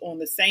based on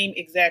the same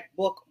exact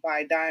book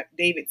by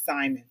David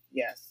Simon.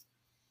 Yes.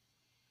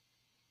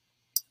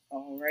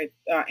 All right.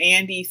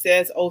 Andy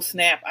says, oh,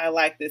 snap, I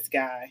like this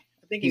guy.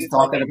 I think he's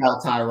talking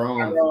about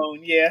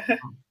Tyrone. Yeah.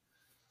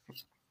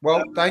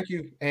 Well, thank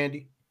you,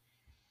 Andy.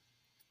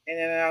 And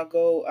then I'll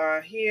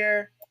go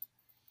here.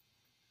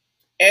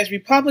 As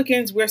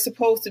Republicans, we're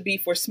supposed to be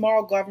for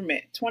small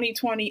government.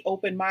 2020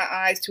 opened my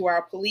eyes to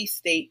our police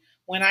state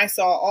when I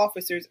saw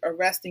officers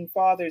arresting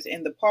fathers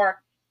in the park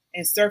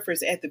and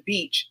surfers at the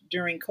beach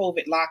during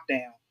COVID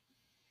lockdown.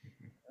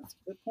 That's a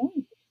good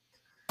point.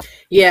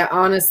 Yeah,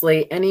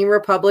 honestly, any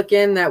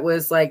Republican that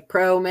was like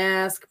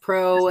pro-mask,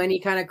 pro any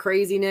kind of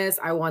craziness,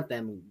 I want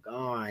them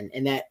gone.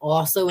 And that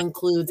also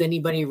includes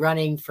anybody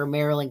running for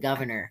Maryland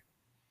governor.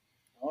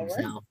 All right.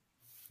 So,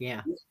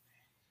 yeah.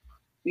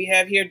 We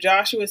have here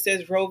Joshua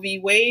says Roe v.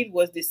 Wade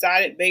was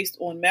decided based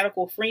on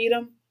medical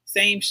freedom.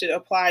 Same should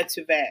apply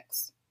to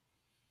vax.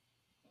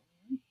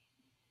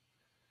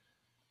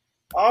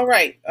 All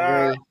right.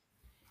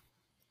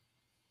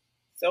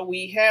 So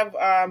we have,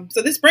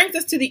 so this brings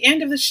us to the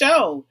end of the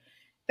show.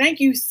 Thank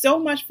you so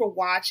much for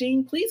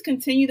watching. Please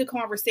continue the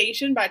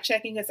conversation by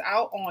checking us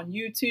out on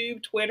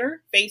YouTube,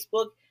 Twitter,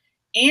 Facebook,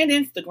 and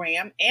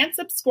Instagram, and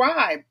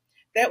subscribe.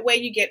 That way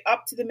you get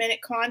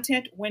up-to-the-minute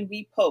content when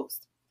we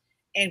post.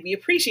 And we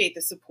appreciate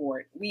the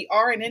support. We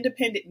are an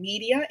independent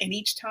media, and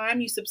each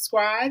time you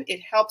subscribe, it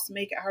helps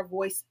make our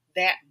voice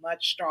that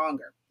much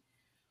stronger.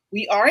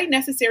 We are a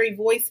necessary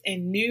voice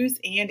in news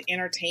and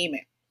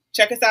entertainment.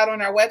 Check us out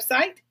on our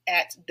website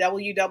at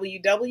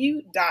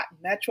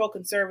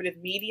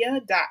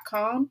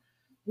www.metroconservativemedia.com.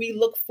 We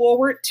look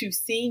forward to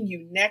seeing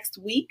you next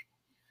week.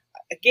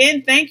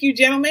 Again, thank you,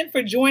 gentlemen,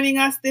 for joining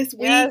us this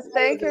week. Yes,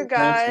 thank you,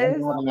 guys.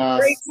 Great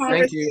conversation.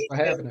 Thank you for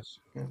having us.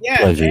 Yeah.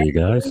 Pleasure, you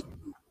guys.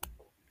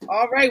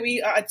 All right.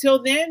 We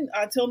until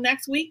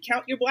next week,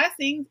 count your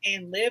blessings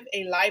and live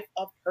a life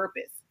of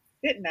purpose.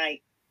 Good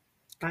night.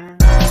 Bye.